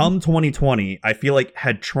 Come 2020, I feel like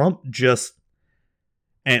had Trump just,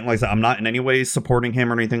 and like I said, I'm not in any way supporting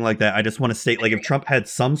him or anything like that. I just want to state, like, if Trump had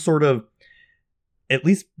some sort of at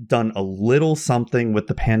least done a little something with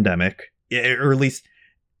the pandemic, or at least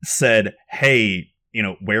said, hey,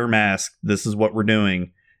 wear a mask. This is what we're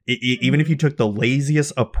doing. Even if you took the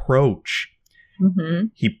laziest approach,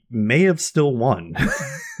 he may have still won.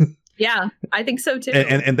 Yeah, I think so too.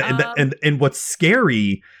 And what's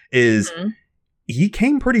scary is he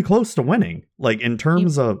came pretty close to winning. Like in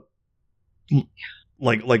terms of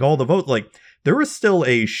like all the votes, like there was still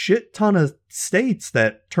a shit ton of states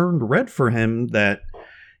that turned red for him that,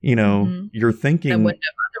 you're thinking. That wouldn't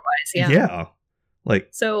have otherwise, yeah. Like,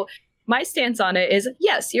 so my stance on it is,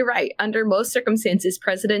 yes, you're right. Under most circumstances,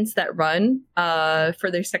 presidents that run for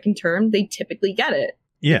their second term, they typically get it.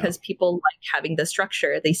 Yeah. Because people like having the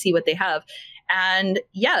structure. They see what they have. And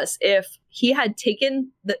yes, if he had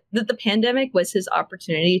taken the pandemic was his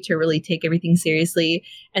opportunity to really take everything seriously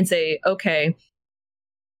and say, okay,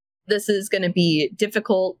 this is going to be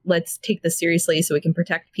difficult. Let's take this seriously so we can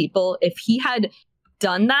protect people. If he had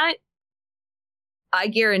done that, I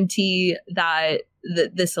guarantee that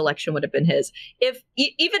this election would have been his.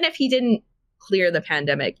 Even if he didn't clear the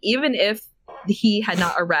pandemic, even if he had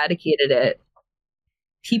not eradicated it,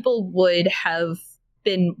 people would have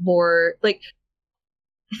been more like,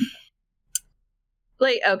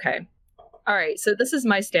 okay. All right. So this is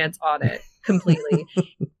my stance on it completely.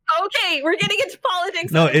 Okay. We're getting into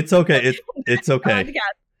politics. No, it's okay. It's okay.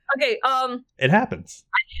 Okay. It happens.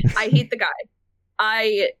 I hate the guy.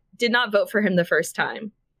 I did not vote for him the first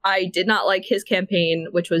time. I did not like his campaign,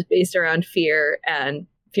 which was based around fear and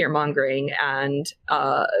fear mongering and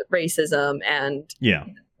racism and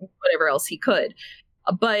whatever else he could.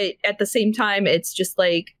 But at the same time, it's just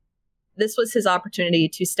like, this was his opportunity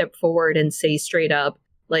to step forward and say straight up,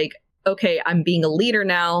 like, okay, I'm being a leader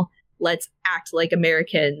now. Let's act like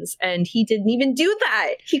Americans. And he didn't even do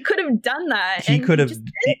that. He could have done that. He could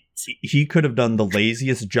have done the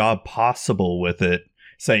laziest job possible with it,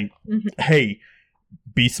 saying, hey,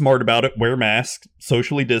 be smart about it, wear masks,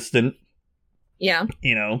 socially distant. Yeah.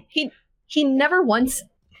 He never once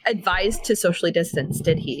advised to socially distance,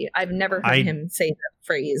 did he? I've never heard him say that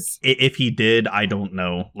phrase. If he did, I don't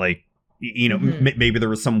know. Like, maybe there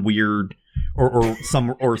was some weird or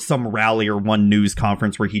some rally or one news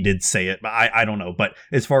conference where he did say it, but I don't know. But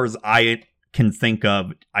as far as I can think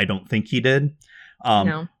of, I don't think he did.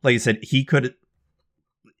 No. Like I said, he could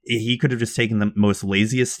have just taken the most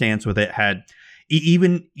laziest stance with it. Had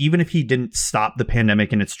even if he didn't stop the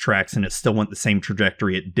pandemic in its tracks and it still went the same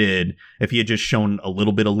trajectory it did, if he had just shown a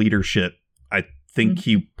little bit of leadership, I think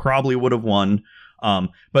he probably would have won.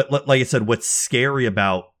 But like I said, what's scary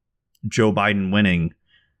about Joe Biden winning,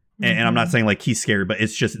 and I'm not saying like he's scary, but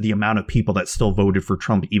it's just the amount of people that still voted for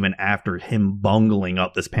Trump even after him bungling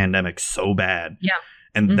up this pandemic so bad. Yeah.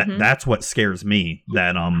 And that's what scares me.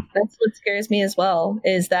 That's what scares me as well,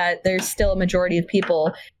 is that there's still a majority of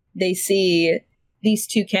people, they see these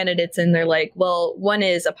two candidates and they're like, well, one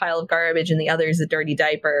is a pile of garbage and the other is a dirty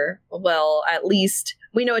diaper. Well, at least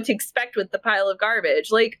we know what to expect with the pile of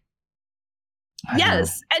garbage. Like,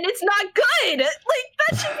 yes, and it's not good. Like,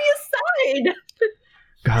 that should be a sign.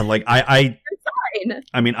 God, like I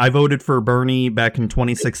mean, I voted for Bernie back in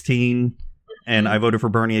 2016, and I voted for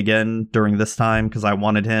Bernie again during this time because I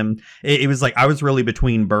wanted him. It was like I was really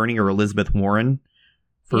between Bernie or Elizabeth Warren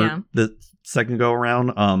for the second go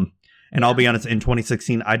around. And I'll be honest, in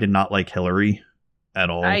 2016, I did not like Hillary at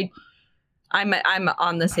all. I'm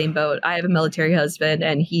on the same boat. I have a military husband,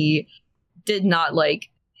 and he did not like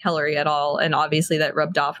Hillary at all. And obviously that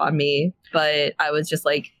rubbed off on me. But I was just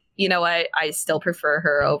like, you know what? I still prefer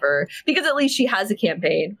her over, because at least she has a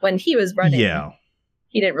campaign. When he was running,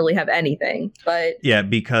 he didn't really have anything. But yeah,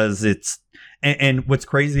 because it's and what's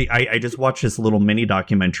crazy, I just watched this little mini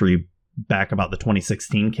documentary back about the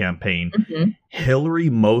 2016 campaign. Hillary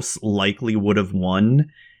most likely would have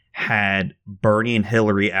won had Bernie and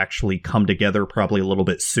Hillary actually come together probably a little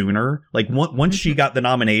bit sooner. Like once she got the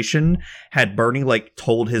nomination, had Bernie like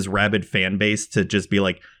told his rabid fan base to just be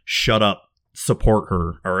like, shut up, support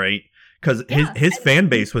her, all right? Because his fan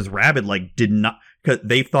base was rabid, like did not, because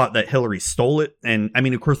they thought that Hillary stole it. And I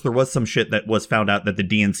mean, of course, there was some shit that was found out that the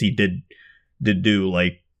DNC did do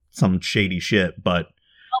like some shady shit, but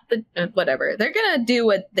whatever, they're gonna do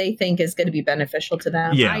what they think is going to be beneficial to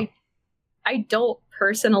them. I don't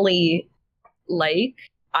personally like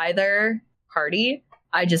either party.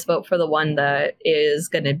 I just vote for the one that is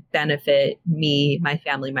going to benefit me, my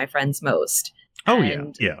family, my friends most.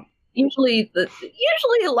 Usually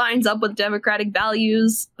it lines up with democratic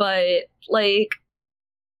values, but like,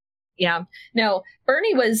 yeah, no,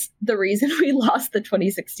 Bernie was the reason we lost the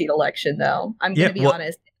 2016 election, though. I'm going to be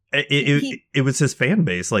honest. It was his fan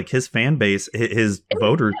base, like his fan base, his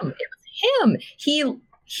voters. It was him. He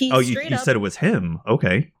you said it was him.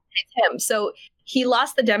 Okay. It's him. So he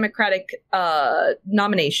lost the Democratic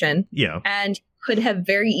nomination. Yeah. And could have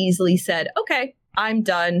very easily said, okay, I'm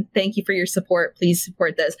done. Thank you for your support. Please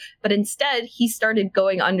support this. But instead, he started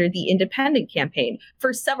going under the independent campaign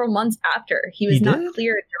for several months after. He was not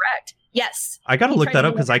clear and direct. Yes. I got to look that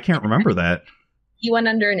up because I can't remember that. He went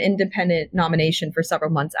under an independent nomination for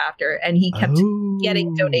several months after, and he kept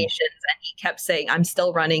getting donations, and he kept saying, I'm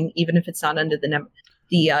still running, even if it's not under the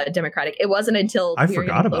Democratic. It wasn't until I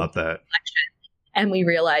forgot about that election, and we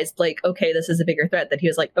realized, like, okay, this is a bigger threat, that he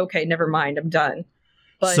was like, okay, never mind, I'm done.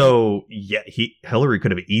 But, so yeah, Hillary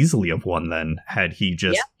could have easily have won then had he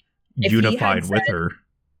just unified with her.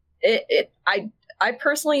 I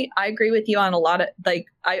personally, I agree with you on a lot of, like,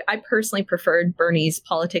 I personally preferred Bernie's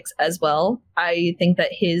politics as well. I think that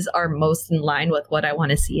his are most in line with what I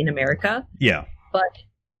want to see in America. Yeah. But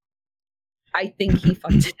I think he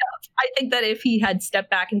fucked it up. I think that if he had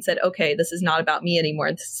stepped back and said, okay, this is not about me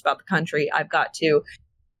anymore, this is about the country, I've got to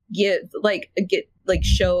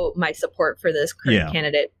show my support for this current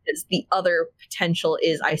candidate, because the other potential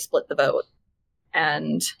is I split the vote.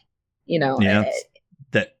 And, you know,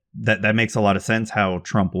 that makes a lot of sense how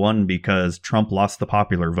Trump won, because Trump lost the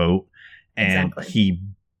popular vote and he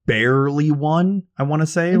barely won, I want to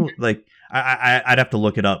say. Like I'd have to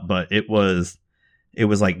look it up, but it was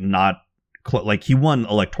like not like he won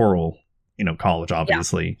electoral, college,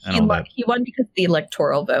 obviously. Yeah. He won because of the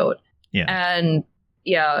electoral vote. Yeah. And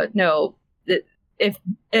I still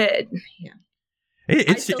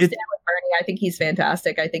stand with Bernie. I think he's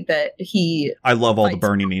fantastic. I think that I love all the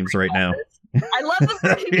Bernie memes right now. I love the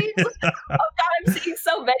Bernie memes. Oh God, I'm seeing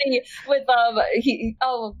so many with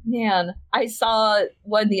oh man, I saw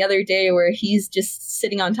one the other day where he's just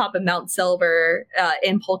sitting on top of Mount Silver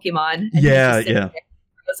in Pokemon. And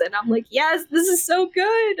and I'm like, yes, this is so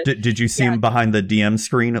good. Did you see him behind the DM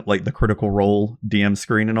screen, like the Critical Role DM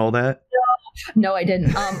screen and all that? No, I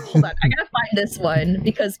didn't. Hold on, I gotta find this one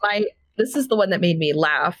because this is the one that made me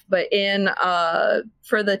laugh. But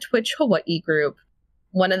for the Twitch Hawaii group,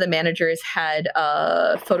 one of the managers had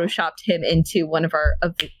photoshopped him into one of our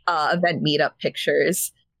event meetup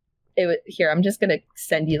pictures. Here, I'm just gonna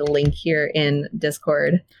send you the link here in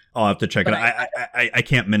Discord. I'll have to check it out. I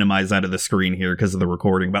can't minimize that of the screen here because of the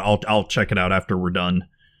recording, but I'll check it out after we're done.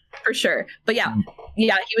 For sure. But yeah,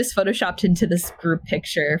 he was photoshopped into this group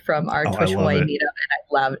picture from our Twitch Hawaii meetup,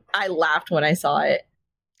 and I laughed when I saw it.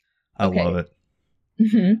 I love it.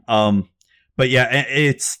 Mm-hmm. But yeah,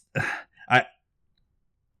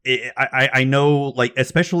 I know, like,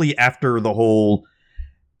 especially after the whole,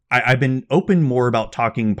 I've been open more about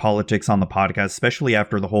talking politics on the podcast, especially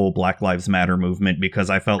after the whole Black Lives Matter movement, because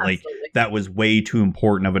I felt like that was way too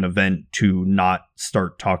important of an event to not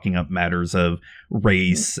start talking up matters of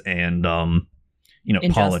race and,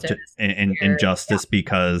 politics and injustice,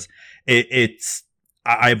 because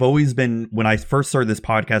I've always been, when I first started this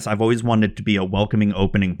podcast, I've always wanted to be a welcoming,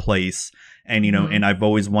 opening place. And, and I've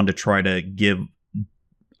always wanted to try to give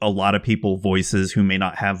a lot of people voices who may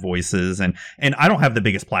not have voices, and I don't have the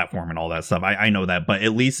biggest platform and all that stuff. I know that, but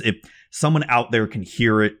at least if someone out there can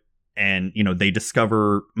hear it and, they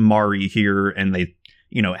discover Mari here and they,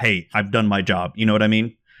 hey, I've done my job. You know what I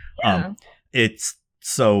mean? Yeah. It's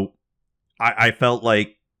so I felt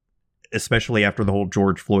like, especially after the whole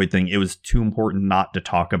George Floyd thing, it was too important not to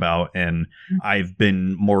talk about. And I've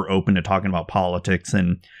been more open to talking about politics.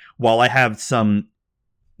 And while I have some,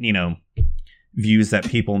 views that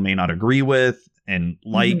people may not agree with and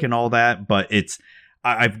like and all that, but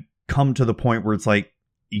I've come to the point where it's like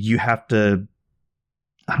you have to,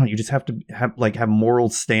 I don't know, you just have to have moral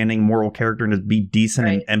standing, moral character, and just be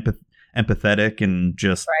decent and empathetic, and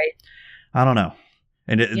just I don't know.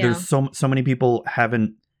 And there's so many people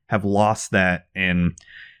have lost that, and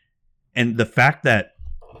the fact that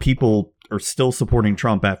people are still supporting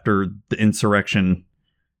Trump after the insurrection,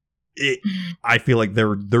 I feel like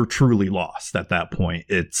they're truly lost at that point.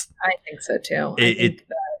 I think so too.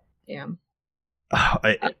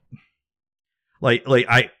 Like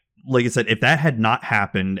I said, if that had not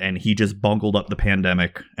happened and he just bungled up the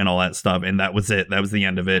pandemic and all that stuff, and that was it, that was the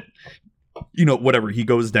end of it, whatever, he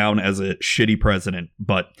goes down as a shitty president.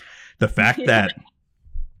 But the fact that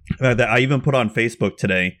I even put on Facebook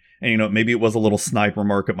today, and maybe it was a little snide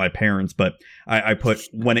remark at my parents, but I put,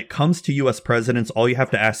 when it comes to U.S. presidents, all you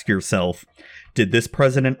have to ask yourself, did this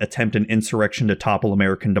president attempt an insurrection to topple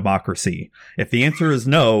American democracy? If the answer is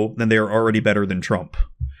no, then they are already better than Trump.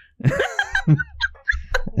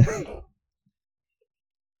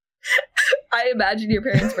 I imagine your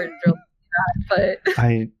parents were thrilled with that, but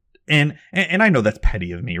and I know that's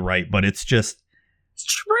petty of me, right? But it's just, it's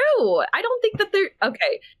true. I don't think that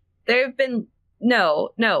there have been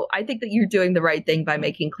no. I think that you're doing the right thing by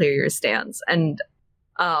making clear your stance. And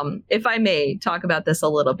if I may talk about this a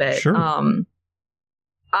little bit, sure.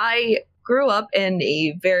 I grew up in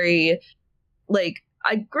a really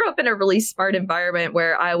smart environment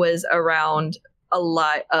where I was around a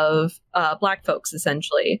lot of Black folks,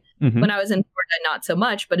 essentially. Mm-hmm. When I was in Florida, not so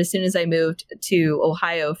much. But as soon as I moved to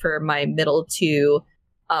Ohio for my middle to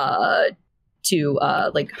high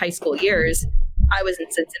school years, I was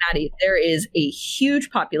in Cincinnati. There is a huge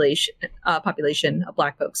population of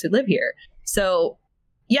Black folks who live here. So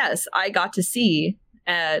yes, I got to see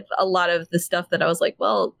a lot of the stuff that I was like,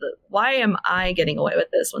 well, why am I getting away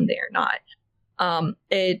with this when they are not?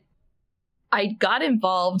 I got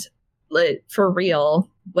involved for real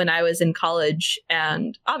when I was in college,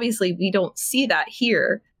 and obviously we don't see that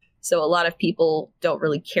here. So a lot of people don't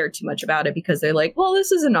really care too much about it because they're like, well,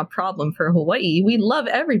 this isn't a problem for Hawaii. We love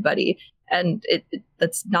everybody. And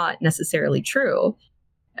that's not necessarily true.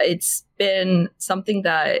 It's been something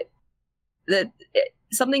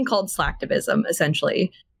something called slacktivism,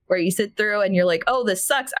 essentially, where you sit through and you're like, oh, this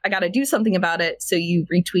sucks. I got to do something about it. So you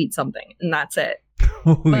retweet something and that's it.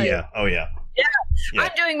 Oh, yeah. Yeah.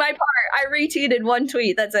 I'm doing my part. I retweeted one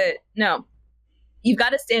tweet. That's it. No. You've got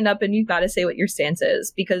to stand up and you've got to say what your stance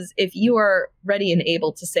is, because if you are ready and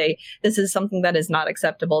able to say this is something that is not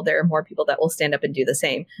acceptable, there are more people that will stand up and do the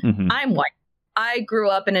same. Mm-hmm. I'm white. I grew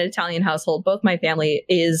up in an Italian household. Both my family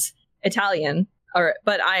is Italian,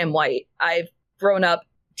 but I am white. I've grown up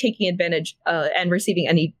taking advantage and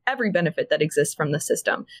receiving every benefit that exists from the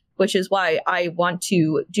system, which is why I want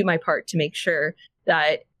to do my part to make sure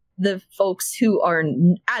that the folks who are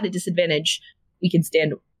at a disadvantage, we can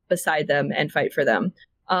stand beside them and fight for them.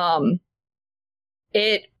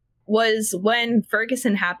 It was when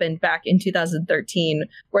Ferguson happened back in 2013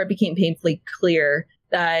 where it became painfully clear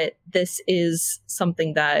that this is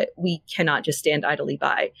something that we cannot just stand idly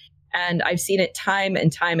by. And I've seen it time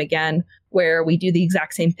and time again where we do the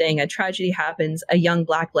exact same thing. A tragedy happens, a young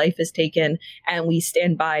Black life is taken, and we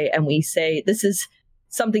stand by and we say, this is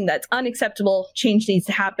something that's unacceptable, change needs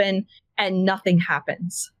to happen, and nothing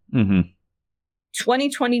happens. Mm-hmm.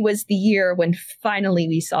 2020 was the year when finally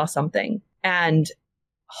we saw something, and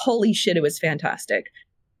holy shit, it was fantastic,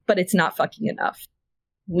 but it's not fucking enough.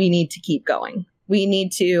 We need to keep going. We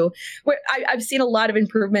need to, I've seen a lot of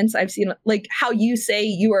improvements. I've seen like how you say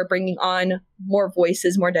you are bringing on more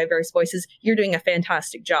voices, more diverse voices. You're doing a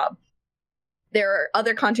fantastic job. There are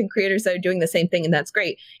other content creators that are doing the same thing, and that's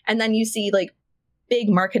great. And then you see like big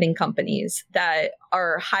marketing companies that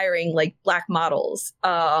are hiring like Black models,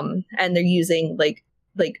 and they're using like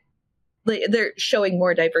they're showing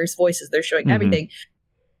more diverse voices. They're showing Mm-hmm. everything,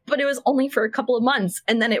 but it was only for a couple of months,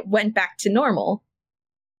 and then it went back to normal.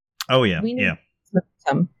 Oh yeah, yeah.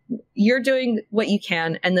 You're doing what you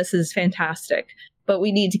can, and this is fantastic, but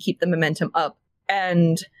we need to keep the momentum up.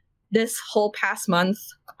 And this whole past month,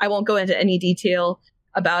 I won't go into any detail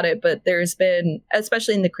about it, but there's been,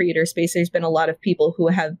 especially in the creator space, there's been a lot of people who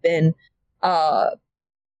have been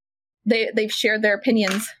they've shared their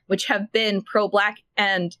opinions which have been pro-Black,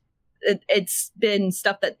 and it's been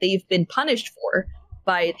stuff that they've been punished for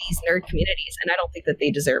by these nerd communities, and I don't think that they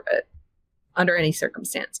deserve it under any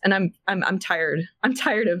circumstance. And I'm tired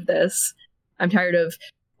of this. I'm tired of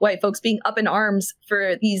white folks being up in arms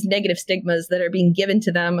for these negative stigmas that are being given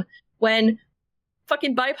to them when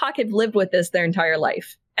fucking BIPOC have lived with this their entire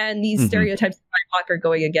life. And these stereotypes that BIPOC are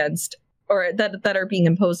going against, or that are being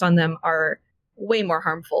imposed on them, are way more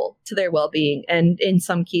harmful to their well-being, and in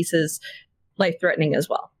some cases, life-threatening as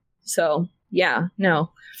well. So, yeah,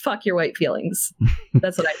 no, fuck your white feelings.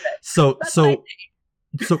 That's what I said. So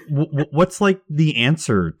what's like the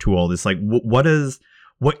answer to all this? Like,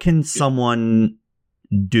 what can someone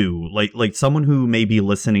do? Like someone who may be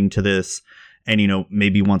listening to this and, you know,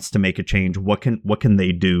 maybe wants to make a change. What can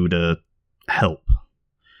they do to help?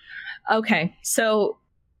 Okay, so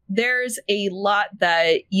there's a lot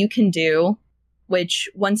that you can do, which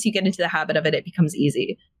once you get into the habit of it, it becomes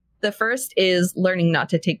easy. The first is learning not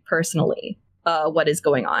to take personally what is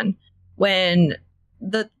going on. When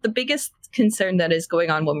the biggest concern that is going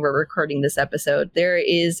on when we're recording this episode, there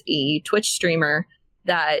is a Twitch streamer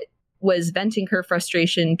that was venting her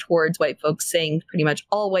frustration towards white folks, saying pretty much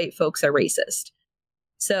all white folks are racist.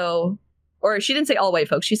 So, or she didn't say all white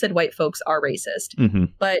folks, she said white folks are racist.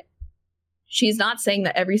 But she's not saying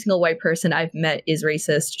that every single white person I've met is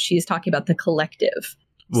racist. She's talking about the collective.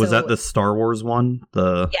 Was that the Star Wars one?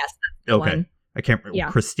 Yes. That's the one. I can't remember. Yeah.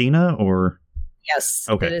 Christina or? Yes.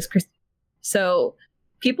 Okay. It is Christina. So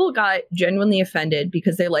people got genuinely offended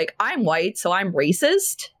because they're like, I'm white, so I'm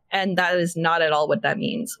racist. And that is not at all what that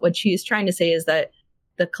means. What she's trying to say is that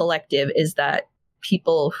the collective is that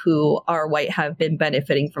people who are white have been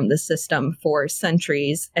benefiting from the system for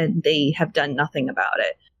centuries and they have done nothing about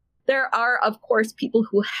it. There are, of course, people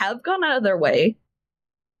who have gone out of their way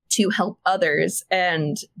to help others,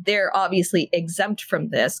 and they're obviously exempt from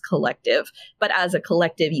this collective. But as a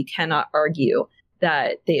collective, you cannot argue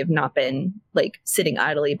that they have not been like sitting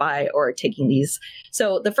idly by or taking these.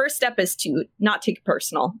 So the first step is to not take it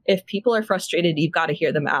personal. If people are frustrated, you've got to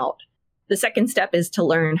hear them out. The second step is to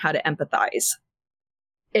learn how to empathize.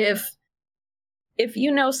 If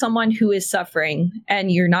you know someone who is suffering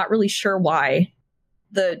and you're not really sure why,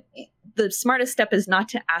 the smartest step is not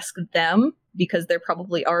to ask them, because they're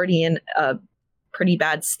probably already in a pretty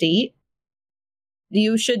bad state.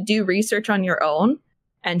 You should do research on your own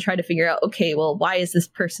and try to figure out, okay, well, why is this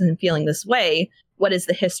person feeling this way? What is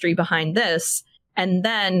the history behind this? And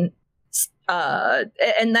then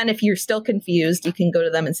if you're still confused, you can go to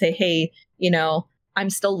them and say, hey, you know, I'm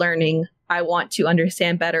still learning. I want to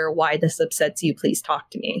understand better why this upsets you. Please talk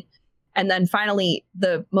to me. And then finally,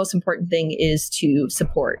 the most important thing is to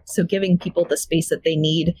support. So giving people the space that they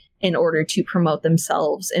need in order to promote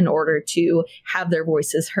themselves, in order to have their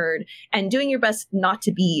voices heard, and doing your best not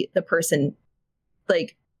to be the person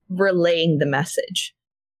like relaying the message.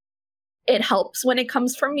 It helps when it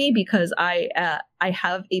comes from me because I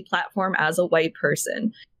have a platform as a white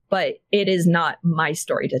person, but it is not my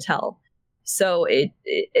story to tell. So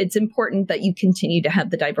it's important that you continue to have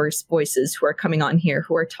the diverse voices who are coming on here,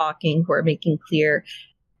 who are talking, who are making clear,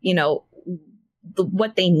 you know,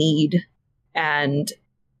 what they need. And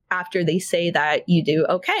after they say that, you do,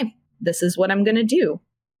 okay, this is what I'm going to do.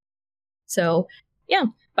 So, yeah,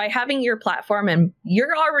 by having your platform, and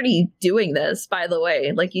you're already doing this, by the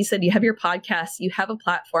way, like you said, you have your podcast, you have a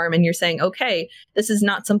platform, and you're saying, okay, this is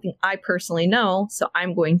not something I personally know, so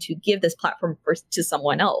I'm going to give this platform to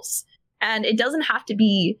someone else. And it doesn't have to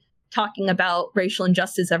be talking about racial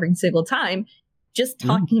injustice every single time, just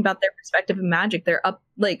talking about their perspective of magic, their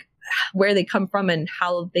like where they come from and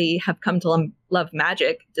how they have come to love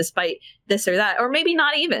magic despite this or that, or maybe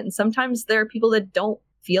not even. Sometimes there are people that don't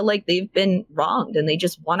feel like they've been wronged and they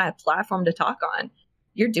just want a platform to talk on.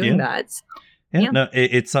 You're doing that. So, no,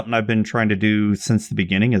 it's something I've been trying to do since the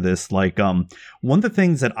beginning of this. Like, one of the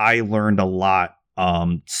things that I learned a lot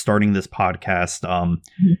starting this podcast,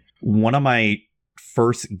 one of my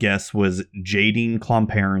first guests was Jadine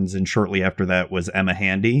Klomparens, and shortly after that was Emma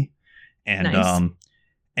Handy. And nice.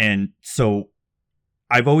 And so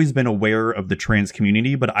I've always been aware of the trans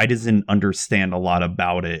community, but I didn't understand a lot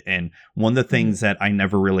about it. And one of the things that I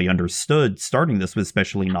never really understood starting this was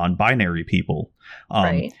especially non-binary people.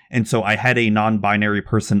 Right. And so I had a non-binary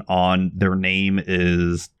person on. Their name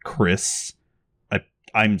is Chris.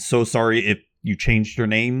 I'm so sorry if you changed your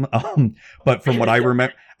name. But from what I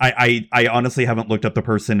remember, I honestly haven't looked up the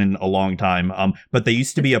person in a long time. But they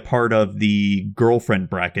used to be a part of the Girlfriend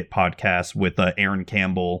Bracket podcast with Aaron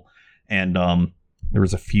Campbell, and there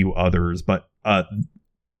was a few others. But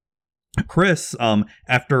Chris,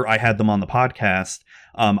 after I had them on the podcast,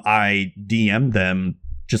 I DM'd them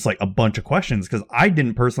just like a bunch of questions because I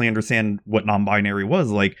didn't personally understand what non-binary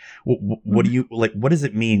was. Like, what do you like? What does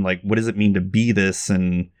it mean? Like, what does it mean to be this?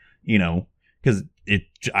 And you know, because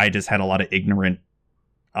I just had a lot of ignorant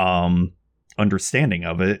understanding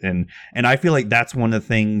of it, and I feel like that's one of the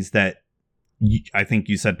things that I think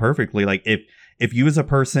you said perfectly. Like, if you as a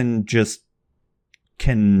person just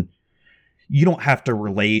you don't have to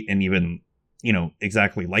relate and even, you know,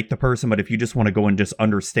 exactly like the person, but if you just want to go and just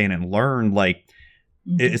understand and learn, like,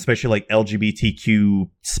 especially like LGBTQ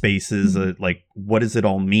spaces, like, what does it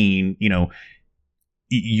all mean? You know,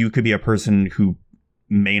 you could be a person who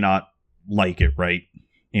may not like it, right?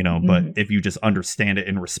 You know, but if you just understand it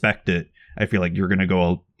and respect it, I feel like you're going to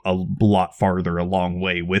go a lot farther, a long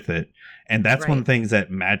way with it. And that's one of the things that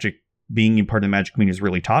being part of the Magic community has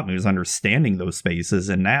really taught me, is understanding those spaces.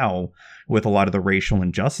 And now with a lot of the racial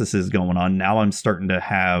injustices going on, now I'm starting to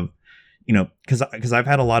have, you know, because I've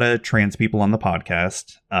had a lot of trans people on the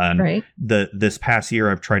podcast. This past year,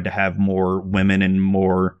 I've tried to have more women and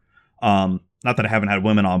more, not that I haven't had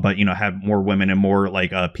women on, but, you know, have more women and more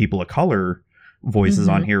like people of color voices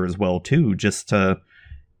on here as well, too, just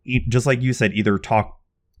like you said, either talk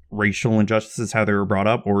racial injustices, how they were brought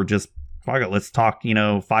up, or just fuck it, let's talk, you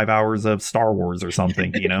know, 5 hours of Star Wars or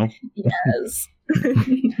something, you know? Yes.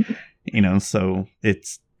 You know, so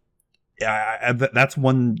it's, that's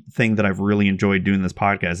one thing that I've really enjoyed doing this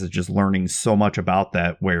podcast, is just learning so much about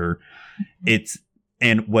that, where it's,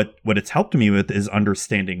 and what it's helped me with is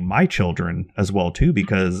understanding my children as well, too,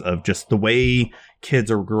 because of just the way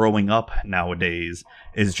kids are growing up nowadays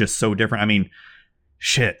is just so different. I mean,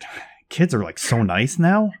 shit, kids are like so nice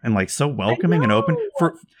now and like so welcoming and open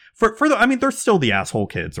for the, I mean, they're still the asshole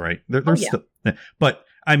kids, right? They're still, but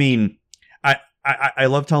I mean, I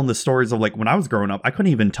love telling the stories of like when I was growing up, I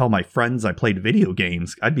couldn't even tell my friends I played video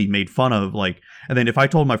games. I'd be made fun of, like, and then if I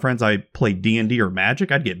told my friends I played D&D or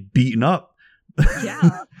Magic, I'd get beaten up.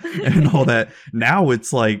 Yeah. And all that. Now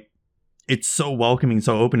it's like, it's so welcoming,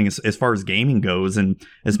 so opening as far as gaming goes, and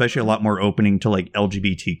especially a lot more opening to like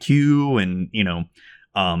LGBTQ and, you know,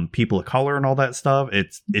 people of color and all that stuff.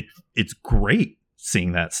 It's great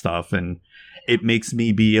seeing that stuff, and it makes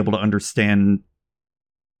me be able to understand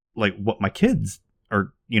like what my kids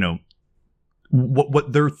are, you know,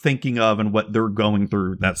 what they're thinking of and what they're going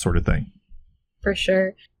through, that sort of thing. For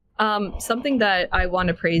sure. Something that I want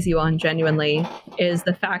to praise you on genuinely is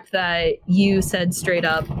the fact that you said straight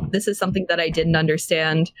up, this is something that I didn't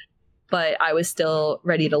understand, but I was still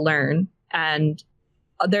ready to learn. And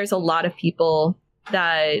there's a lot of people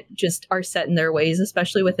that just are set in their ways,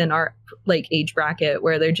 especially within our like age bracket,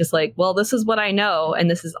 where they're just like, well, this is what I know,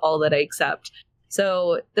 and this is all that I accept.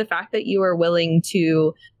 So the fact that you are willing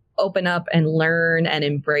to open up and learn and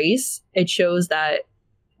embrace, it shows that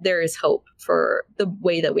there is hope for the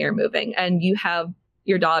way that we are moving. And you have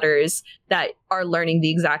your daughters that are learning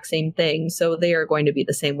the exact same thing, so they are going to be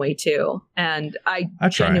the same way too. And I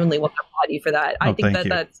genuinely want to applaud you for that. I think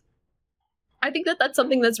that's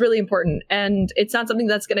something that's really important, and it's not something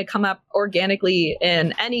that's going to come up organically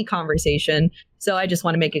in any conversation. So I just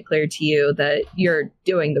want to make it clear to you that you're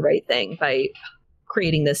doing the right thing by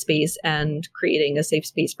creating this space and creating a safe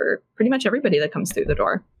space for pretty much everybody that comes through the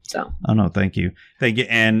door. So, oh no, thank you.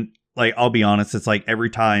 And like, I'll be honest, it's like every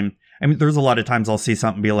time, I mean, there's a lot of times I'll see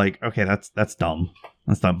something and be like, okay, that's dumb.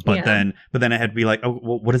 That's dumb. But then I had to be like, oh,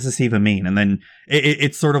 well, what does this even mean? And then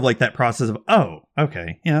it's sort of like that process of, oh,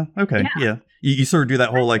 okay. Yeah. Okay. Yeah. You sort of do that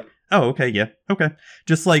whole like, oh, okay. Yeah. Okay.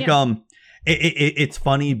 Just like, it's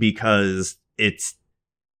funny because it's,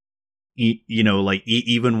 you know, like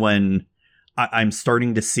even when I'm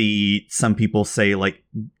starting to see some people say like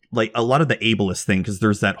a lot of the ableist thing, because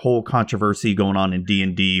there's that whole controversy going on in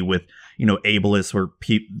D&D with, you know, ableist, where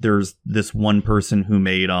there's this one person who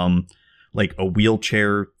made like a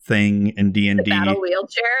wheelchair thing in D&D. The battle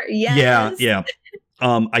wheelchair? Yes. Yeah.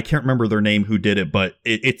 I can't remember their name who did it, but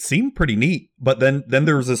it seemed pretty neat. But then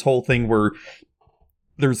there was this whole thing where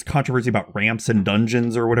there's controversy about ramps and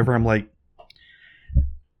dungeons or whatever. I'm like,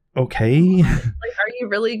 okay. Like, are you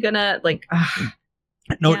really gonna like?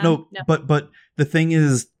 No. But the thing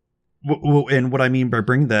is, and what I mean by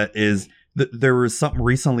bringing that is that there was something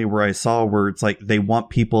recently where I saw where it's like they want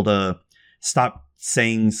people to stop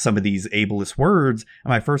saying some of these ableist words, and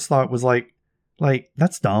my first thought was like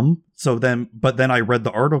that's dumb. But then I read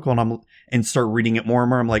the article and start reading it more and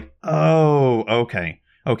more. I'm like, oh, okay,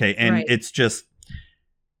 and it's just,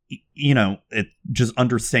 you know, it just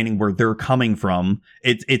understanding where they're coming from.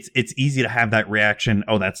 It's easy to have that reaction,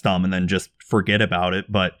 oh, that's dumb, and then just forget about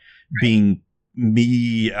it. But being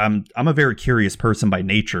me, I'm a very curious person by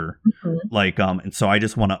nature, like, and so I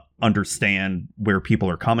just want to understand where people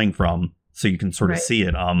are coming from, so you can sort of see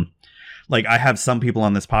it. Like, I have some people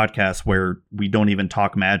on this podcast where we don't even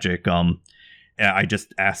talk Magic. I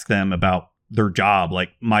just ask them about their job.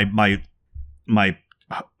 Like my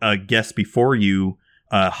guest before you,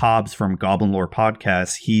 Hobbs from Goblin Lore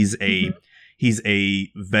Podcast, he's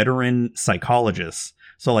a veteran psychologist.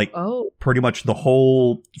 So like pretty much the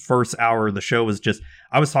whole first hour of the show was just,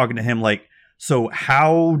 I was talking to him like, so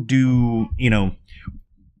how do,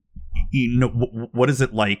 what is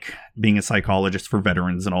it like being a psychologist for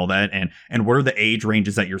veterans and all that? And what are the age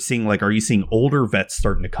ranges that you're seeing? Like, are you seeing older vets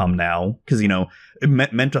starting to come now? Because,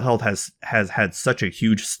 mental health has had such a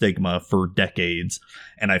huge stigma for decades.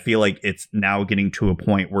 And I feel like it's now getting to a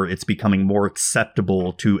point where it's becoming more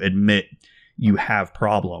acceptable to admit you have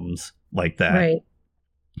problems like that. Right.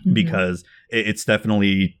 Mm-hmm. Because it's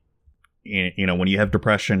definitely, when you have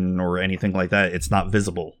depression or anything like that, it's not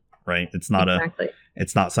visible, right? It's not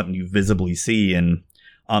it's not something you visibly see. And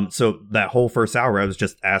so that whole first hour, I was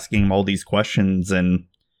just asking him all these questions, and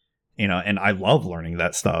and I love learning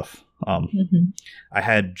that stuff. I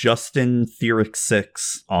had Justin Theoric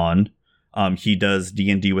 6 on. He does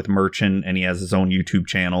D&D with Merchant, and he has his own YouTube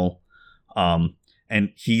channel.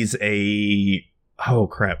 And he's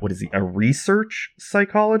what is he? A research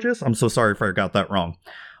psychologist? I'm so sorry if I got that wrong.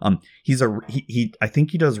 He's I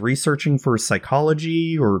think he does researching for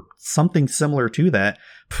psychology or something similar to that.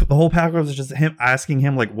 The whole pack was just him asking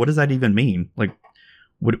him, like, what does that even mean? Like,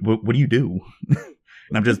 what do you do?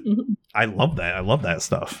 And I love that. I love that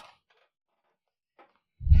stuff.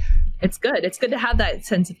 It's good. It's good to have that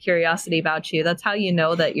sense of curiosity about you. That's how you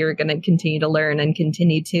know that you're going to continue to learn and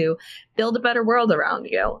continue to build a better world around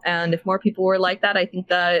you. And if more people were like that, I think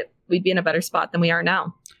that we'd be in a better spot than we are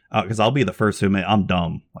now. Because I'll be the first to admit I'm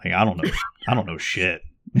dumb. Like, I don't know shit.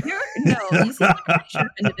 You seem like a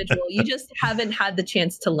sharp individual. You just haven't had the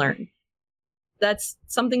chance to learn. That's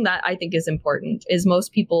something that I think is important. Is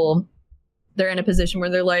most people, they're in a position where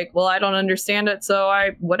they're like, well, I don't understand it, so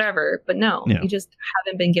whatever. But no, you just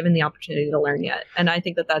haven't been given the opportunity to learn yet. And I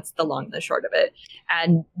think that that's the long and the short of it.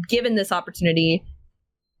 And given this opportunity,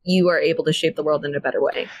 you are able to shape the world in a better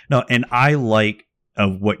way. No, and I like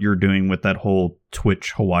of what you're doing with that whole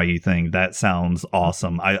Twitch Hawaii thing. That sounds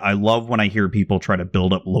awesome. I love when I hear people try to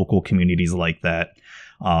build up local communities like that.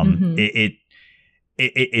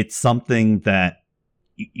 It's something that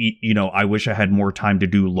I wish I had more time to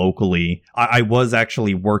do locally. I was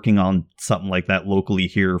actually working on something like that locally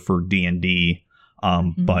here for D&D,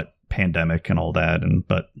 but pandemic and all that,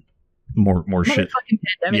 but more shit.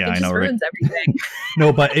 Pandemic, yeah, it just ruins everything.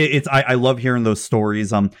 No, but I love hearing those stories.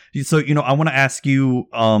 So I want to ask you,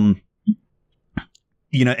 and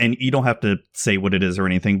you don't have to say what it is or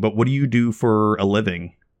anything, but what do you do for a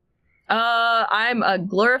living? I'm a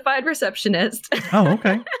glorified receptionist. Oh,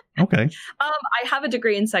 okay. Okay. I have a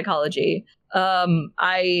degree in psychology.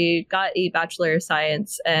 I got a Bachelor of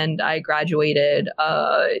Science, and I graduated,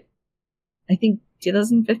 I think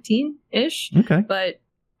 2015-ish. Okay. But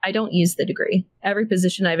I don't use the degree. Every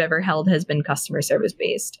position I've ever held has been customer service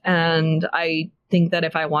based. And I think that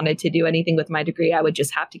if I wanted to do anything with my degree, I would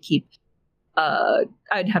just have to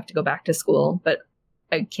I'd have to go back to school, but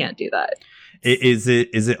I can't do that. Is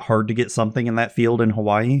it hard to get something in that field in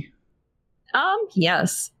Hawaii?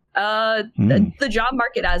 Yes. The job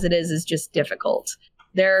market as it is just difficult.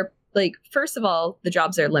 They're first of all, the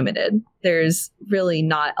jobs are limited. There's really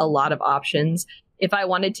not a lot of options. If I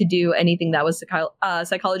wanted to do anything that was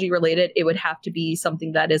psychology related, it would have to be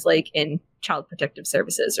something that is in child protective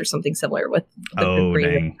services or something similar with the degree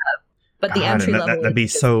that I have. But God, the entry level that'd be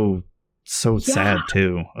so sad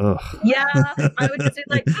too. Ugh. Yeah, I would just be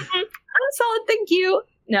solid, thank you.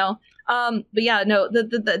 No. But yeah, no,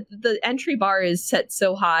 the entry bar is set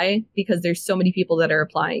so high because there's so many people that are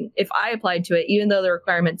applying. If I applied to it, even though the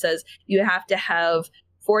requirement says you have to have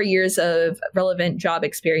 4 years of relevant job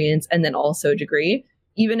experience and then also a degree,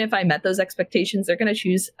 even if I met those expectations, they're going to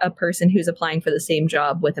choose a person who's applying for the same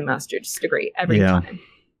job with a master's degree every time.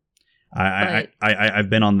 I've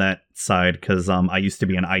been on that side because I used to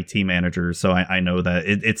be an IT manager, so I know that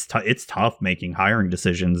it's tough making hiring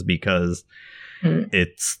decisions because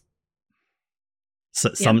it's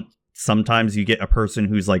sometimes you get a person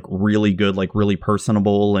who's really good, really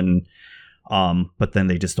personable, and but then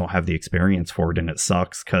they just don't have the experience for it, and it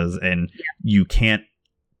sucks you can't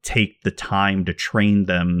take the time to train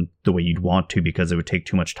them the way you'd want to because it would take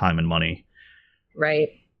too much time and money. Right.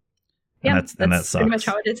 And yeah, that's pretty much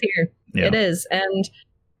how it is here. Yeah. It is. And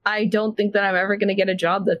I don't think that I'm ever going to get a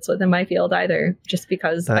job that's within my field either, just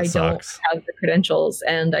because I don't have the credentials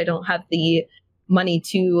and I don't have the money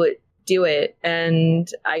to do it. And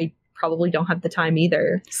I probably don't have the time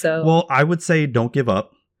either. So, well, I would say don't give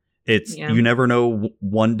up. You never know,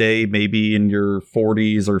 one day, maybe in your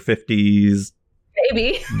 40s or 50s,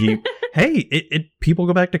 maybe people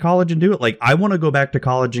go back to college and do it. I want to go back to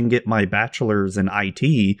college and get my bachelor's in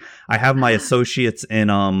IT. I have my associates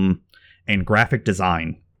in graphic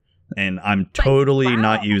design, and I'm totally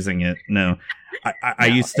not using it. No, I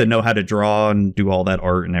used to know how to draw and do all that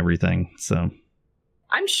art and everything. So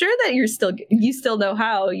I'm sure that you still know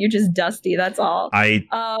how. You're just dusty. That's all. And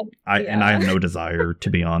I have no desire, to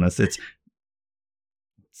be honest.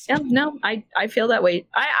 I feel that way.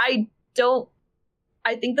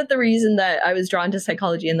 I think that the reason that I was drawn to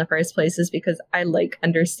psychology in the first place is because I like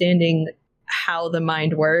understanding how the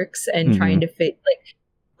mind works and trying to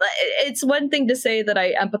it's one thing to say that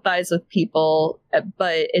I empathize with people,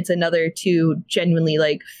 but it's another to genuinely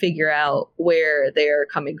like figure out where they're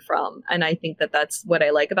coming from. And I think that that's what I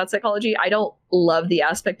like about psychology. I don't love the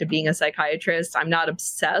aspect of being a psychiatrist. I'm not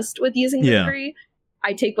obsessed with using the degree.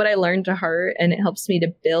 I take what I learned to heart and it helps me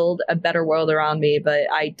to build a better world around me,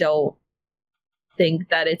 but I don't think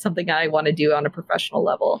that it's something I want to do on a professional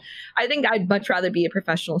level. I think I'd much rather be a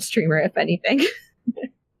professional streamer, if anything.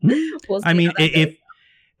 I mean,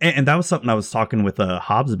 and that was something I was talking with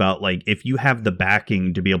Hobbs about. Like, if you have the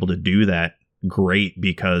backing to be able to do that, great,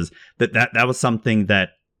 because that was something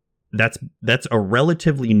that's a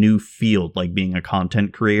relatively new field, like being a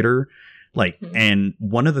content creator. Like, and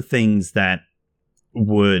one of the things that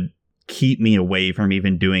would keep me away from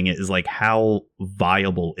even doing it is like, how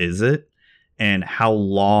viable is it, and how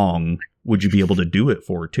long would you be able to do it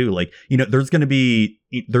for too? Like, you know, there's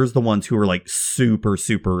the ones who are like super,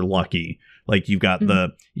 super lucky. Like you got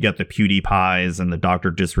the PewDiePies and the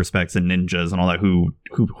Dr. Disrespects and Ninjas and all that who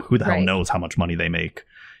the hell knows how much money they make,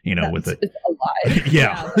 you know, with it. It's a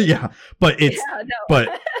lot. yeah. But it's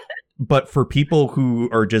but for people who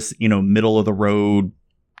are just, you know, middle of the road,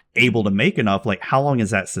 able to make enough, like how long is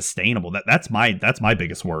that sustainable? That's my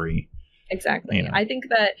biggest worry. Exactly. You know? I think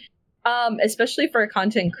that especially for a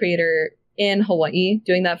content creator in Hawaii,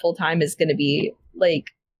 doing that full time is going to be like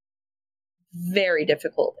very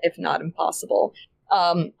difficult, if not impossible.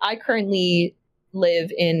 I currently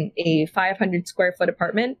live in a 500 square foot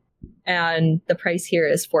apartment, and the price here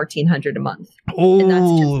is $1,400 a month. And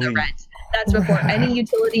that's just the rent. That's before any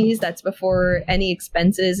utilities. That's before any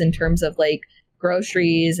expenses in terms of like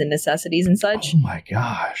groceries and necessities and such. Oh my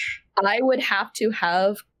gosh. I would have to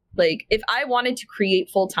have, like, if I wanted to create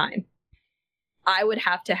full time, I would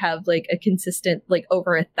have to have like a consistent, like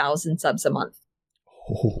over 1,000 subs a month.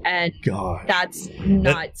 Oh, and gosh. That's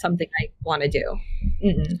not something I want to do.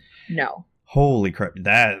 No. Holy crap.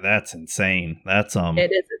 That's insane. That's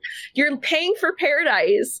It is. You're paying for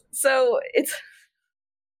paradise. So it's,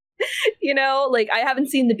 you know, like I haven't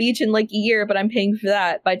seen the beach in like a year, but I'm paying for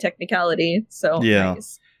that by technicality. So yeah.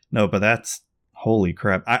 Nice. No, but that's holy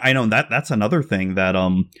crap. I know that's another thing that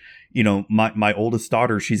you know, my oldest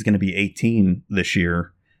daughter, she's going to be 18 this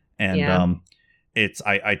year, and it's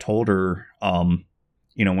I told her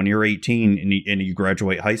you know, when you're 18 and you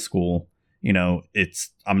graduate high school, you know,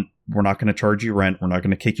 we're not going to charge you rent, we're not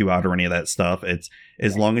going to kick you out or any of that stuff. It's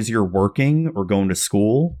as long as you're working or going to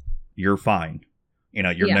school, you're fine. You know,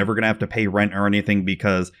 you're never going to have to pay rent or anything,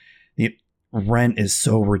 because rent is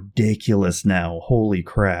so ridiculous now. Holy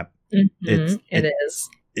crap.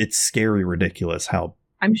 It's scary ridiculous how.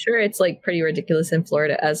 I'm sure it's like pretty ridiculous in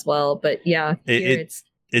Florida as well, but yeah, it's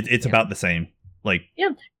about the same. Like,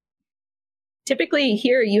 typically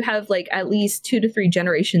here you have like at least 2 to 3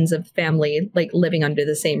 generations of family like living under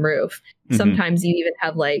the same roof. Sometimes you even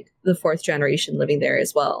have like the 4th generation living there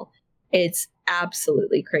as well. It's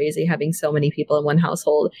absolutely crazy having so many people in one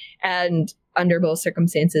household, and under both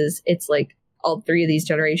circumstances it's like all 3 of these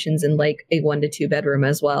generations in like a 1 to 2 bedroom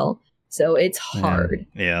as well. So it's hard.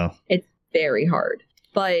 Yeah. It's very hard.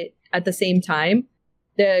 But at the same time,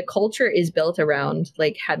 the culture is built around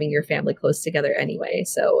like having your family close together anyway.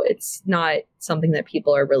 So it's not something that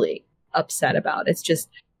people are really upset about. It's just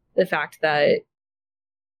the fact that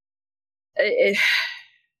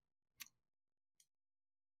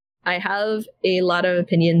I have a lot of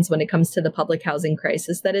opinions when it comes to the public housing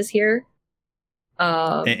crisis that is here.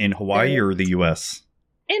 In Hawaii or the U.S.?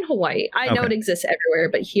 In Hawaii. I know it exists everywhere,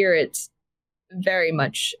 but here it's very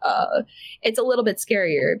much, it's a little bit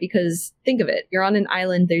scarier, because think of it. You're on an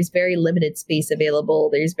island. There's very limited space available.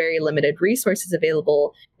 There's very limited resources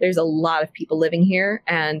available. There's a lot of people living here,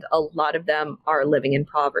 and a lot of them are living in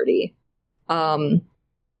poverty. Really?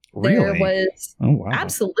 There was... Oh, wow.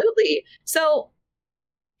 Absolutely. So...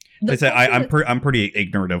 I'm pretty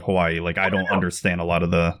ignorant of Hawaii. Like, I don't understand a lot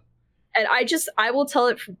of the... And I will tell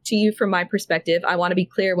it to you from my perspective. I want to be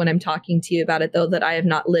clear when I'm talking to you about it, though, that I have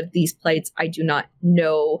not lived these plights. I do not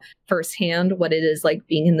know firsthand what it is like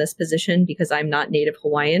being in this position, because I'm not native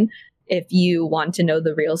Hawaiian. If you want to know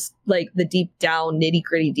the real, like the deep down nitty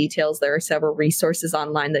gritty details, there are several resources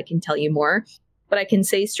online that can tell you more. But I can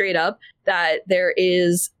say straight up that there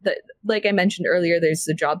is, like I mentioned earlier, there's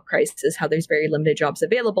the job crisis, how there's very limited jobs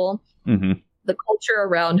available. the culture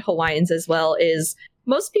around Hawaiians as well is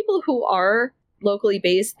most people who are locally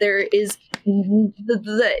based, there is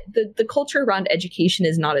the culture around education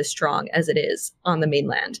is not as strong as it is on the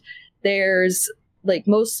mainland. There's like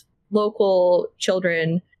most local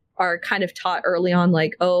children are kind of taught early on,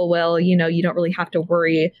 like, oh, well, you know, you don't really have to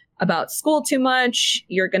worry about school too much.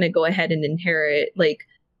 You're going to go ahead and inherit like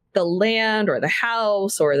the land or the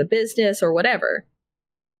house or the business or whatever.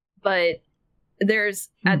 But there's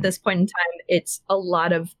at this point in time, it's a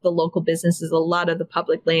lot of the local businesses, a lot of the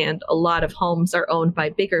public land, a lot of homes are owned by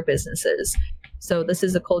bigger businesses. So this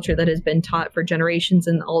is a culture that has been taught for generations,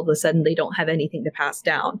 and all of a sudden they don't have anything to pass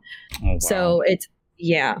down. Oh, wow. So it's,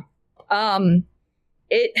 yeah.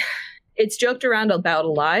 It's joked around about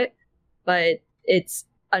a lot, but it's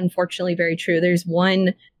unfortunately very true. There's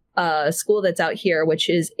one school that's out here, which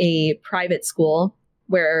is a private school,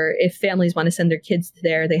 where if families want to send their kids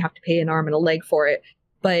there, they have to pay an arm and a leg for it.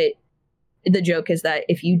 But the joke is that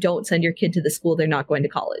if you don't send your kid to the school, they're not going to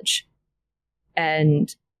college.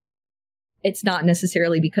 And it's not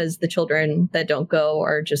necessarily because the children that don't go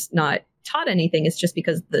are just not taught anything. It's just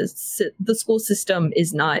because the school system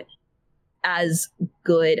is not as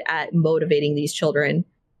good at motivating these children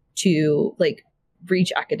to like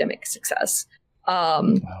reach academic success.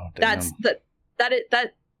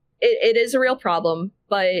 It is a real problem,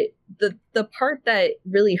 but the part that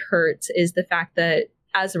really hurts is the fact that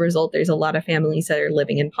as a result, there's a lot of families that are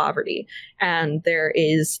living in poverty, and there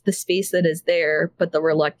is the space that is there, but the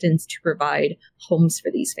reluctance to provide homes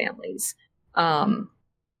for these families.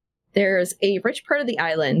 There's a rich part of the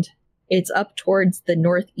island. It's up towards the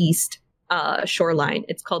northeast shoreline.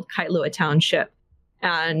 It's called Kailua Township.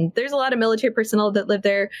 And there's a lot of military personnel that live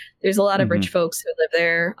there. There's a lot of rich folks who live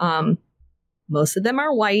there. Most of them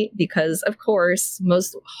are white because, of course,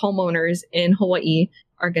 most homeowners in Hawaii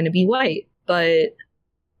are going to be white. But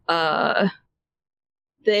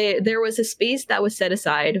there was a space that was set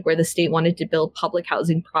aside where the state wanted to build public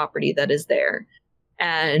housing property that is there.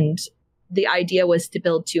 And the idea was to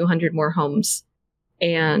build 200 more homes.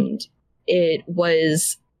 And it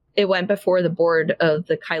went before the board of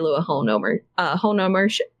the Kailua home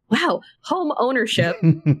ownership. Wow, home ownership.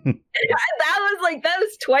 that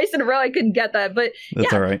was twice in a row. I couldn't get that, but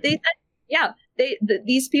that's all right. They said,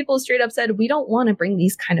 these people straight up said, we don't want to bring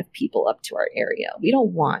these kind of people up to our area. We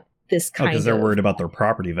don't want this kind of. Because they're worried about their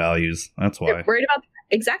property values. That's why. They're worried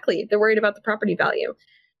about the property value.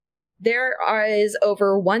 There is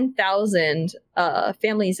over 1,000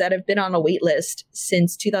 families that have been on a wait list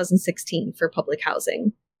since 2016 for public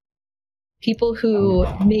housing. People who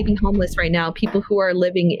may be homeless right now, people who are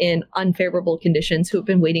living in unfavorable conditions, who have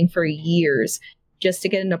been waiting for years just to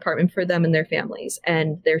get an apartment for them and their families,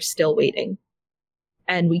 and they're still waiting.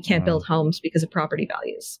 And we can't build homes because of property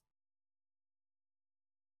values.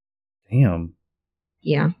 Damn.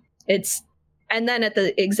 Yeah. And then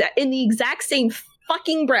in the exact same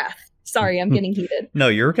fucking breath. Sorry, I'm getting heated. No,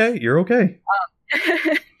 you're okay. You're okay.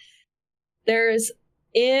 There's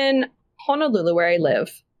in Honolulu, where I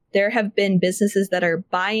live, there have been businesses that are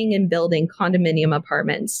buying and building condominium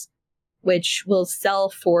apartments, which will sell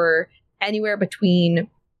for anywhere between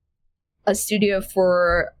a studio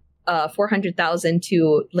for $400,000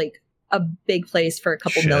 to like a big place for a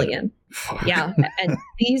couple million. Yeah. And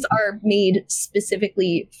these are made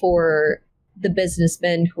specifically for the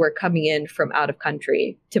businessmen who are coming in from out of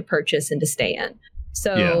country to purchase and to stay in.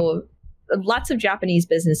 So lots of Japanese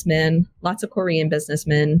businessmen, lots of Korean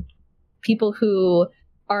businessmen, people who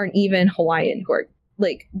aren't even Hawaiian, who are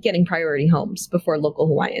like getting priority homes before local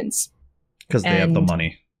Hawaiians. Because they have the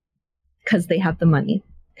money. Because they have the money.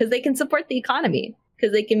 Because they can support the economy.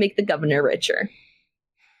 Because they can make the governor richer.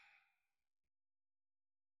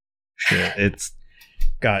 Shit, it's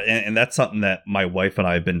God, and that's something that my wife and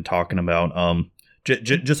I have been talking about.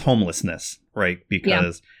 Just homelessness, right?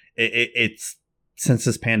 Because it's since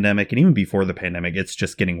this pandemic, and even before the pandemic, it's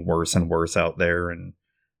just getting worse and worse out there. And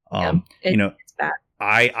it's bad.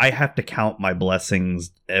 I have to count my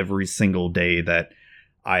blessings every single day that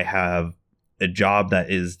I have a job that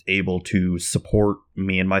is able to support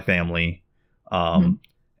me and my family.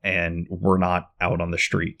 And we're not out on the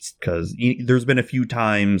streets, because there's been a few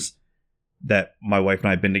times that my wife and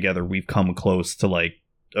I have been together. We've come close to like,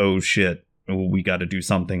 oh shit, we got to do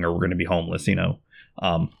something or we're going to be homeless,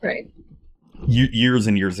 right. Years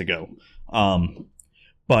and years ago.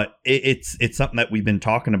 But it's something that we've been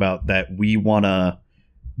talking about, that we want to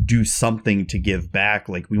do something to give back.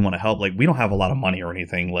 Like we want to help. Like we don't have a lot of money or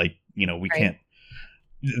anything. Like, we can't.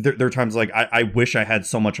 There are times like I wish I had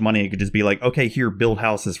so much money I could just be like, okay, here, build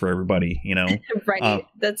houses for everybody. Right.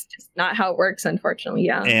 That's just not how it works, unfortunately.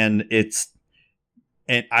 Yeah. And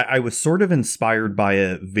And I was sort of inspired by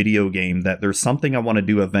a video game that there's something I want to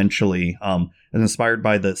do eventually. It's inspired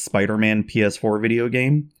by the Spider-Man PS4 video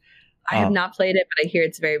game. I have not played it, but I hear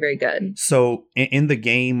it's very, very good. So in the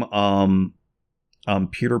game,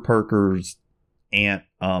 Peter Parker's Aunt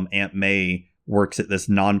May works at this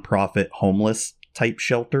nonprofit homeless type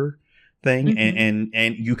shelter thing,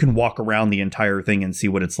 and you can walk around the entire thing and see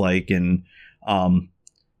what it's like in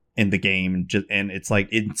the game. And it's like,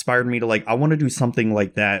 it inspired me to like, I want to do something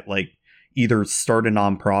like that, like either start a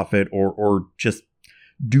nonprofit or just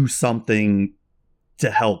do something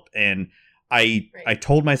to help. And I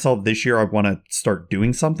told myself this year I want to start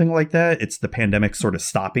doing something like that. It's the pandemic sort of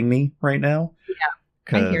stopping me right now.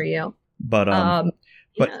 Yeah, I hear you. But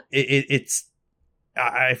it's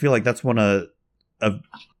I feel like that's one of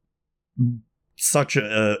such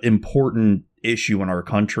a important issue in our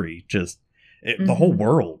country. Just the whole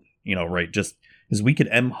world, right? Just as we could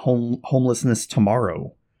end homelessness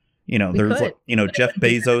tomorrow. There's like, Jeff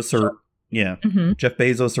Bezos or Jeff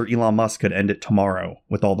Bezos or Elon Musk could end it tomorrow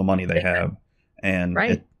with all the money they have. And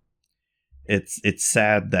it's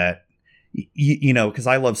sad that, because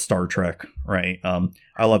I love Star Trek, right?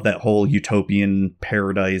 I love that whole utopian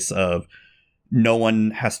paradise of no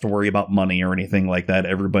one has to worry about money or anything like that.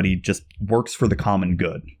 Everybody just works for the common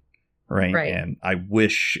good, right? And I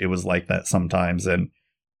wish it was like that sometimes. And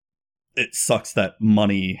it sucks that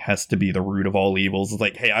money has to be the root of all evils. It's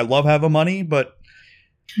like, hey, I love having money, but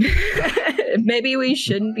maybe we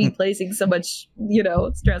shouldn't be placing so much,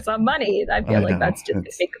 stress on money. I feel like that's just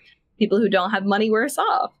to make people who don't have money worse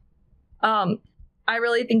off. I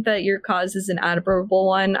really think that your cause is an admirable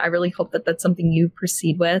one. I really hope that that's something you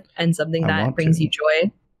proceed with and something that brings you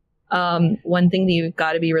joy. One thing that you've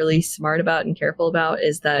got to be really smart about and careful about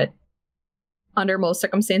is that under most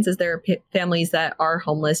circumstances, there are families that are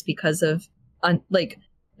homeless because of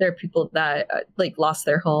there are people that lost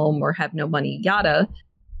their home or have no money, yada.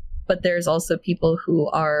 But there's also people who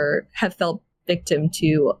have fell victim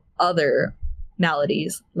to other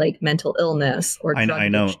maladies like mental illness or drug I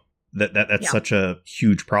know that's such a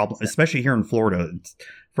huge problem, especially here in Florida. It's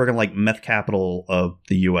freaking like meth capital of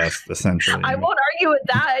the U.S. essentially. I won't argue with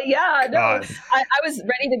that. Yeah, no, I was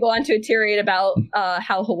ready to go on to a tirade about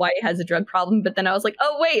how Hawaii has a drug problem, but then I was like,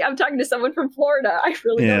 oh wait, I'm talking to someone from Florida. I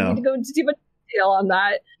really don't need to go into too much detail on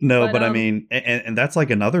that. No, but I mean, and that's like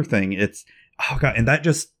another thing. It's and that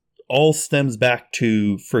just all stems back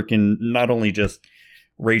to freaking not only just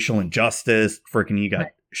racial injustice. Freaking, you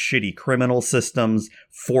got shitty criminal systems,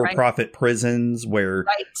 for-profit prisons where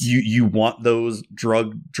you want those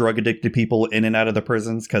drug addicted people in and out of the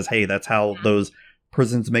prisons because, hey, that's how those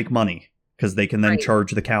prisons make money, because they can then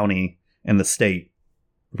charge the county and the state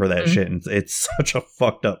for that shit. And it's such a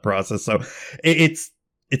fucked up process. So it's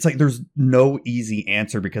like there's no easy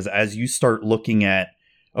answer, because as you start looking at,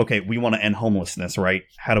 okay, we want to end homelessness, right?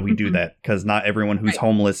 How do we do that? Because not everyone who's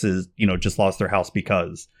homeless is, just lost their house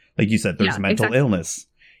because, like you said, there's mental illness.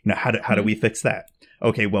 How do we fix that?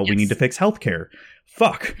 Okay, well, we need to fix healthcare.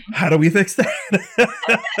 Fuck, how do we fix that?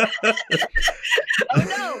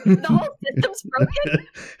 Oh no, the whole system's broken.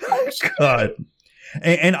 Oh shit. God.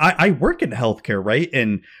 And I work in healthcare, right?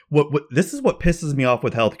 And what this is what pisses me off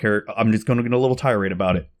with healthcare. I'm just going to get a little tirade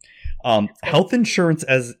about it. Health insurance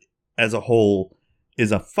as a whole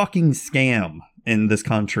is a fucking scam in this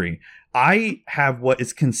country. I have what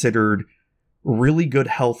is considered really good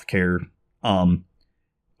healthcare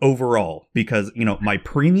overall, because my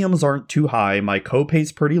premiums aren't too high, my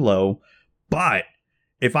copay's pretty low, but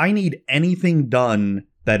if I need anything done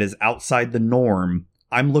that is outside the norm,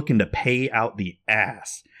 I'm looking to pay out the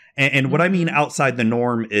ass. And what I mean outside the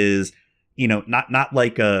norm is, not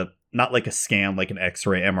like a scan, like an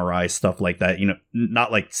X-ray, MRI, stuff like that,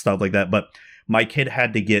 not like stuff like that. But my kid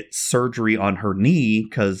had to get surgery on her knee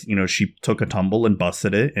because, she took a tumble and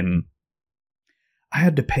busted it, and I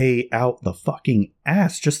had to pay out the fucking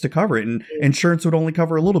ass just to cover it, and insurance would only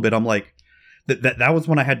cover a little bit. I'm like, that was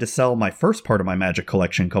when I had to sell my first part of my Magic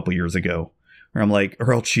collection a couple years ago, where I'm like,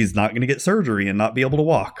 or else she's not going to get surgery and not be able to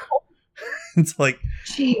walk. It's like,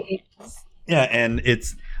 jeez. Yeah, and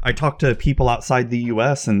I talk to people outside the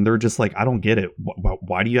U.S. and they're just like, I don't get it.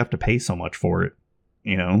 Why do you have to pay so much for it?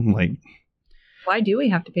 Like, why do we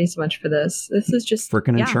have to pay so much for this? This is just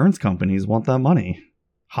freaking insurance companies want that money.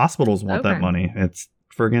 Hospitals want that money. It's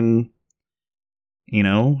friggin',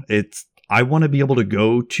 I want to be able to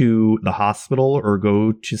go to the hospital or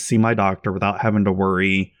go to see my doctor without having to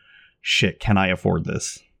worry, shit, can I afford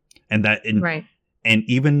this? And and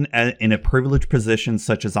even in a privileged position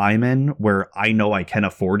such as I'm in, where I know I can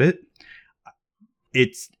afford it,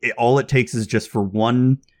 all it takes is just for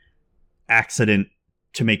one accident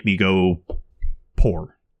to make me go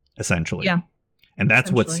poor, essentially. Yeah. And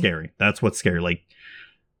that's what's scary. That's what's scary. Like,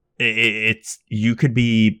 it's you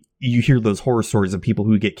hear those horror stories of people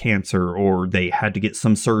who get cancer or they had to get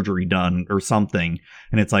some surgery done or something.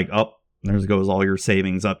 And it's like, oh, there goes all your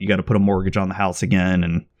savings up. You got to put a mortgage on the house again.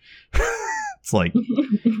 And it's like,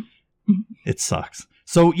 it sucks.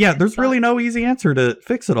 So, yeah, there's really no easy answer to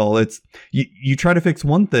fix it all. It's you try to fix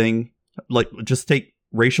one thing, like just take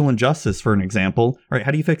racial injustice, for an example. All right,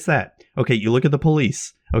 how do you fix that? Okay, you look at the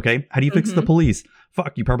police. Okay, how do you fix the police?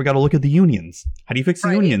 Fuck, you probably got to look at the unions. How do you fix the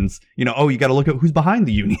unions? You know, you got to look at who's behind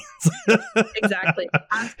the unions. Exactly.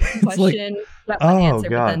 Ask a question, let one answer,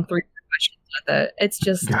 but then 3 questions with it. It's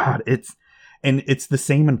just... God, it's the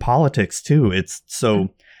same in politics, too. It's so...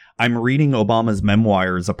 I'm reading Obama's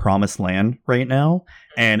memoirs, A Promised Land, right now,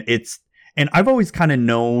 and I've always kind of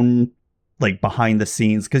known, like, behind the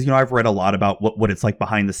scenes, because, you know, I've read a lot about what it's like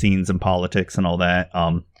behind the scenes in politics and all that,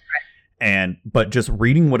 but just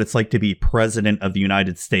reading what it's like to be president of the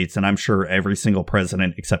United States, and I'm sure every single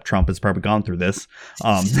president except Trump has probably gone through this,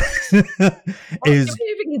 is... If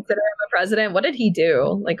you even consider him a president, what did he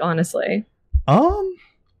do? Like, honestly.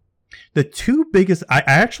 The two biggest... I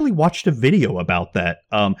actually watched a video about that.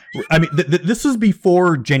 I mean, this was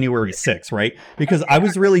before January 6th, right? Because I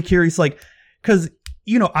was really curious, like... Because,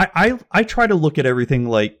 you know, I try to look at everything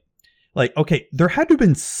like, okay, there had to have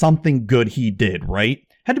been something good he did, right?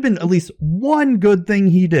 Had to have been at least one good thing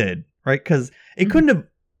he did, right? Because it couldn't have...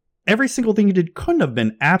 Every single thing he did couldn't have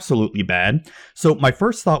been absolutely bad. So my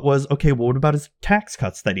first thought was, okay, well, what about his tax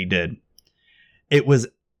cuts that he did? It was...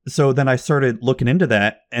 So then I started looking into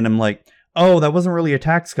that, and I'm like, oh, that wasn't really a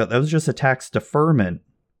tax cut. That was just a tax deferment.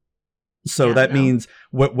 So that means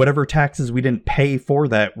whatever taxes we didn't pay for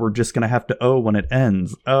that, we're just going to have to owe when it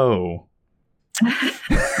ends. Oh.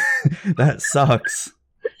 That sucks.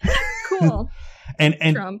 Cool.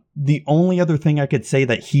 And Trump. The only other thing I could say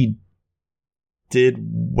that he did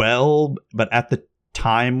well, but at the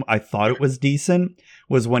time I thought it was decent,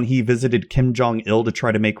 was when he visited Kim Jong-il to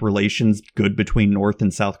try to make relations good between North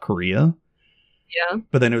and South Korea. Yeah.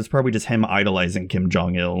 But then it was probably just him idolizing Kim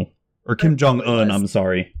Jong-il. Or Kim Jong-un, I'm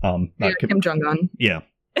sorry. Not Kim Jong-un. Yeah.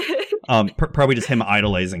 Probably just him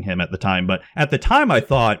idolizing him at the time. But at the time I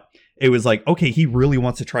thought it was like, okay, he really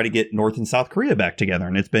wants to try to get North and South Korea back together.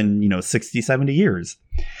 And it's been, 60, 70 years.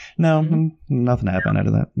 No, nothing happened out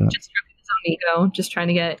of that. But. Just stroking his own ego. Just trying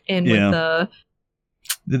to get in with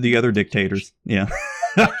the other dictators. Yeah.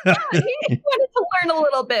 He wanted to learn a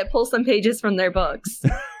little bit, pull some pages from their books.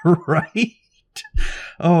 Right?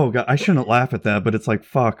 Oh, God, I shouldn't laugh at that, but it's like,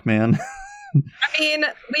 fuck, man. I mean,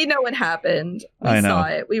 we know what happened. We saw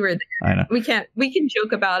it. We were there. I know. We can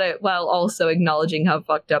joke about it while also acknowledging how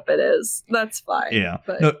fucked up it is. That's fine. Yeah.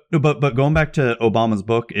 But going back to Obama's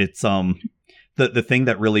book, it's the thing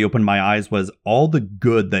that really opened my eyes was all the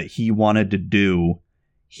good that he wanted to do,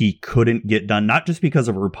 he couldn't get done, not just because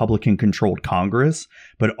of a Republican-controlled Congress,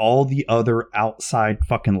 but all the other outside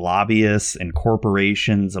fucking lobbyists and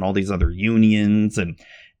corporations and all these other unions and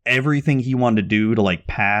everything he wanted to do to, like,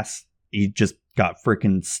 pass, he just got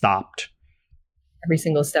freaking stopped. Every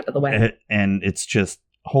single step of the way. And it's just,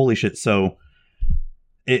 holy shit. So,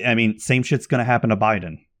 same shit's going to happen to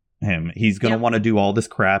Biden. He's going to want to do all this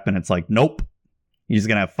crap, and it's like, nope. He's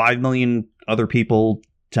going to have 5 million other people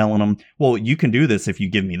telling him, well, you can do this if you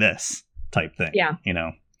give me this type thing. Yeah.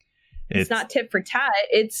 It's not tit for tat.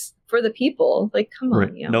 It's for the people. Like, come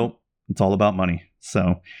on. Nope. It's all about money.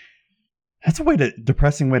 So that's a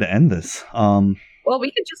depressing way to end this. Well, we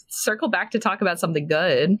could just circle back to talk about something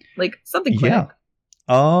good, like something quick. Yeah.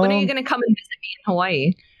 When are you going to come and visit me in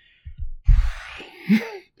Hawaii?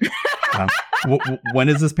 When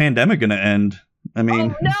is this pandemic going to end? I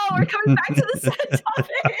mean, oh no, we're coming back to the topic.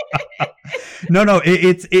 No,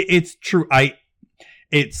 it's true.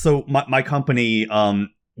 So my company,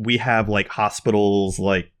 we have like hospitals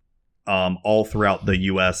like all throughout the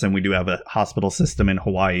US, and we do have a hospital system in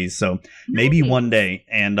Hawaii. So maybe one day,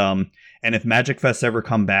 and if Magic Fest ever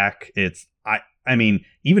come back, I mean,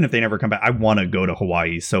 even if they never come back, I want to go to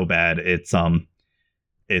Hawaii so bad. It's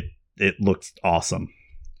it looks awesome.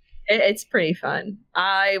 It's pretty fun.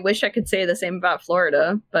 I wish I could say the same about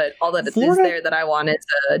Florida, but all that is there that I want is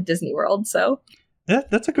a Disney World. So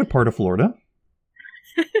that's a good part of Florida.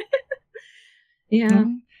 Yeah,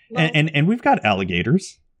 well, and we've got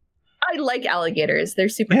alligators. I like alligators. They're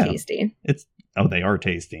super tasty. They are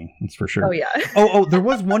tasty. That's for sure. Oh yeah. oh, there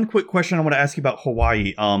was one quick question I want to ask you about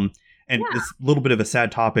Hawaii. And it's a little bit of a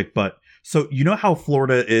sad topic, but so you know how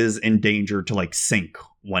Florida is in danger to like sink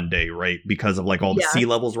one day, right? Because of like all the sea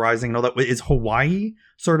levels rising and all that. Is Hawaii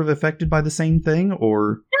sort of affected by the same thing,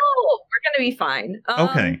 or? No, we're gonna be fine.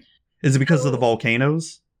 Okay. Is it because of the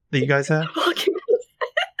volcanoes that you guys have?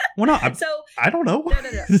 Well, no, I don't know. No,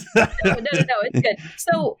 it's good.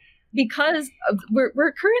 So because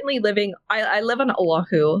we're currently living, I live on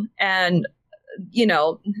Oahu, and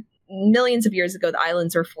millions of years ago, the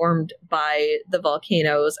islands were formed by the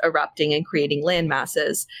volcanoes erupting and creating land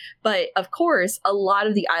masses. But of course, a lot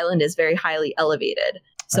of the island is very highly elevated.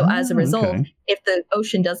 So as a result, if the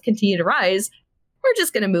ocean does continue to rise, we're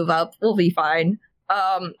just going to move up. We'll be fine.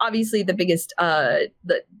 Obviously, the biggest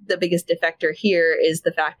the biggest defector here is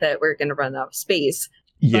the fact that we're going to run out of space.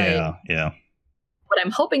 Yeah. What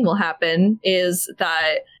I'm hoping will happen is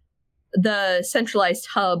that the centralized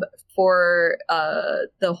hub for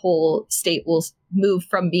the whole state will move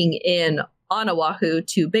from being on Oahu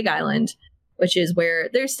to Big Island, which is where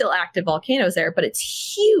there's still active volcanoes there, but it's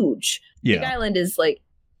huge. Yeah. Big Island is like,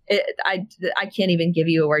 I can't even give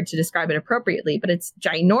you a word to describe it appropriately, but it's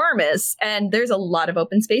ginormous, and there's a lot of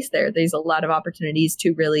open space there. There's a lot of opportunities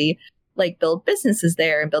to really like build businesses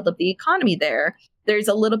there and build up the economy there. There's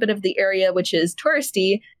a little bit of the area which is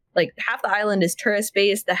touristy. Like half the island is tourist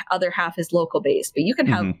based, the other half is local based, but you can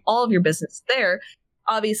have all of your business there.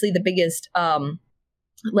 Obviously, the biggest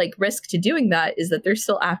risk to doing that is that there's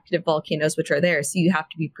still active volcanoes which are there, so you have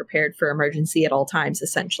to be prepared for emergency at all times.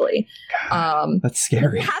 Essentially, God, that's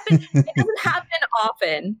scary. It doesn't happen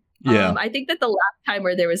often. Yeah, I think that the last time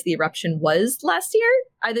where there was the eruption was last year,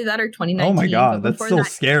 either that or 2019. Oh my God, that's so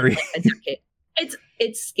scary.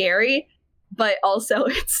 It's scary. But also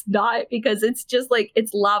it's not, because it's just like,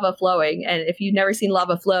 it's lava flowing. And if you've never seen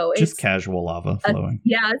lava flow, just casual lava flowing.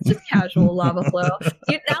 It's just casual lava flow.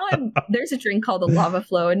 There's a drink called a lava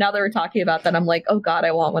flow. And now that we're talking about that, I'm like, oh God,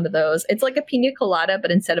 I want one of those. It's like a pina colada,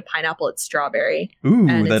 but instead of pineapple, it's strawberry.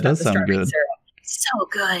 Ooh, that does sound good. Syrup. So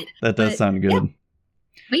good. That does sound good. Yeah.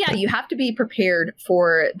 But yeah, you have to be prepared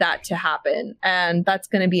for that to happen. And that's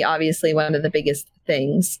going to be obviously one of the biggest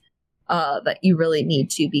things that you really need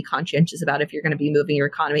to be conscientious about if you're going to be moving your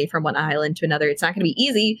economy from one island to another. It's not going to be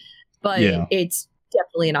easy, but it's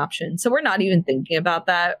definitely an option. So we're not even thinking about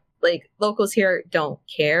that. Like, locals here don't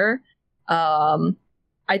care. I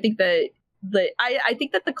think that I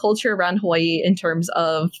think that the culture around Hawaii in terms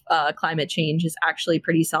of climate change is actually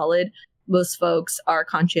pretty solid. Most folks are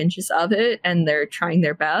conscientious of it and they're trying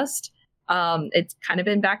their best. It's kind of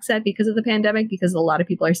been backset because of the pandemic, because a lot of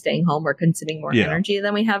people are staying home or consuming more energy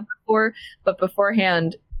than we have before. But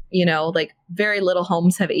beforehand, like very little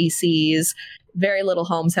homes have ACs, very little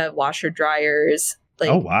homes have washer dryers. Like,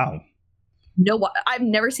 oh, wow. No, I've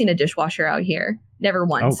never seen a dishwasher out here. Never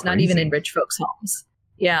once. Not even in rich folks' homes.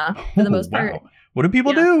 Yeah. For the most part. What do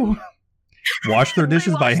people do? Wash their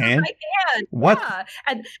dishes by hand? What? Yeah.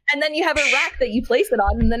 And then you have a rack that you place it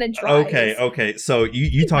on, and then it dries. Okay. So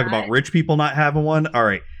you talk about rich people not having one? All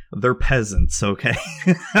right. They're peasants, okay?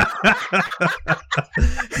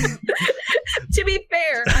 To be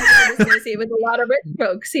fair, I associate with a lot of rich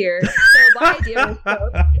folks here. So my idea of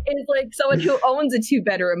folk is like someone who owns a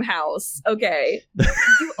 2-bedroom house. Okay.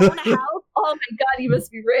 You own a house? Oh my God, you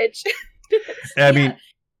must be rich. I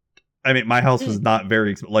mean, my house was not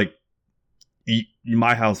very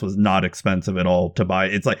my house was not expensive at all to buy.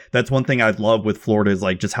 It's like, that's one thing I love with Florida is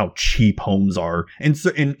like just how cheap homes are in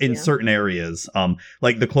certain areas.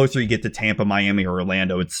 Like the closer you get to Tampa, Miami, or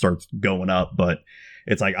Orlando, it starts going up. But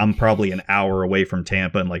it's like I'm probably an hour away from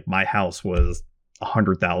Tampa, and like my house was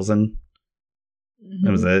 $100,000.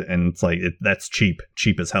 That was it, and it's like that's cheap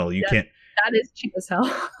as hell. You can't. That is cheap as hell.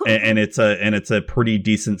 and it's a pretty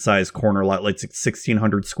decent sized corner lot, like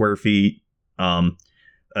 1,600 square feet.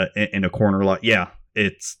 In a corner lot. Yeah,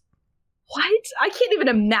 it's... What? I can't even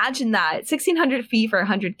imagine that. 1,600 feet for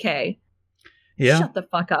 $100K. Yeah. Shut the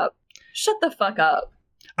fuck up.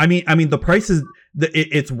 I mean, the price is...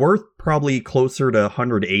 It's worth probably closer to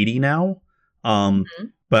 180 now.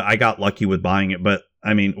 But I got lucky with buying it. But,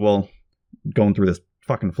 I mean, well, going through this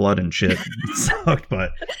fucking flood and shit sucked,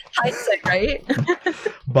 but... Hindsight, right?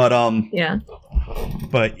 But, yeah.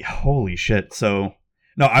 But, holy shit. So,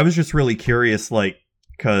 no, I was just really curious, like,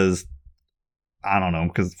 because I don't know,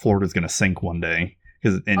 because Florida's gonna sink one day.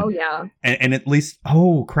 Oh yeah, and at least,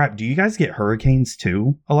 oh crap, do you guys get hurricanes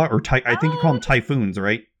too a lot, or I think you call them typhoons,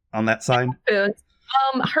 right? On that side,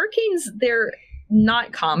 hurricanes, they're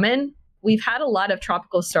not common. We've had a lot of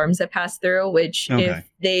tropical storms that pass through, which if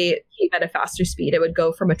they came at a faster speed, it would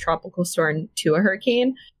go from a tropical storm to a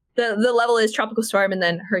hurricane. The level is tropical storm, and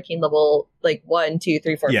then hurricane level, like 1, 2,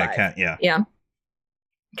 3, 4, 5. Yeah.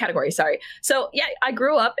 Category, sorry. So yeah, I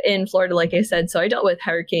grew up in Florida, like I said, so I dealt with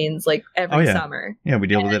hurricanes like every summer. Yeah, we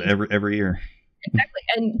deal with it every year. Exactly.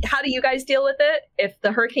 And how do you guys deal with it? If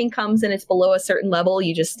the hurricane comes and it's below a certain level,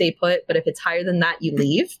 you just stay put, but if it's higher than that, you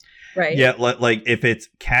leave? Right. Yeah, like if it's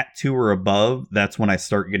Cat 2 or above, that's when I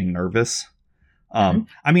start getting nervous. I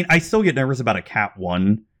mean, I still get nervous about a Cat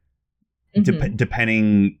 1,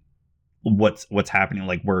 depending what's happening,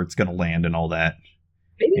 like where it's going to land and all that.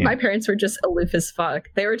 Maybe my parents were just aloof as fuck.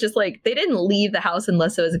 They were just like, they didn't leave the house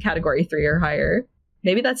unless it was a category 3 or higher.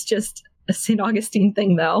 Maybe that's just a St. Augustine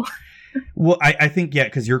thing, though. Well, I think, yeah,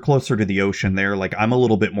 because you're closer to the ocean there. Like, I'm a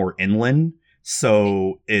little bit more inland.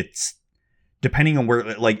 So it's depending on where,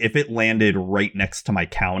 like, if it landed right next to my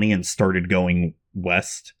county and started going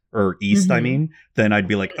west or east, I mean, then I'd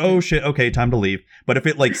be like, oh shit, okay, time to leave. But if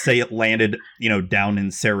it, like, say it landed, you know, down in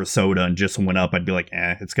Sarasota and just went up, I'd be like,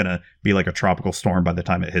 it's gonna be like a tropical storm by the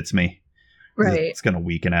time it hits me. Right. It's gonna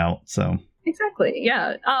weaken out. So exactly,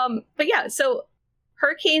 yeah. But yeah, so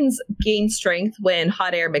hurricanes gain strength when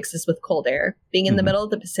hot air mixes with cold air. Being in the middle of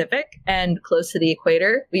the Pacific and close to the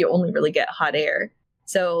equator, we only really get hot air.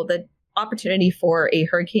 So the opportunity for a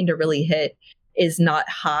hurricane to really hit is not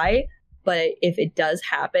high, but if it does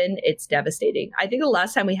happen, it's devastating. I think the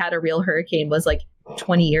last time we had a real hurricane was like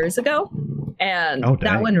 20 years ago. And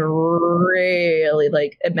that one really,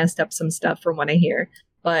 like, it messed up some stuff from what I hear.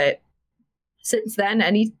 But since then,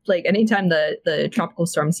 anytime the tropical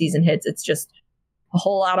storm season hits, it's just a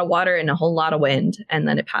whole lot of water and a whole lot of wind, and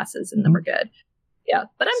then it passes and then we're good. Yeah.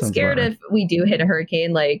 But I'm scared if we do hit a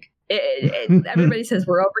hurricane, like everybody says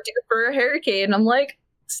we're overdue for a hurricane. I'm like,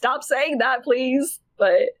 stop saying that, please.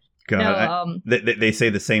 But God, no, they say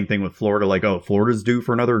the same thing with Florida, like, oh, Florida's due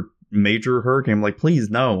for another major hurricane. I'm like, please,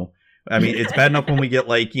 no. I mean, it's bad enough when we get,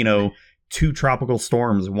 like, you know, 2 tropical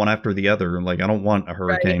storms, one after the other. Like, I don't want a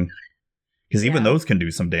hurricane. Because even those can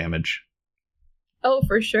do some damage. Oh,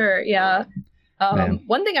 for sure. Yeah.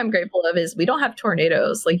 One thing I'm grateful of is we don't have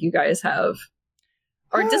tornadoes like you guys have.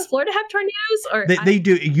 Or does Florida have tornadoes? Or they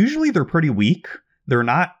do. Usually they're pretty weak. They're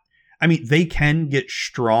not. I mean, they can get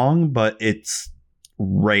strong, but it's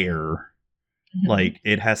rare. Like,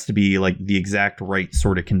 it has to be like the exact right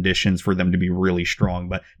sort of conditions for them to be really strong.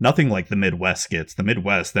 But nothing like the Midwest gets. The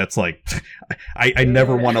Midwest, that's like, I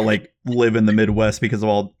never want to, like, live in the Midwest because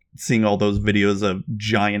of seeing all those videos of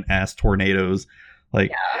giant ass tornadoes.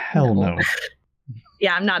 Like, hell no.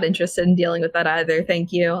 Yeah, I'm not interested in dealing with that either.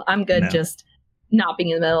 Thank you. I'm good just not being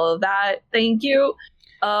in the middle of that. Thank you.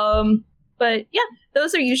 But yeah,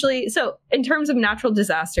 those are usually, so in terms of natural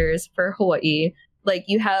disasters for Hawaii, like,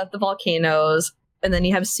 you have the volcanoes, and then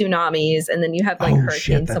you have tsunamis, and then you have, like,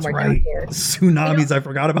 hurricanes somewhere down here. Tsunamis, I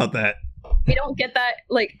forgot about that. We don't get that,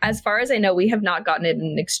 like, as far as I know, we have not gotten it in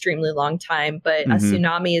an extremely long time, but a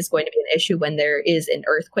tsunami is going to be an issue when there is an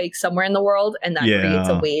earthquake somewhere in the world, and that creates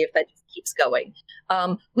a wave that just keeps going.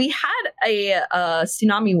 We had a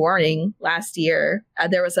tsunami warning last year.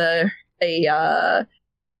 There was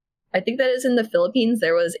I think that is in the Philippines.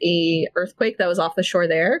 There was a earthquake that was off the shore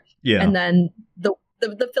there. Yeah. And then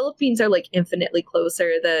the Philippines are, like, infinitely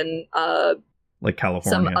closer than like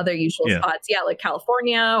California, some other usual spots. Yeah, like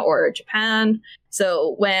California or Japan.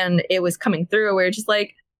 So when it was coming through, we were just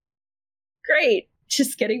like, great,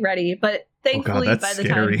 just getting ready. But thankfully, by the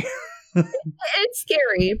time it's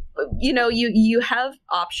scary. You know, you have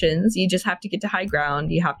options. You just have to get to high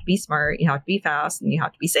ground. You have to be smart. You have to be fast, and you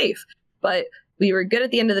have to be safe. But we were good at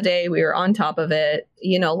the end of the day. We were on top of it.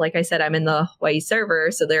 You know, like I said, I'm in the Hawaii server,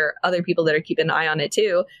 so there are other people that are keeping an eye on it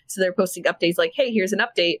too. So they're posting updates like, hey, here's an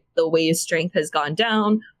update. The wave strength has gone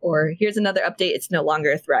down, or here's another update. It's no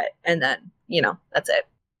longer a threat. And then, you know, that's it.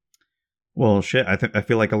 Well, shit. I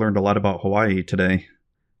feel like I learned a lot about Hawaii today.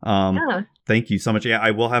 Thank you so much. Yeah, I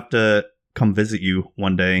will have to come visit you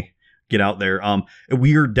one day. Get out there.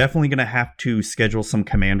 We are definitely going to have to schedule some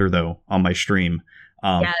Commander, though, on my stream.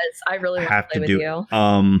 Yes, I really want to play with you.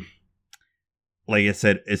 Like I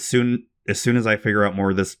said, as soon as I figure out more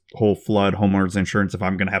of this whole flood, homeowners insurance, if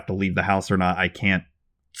I'm going to have to leave the house or not, I can't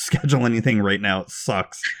schedule anything right now. It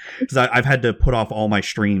sucks because I've had to put off all my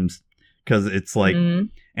streams because it's like, and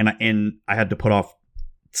I had to put off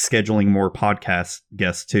scheduling more podcast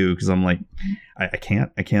guests too because I'm like, I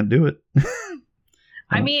can't do it.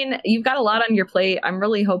 I mean, you've got a lot on your plate. I'm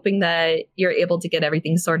really hoping that you're able to get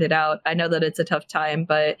everything sorted out. I know that it's a tough time,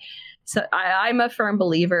 but I'm a firm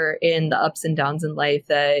believer in the ups and downs in life,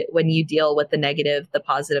 that when you deal with the negative, the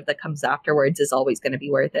positive that comes afterwards is always going to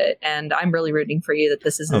be worth it. And I'm really rooting for you that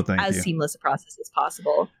this is as seamless a process as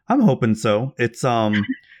possible. I'm hoping so. It's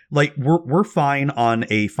like we're fine on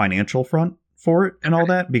a financial front for it and all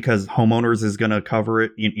that because homeowners is going to cover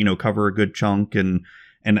it, cover a good chunk. And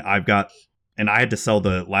I had to sell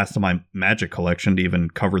the last of my Magic collection to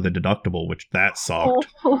even cover the deductible, which that sucked.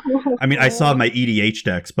 I mean, I saw my EDH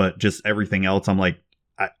decks, but just everything else, I'm like,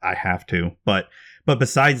 I have to. But But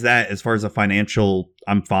besides that, as far as the financial,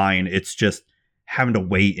 I'm fine. It's just having to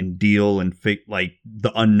wait and deal and like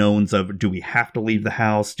the unknowns of, do we have to leave the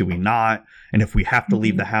house? Do we not? And if we have to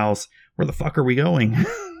leave the house, where the fuck are we going?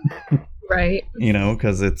 Right. You know,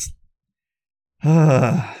 because it's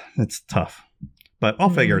tough. But I'll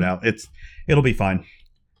figure it out. It'll be fine.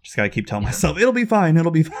 Just gotta keep telling myself it'll be fine.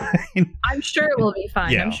 It'll be fine. I'm sure it will be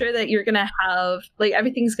fine. Yeah. I'm sure that you're gonna have, like,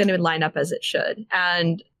 everything's gonna line up as it should.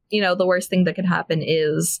 And the worst thing that could happen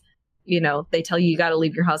is, they tell you gotta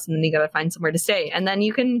leave your house and then you gotta find somewhere to stay, and then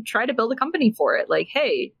you can try to build a company for it. Like,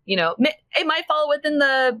 hey, it might fall within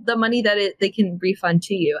the money that they can refund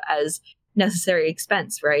to you as necessary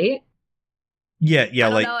expense, right? Yeah. I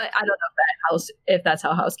don't know if that's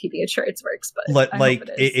how housekeeping insurance works, but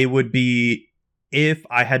it would be. If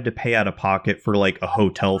I had to pay out of pocket for like a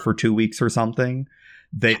hotel for 2 weeks or something,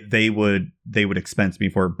 they would expense me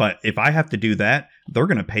for it. But if I have to do that, they're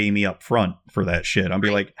going to pay me up front for that shit. I'll be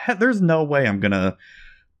like, there's no way I'm going to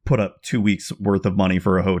put up 2 weeks worth of money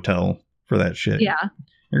for a hotel for that shit. Yeah.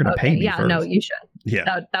 You're going to pay me first. No, you should.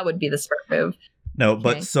 Yeah. That would be the smart move. No,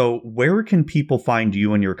 but so where can people find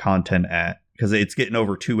you and your content at? Because it's getting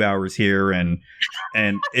over 2 hours here, and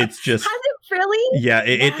it's just has it really? Yeah,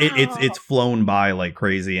 it's flown by like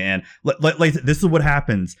crazy, and like this is what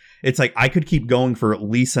happens. It's like I could keep going for at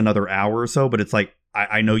least another hour or so, but it's like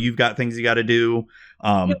I know you've got things you got to do.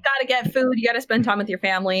 You've got to get food. You got to spend time with your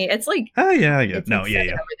family. It's like yeah. It's over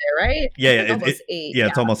there, right? Yeah, it's almost 8. Yeah,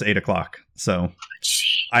 it's almost 8:00. So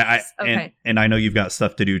and I know you've got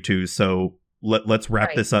stuff to do too. So let's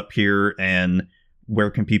wrap this up here. And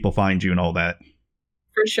where can people find you and all that?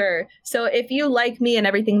 For sure. So if you like me and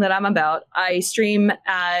everything that I'm about, I stream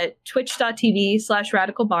at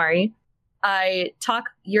twitch.tv/RadicalMari. I talk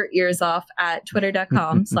your ears off at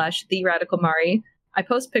twitter.com/TheRadicalMari. I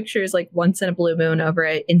post pictures like once in a blue moon over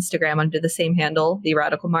at Instagram under the same handle,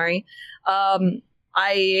 TheRadicalMari.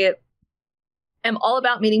 I am all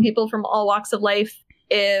about meeting people from all walks of life.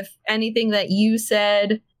 If anything that you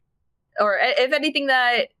said, or if anything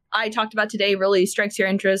that I talked about today really strikes your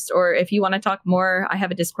interest, or if you want to talk more, I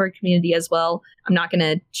have a Discord community as well. I'm not going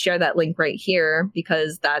to share that link right here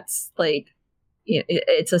because that's like,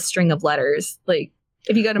 it's a string of letters. Like,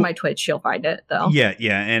 if you go to my Twitch, you'll find it though. Yeah.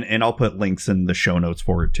 And I'll put links in the show notes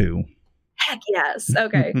for it too. Heck yes.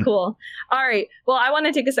 Okay, cool. All right. Well, I want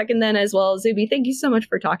to take a second then as well. Zuby, thank you so much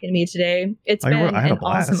for talking to me today. It's been an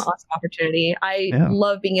awesome opportunity. I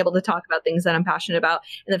love being able to talk about things that I'm passionate about,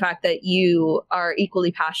 and the fact that you are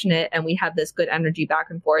equally passionate and we have this good energy back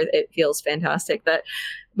and forth. It feels fantastic that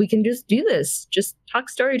we can just do this. Just talk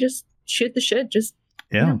story, just shoot the shit. Just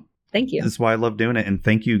thank you. That's why I love doing it. And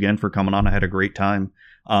thank you again for coming on. I had a great time.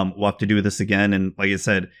 We'll have to do this again. And like I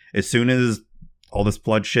said, as soon as all this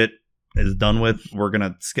flood shit is done with,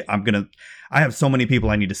 I have so many people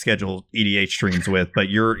I need to schedule EDH streams with, but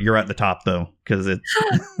you're at the top though, because it's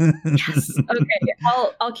yes. Okay,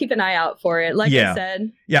 I'll keep an eye out for it. Like I said,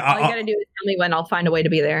 all you gotta do is tell me when. I'll find a way to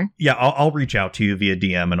be there. Yeah, I'll reach out to you via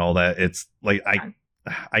DM and all that. It's like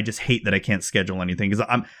I just hate that I can't schedule anything because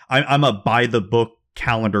I'm a by the book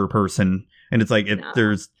calendar person, and it's like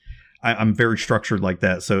I'm very structured like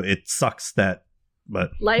that, so it sucks that.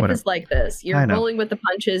 But life is like this. You're rolling with the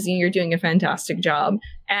punches and you're doing a fantastic job.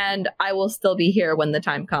 And I will still be here when the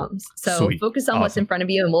time comes. So focus on what's in front of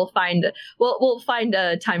you, and we'll find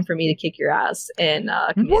a time for me to kick your ass in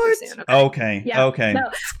community soon. Okay. Yeah. Okay. No.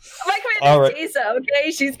 My commander Tisa,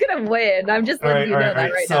 okay? She's gonna win. I'm just letting you know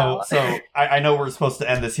that right now. So I know we're supposed to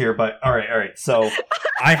end this here, but all right. So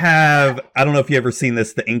I don't know if you ever seen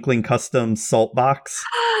this, the Inkling Custom Salt Box.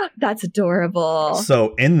 That's adorable.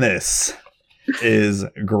 So in this is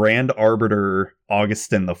Grand Arbiter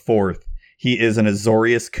Augustin the Fourth. He is an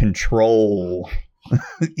Azorius Control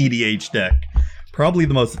EDH deck. Probably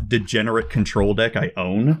the most degenerate control deck I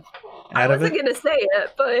own. I wasn't going to say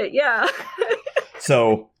it, but yeah.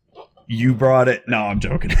 So you brought it. No, I'm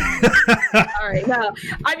joking. All right. No,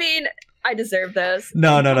 I mean, I deserve this.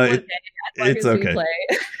 No. It's okay.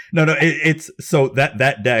 No. It's so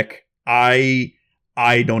that deck. I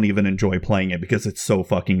don't even enjoy playing it because it's so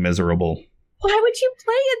fucking miserable. Why would you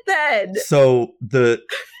play it then? So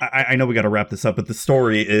I know we got to wrap this up, but the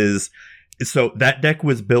story is, so that deck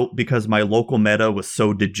was built because my local meta was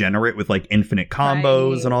so degenerate with like infinite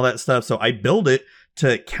combos and all that stuff. So I built it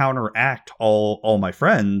to counteract all my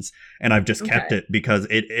friends, and I've just kept it because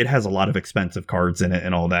it has a lot of expensive cards in it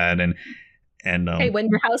and all that. And hey, when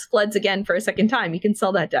your house floods again for a second time, you can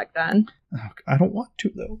sell that deck then. I don't want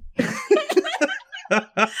to though. All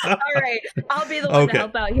right, I'll be the one to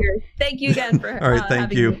help out here. Thank you again for having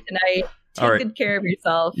me tonight. Take good care of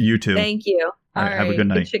yourself. You too. Thank you. All right, have a good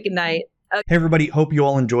night. Good chicken night. Okay. Hey everybody, hope you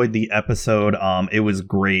all enjoyed the episode. It was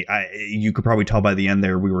great. You could probably tell by the end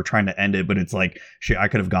there we were trying to end it, but it's like shit, I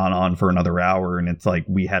could have gone on for another hour, and it's like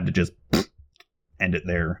we had to just end it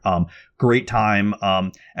there. Great time.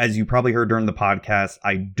 As you probably heard during the podcast,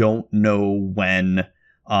 I don't know when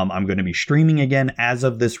I'm going to be streaming again. As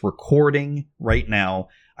of this recording right now,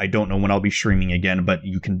 I don't know when I'll be streaming again, but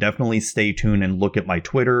you can definitely stay tuned and look at my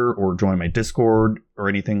Twitter or join my Discord or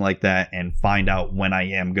anything like that and find out when I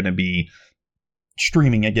am going to be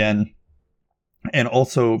streaming again. And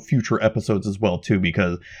also future episodes as well, too,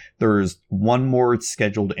 because there's one more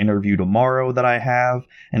scheduled interview tomorrow that I have.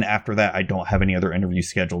 And after that, I don't have any other interviews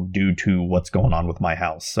scheduled due to what's going on with my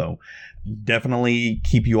house. So definitely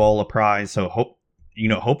keep you all apprised. So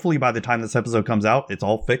hopefully by the time this episode comes out, it's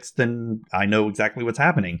all fixed and I know exactly what's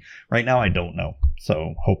happening. Right now, I don't know.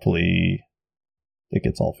 So hopefully it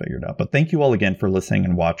gets all figured out. But thank you all again for listening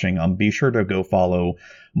and watching. Be sure to go follow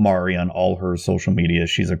Mari on all her social media.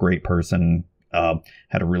 She's a great person.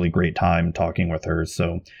 Had a really great time talking with her.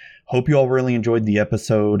 So hope you all really enjoyed the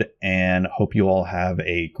episode and hope you all have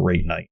a great night.